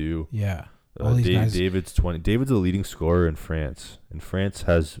 22. Yeah. All these guys. David's 20. David's the leading scorer in France. And France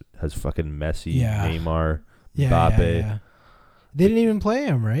has fucking Messi, Yeah. Neymar, Yeah, Mbappe. yeah. They didn't even play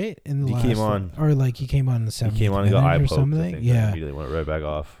him, right? In the He last, came on. or like he came on in the 70th He came on and got eye minute or poked. I something. think, Yeah. immediately went right back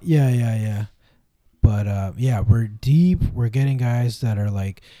off. Yeah. But yeah, we're deep. We're getting guys that are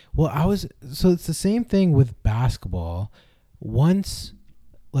like, so it's the same thing with basketball. Once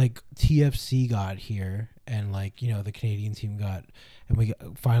like TFC got here and like, the Canadian team got, and we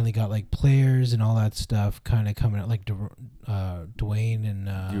finally got like players and all that stuff kind of coming out, like Dwayne and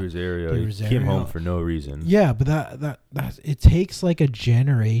Di Rosario. Di He Rosario. came home for no reason. Yeah, but that it takes like a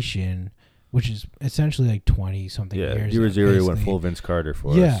generation, which is essentially like 20 something years. Di Rosario went basically. full Vince Carter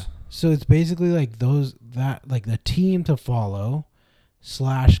for Yeah. us. So it's basically like the team to follow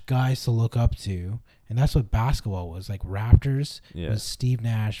 / guys to look up to. And that's what basketball was. Like Raptors was Steve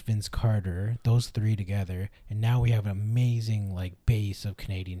Nash, Vince Carter, those three together. And now we have an amazing like base of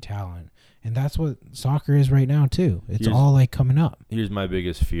Canadian talent. And that's what soccer is right now too. It's all like coming up. Here's my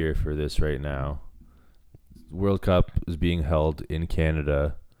biggest fear for this right now. World Cup is being held in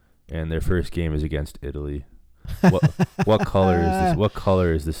Canada and their first game is against Italy. What color is this? What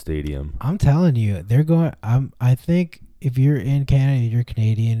color is the stadium? I'm telling you, they're going. I think if you're in Canada, you're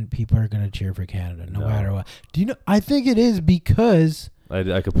Canadian. People are going to cheer for Canada, no matter what. Do you know? I think it is because I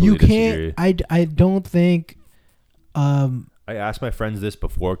completely you disagree. can't. I don't think. I asked my friends this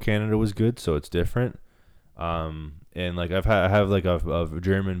before Canada was good, so it's different. And like I have like a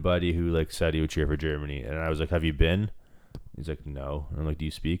German buddy who like said he would cheer for Germany, and I was like, "Have you been?" He's like, "No." And I'm like, "Do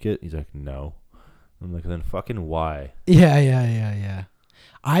you speak it?" He's like, "No." I'm like, "Then fucking why?" Yeah.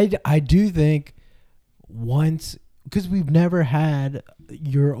 I do think once, because we've never had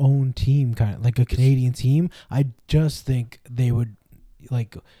your own team, kind of like a Canadian team. I just think they would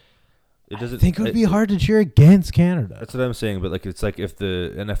like. I think it would be hard to cheer against Canada. That's what I'm saying, but like it's like if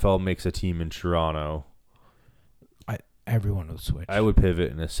the NFL makes a team in Toronto, everyone would switch. I would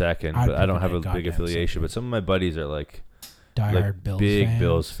pivot in a second, but I don't have a big affiliation. But some of my buddies are like diehard Bills big fans.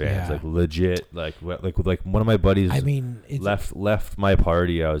 Bills fans, Yeah. like legit, like one of my buddies. I mean, it's left my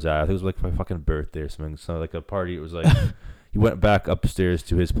party I was at. I think it was like my fucking birthday or something. So like a party. It was like he went back upstairs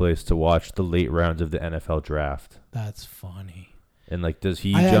to his place to watch the late rounds of the NFL draft. That's funny. And like, does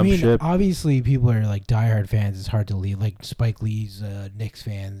he jump ship? Obviously, people are like diehard fans. It's hard to leave. Like Spike Lee's Knicks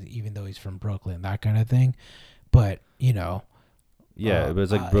fans, even though he's from Brooklyn, that kind of thing. But yeah, but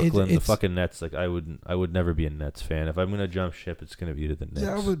it's like Brooklyn, it's the fucking Nets. Like I would never be a Nets fan. If I'm gonna jump ship, it's gonna be to the Nets.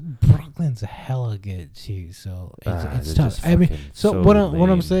 Yeah, but Brooklyn's hella good too, so it's tough. just I mean, so what lame.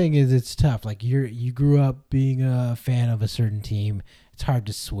 I'm saying is it's tough. Like you grew up being a fan of a certain team. It's hard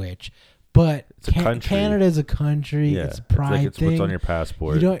to switch. But It's a country. Canada is a country. Yeah, It's a pride it's thing. what's on your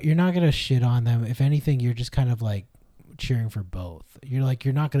passport. You're not gonna shit on them. If anything, you're just kind of like cheering for both. You're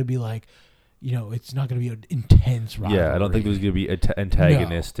not gonna be like, it's not gonna be an intense rivalry. Yeah, I don't think there's gonna be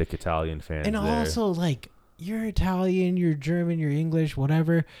antagonistic Italian fans. And there. also, like, you're Italian, you're German, you're English,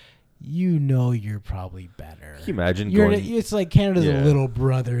 whatever. You're probably better. Can you imagine going? It's like Canada's a little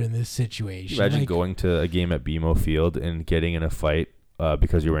brother in this situation. Can you imagine going to a game at BMO Field and getting in a fight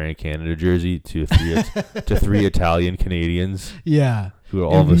because you're wearing a Canada jersey to three Italian Canadians? Yeah. Who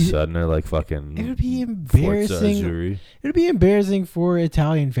all of a sudden are like fucking. It would be embarrassing. It would be embarrassing for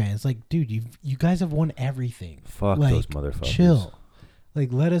Italian fans. Like, dude, you guys have won everything. Fuck like, those motherfuckers. Chill.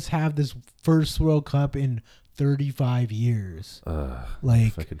 Like, let us have this first World Cup in 35 years.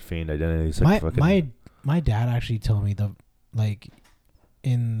 Like, fucking feigned identity. Like my dad actually told me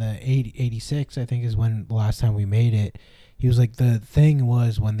in the 86, I think is when the last time we made it. He was like, the thing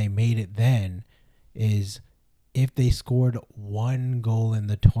was when they made it then is if they scored one goal in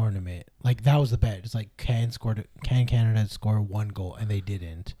the tournament, like that was the bet. It's like can Canada score one goal, and they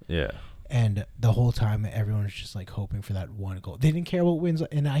didn't. Yeah. And the whole time everyone was just like hoping for that one goal. They didn't care what wins,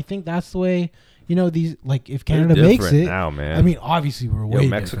 and I think that's the way. These like if Canada makes it now, man. I mean, obviously we're way.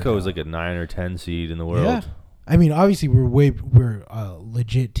 Mexico is like a 9 or 10 seed in the world. Yeah. I mean, obviously we're a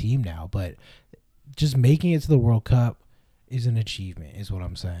legit team now, but just making it to the World Cup is an achievement, is what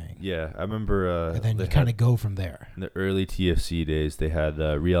I'm saying. Yeah, I remember. And then you kind of go from there. In the early TFC days, they had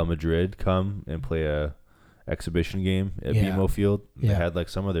Real Madrid come and play a exhibition game at BMO Field. They had like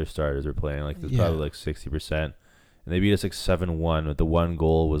some of their starters were playing, like there's probably like 60%, and they beat us like 7-1. But the one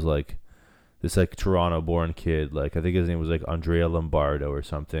goal was like this like Toronto-born kid, like I think his name was like Andrea Lombardo or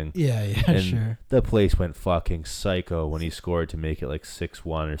something. Yeah, and sure. The place went fucking psycho when he scored to make it like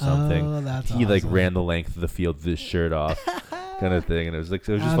 6-1 or something. Oh, that's he like awesome. ran the length of the field with his shirt off. kind of thing, and it was just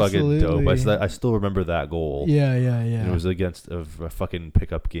fucking dope. I still remember that goal. Yeah. And it was against a fucking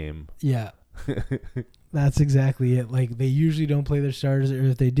pickup game. Yeah. That's exactly it. Like, they usually don't play their starters, or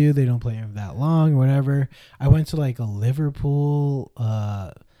if they do, they don't play them that long or whatever. I went to like a Liverpool,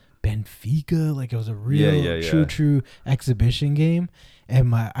 Benfica, like it was a real true exhibition game.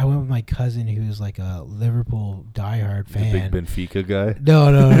 And I went with my cousin, who's like a Liverpool diehard fan. The big Benfica guy?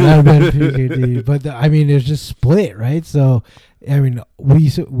 No, not Benfica, dude. But I mean, it's just split, right? So, I mean,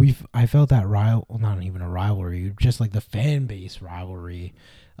 I felt that not even a rivalry, just like the fan base rivalry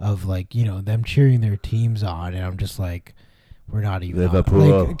of like, you know, them cheering their teams on, and I'm just like, we're not even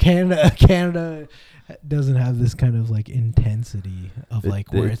like Canada doesn't have this kind of like intensity of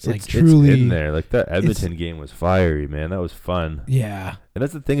where it's like truly it's in there. Like that Edmonton game was fiery, man. That was fun. Yeah. And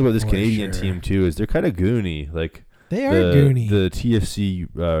that's the thing about this Canadian team too, is they're kind of goony. Like they are goony. The TFC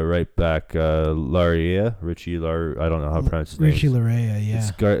right back Richie I don't know how to pronounce his name. Richie Larea, yeah.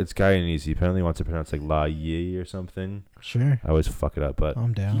 It's Guyanese. He apparently wants to pronounce like La Ye or something. Sure. I always fuck it up, but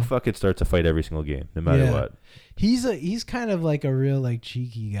I'm down. He fucking starts a fight every single game, no matter what. He's kind of like a real like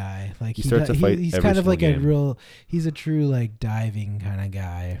cheeky guy. Like he starts a fight. He's kind of like game. He's a true like diving kind of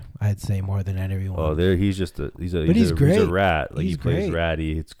guy. I'd say more than anyone. Oh, he's great. He's a rat. Like he plays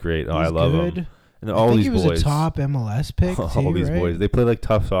ratty. It's great. Oh, I love him. And all these boys. He was a top MLS pick. All these boys, they play like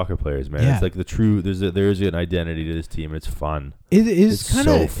tough soccer players, man. Yeah. It's like the true. There's an identity to this team, and it's fun. It is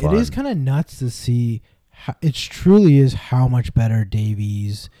kind of nuts to see. It truly is how much better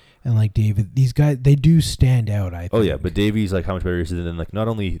Davies and like David, these guys, they do stand out. I think. Oh yeah, but Davies, like how much better is than like not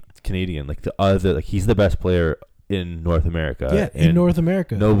only Canadian, like the other, like he's the best player in North America. Yeah, in North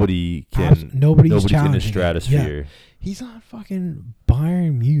America, nobody's in the stratosphere. Yeah. He's on fucking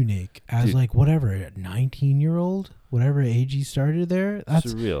Bayern Munich as like whatever, a 19-year-old, whatever age he started there.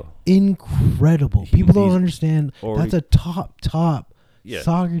 That's surreal, incredible. People don't understand. That's a top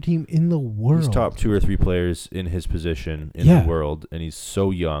soccer team in the world. He's top 2 or 3 players in his position in the world, and he's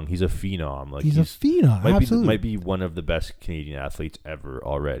so young. He's a phenom. Like he's a phenom. Absolutely, might be one of the best Canadian athletes ever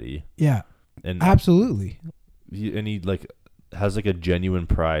already. Yeah, and absolutely. He like has like a genuine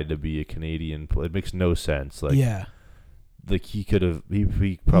pride to be a Canadian. It makes no sense. Like like he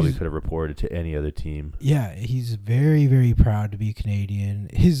probably could have reported to any other team. Yeah, he's very, very proud to be Canadian.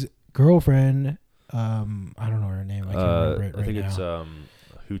 His girlfriend, I don't know her name. I can't remember it right now. I think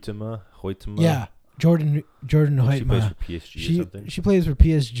it's Hoytema. Yeah, Jordan Hoytema. She plays for PSG or something. She plays for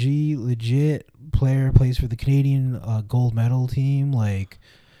PSG. Legit player. Plays for the Canadian gold medal team. Like.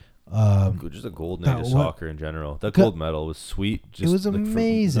 Just a gold medal soccer in general. That gold medal was sweet. It was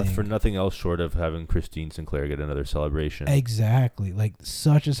amazing. For nothing else short of having Christine Sinclair get another celebration. Exactly. Like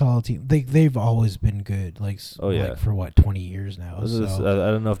such a solid team. They've always been good. Like for what 20 years now. I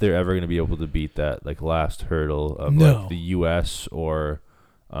don't know if they're ever going to be able to beat that like last hurdle of like the U.S. or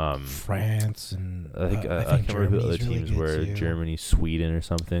France and I can't remember who the other teams were. Germany, Sweden, or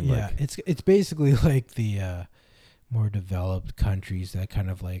something. Yeah, like, it's basically like the. More developed countries that kind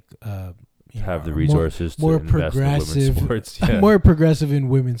of like have the resources more to invest progressive in women's sports. Yeah. More progressive in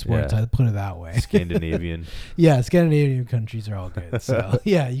women's sports. I'd put it that way. Scandinavian. Scandinavian countries are all good. So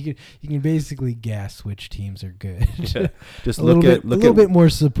you can basically guess which teams are good. Yeah. Just a little bit more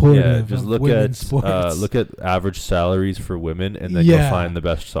supportive. Just look at sports. Look at average salaries for women, and then you'll find the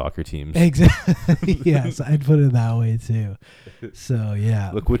best soccer teams. Exactly. Yes, I'd put it that way too. So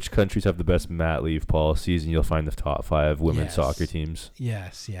look which countries have the best mat leave policies, and you'll find the top 5 women's soccer teams.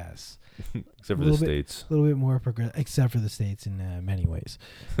 Yes. Except for the States. A little bit more progressive, except for the States in many ways.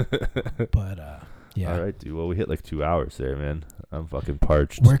 But all right, dude. Well, we hit like 2 hours there, man. I'm fucking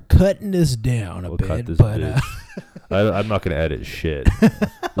parched. We're cutting this down a bit, I'm not gonna edit shit.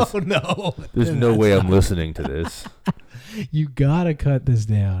 No. There's no way I'm listening to this. You gotta cut this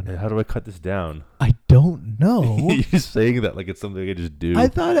down. How do I cut this down? I don't know. You're saying that like it's something I can just do. I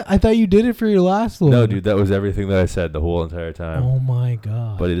thought you did it for your last one. No, dude, that was everything that I said the whole entire time. Oh my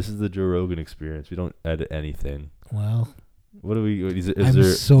god, buddy, this is the Joe Rogan experience. We don't edit anything. Well, what do we? Is I'm there?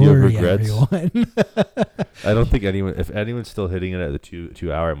 Sorry, do you have regrets? Everyone. I don't think anyone. If anyone's still hitting it at the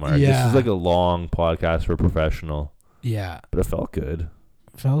 2 hour mark, this is like a long podcast for a professional. Yeah, but it felt good.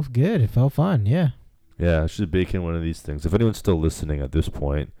 Felt good. It felt fun. Yeah. Yeah, I should bake in one of these things. If anyone's still listening at this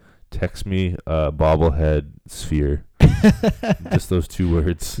point, text me bobblehead sphere. Just those 2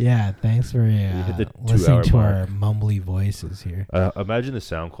 words. Yeah, thanks for listening to our mumbly voices here. Imagine the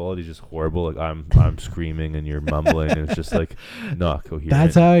sound quality is just horrible. Like I'm screaming and you're mumbling, and it's just like not coherent.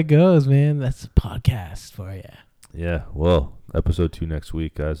 That's how it goes, man. That's a podcast for you. Yeah. Well, episode 2 next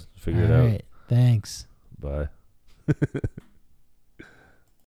week, guys. Figure it out. All right. Thanks. Bye.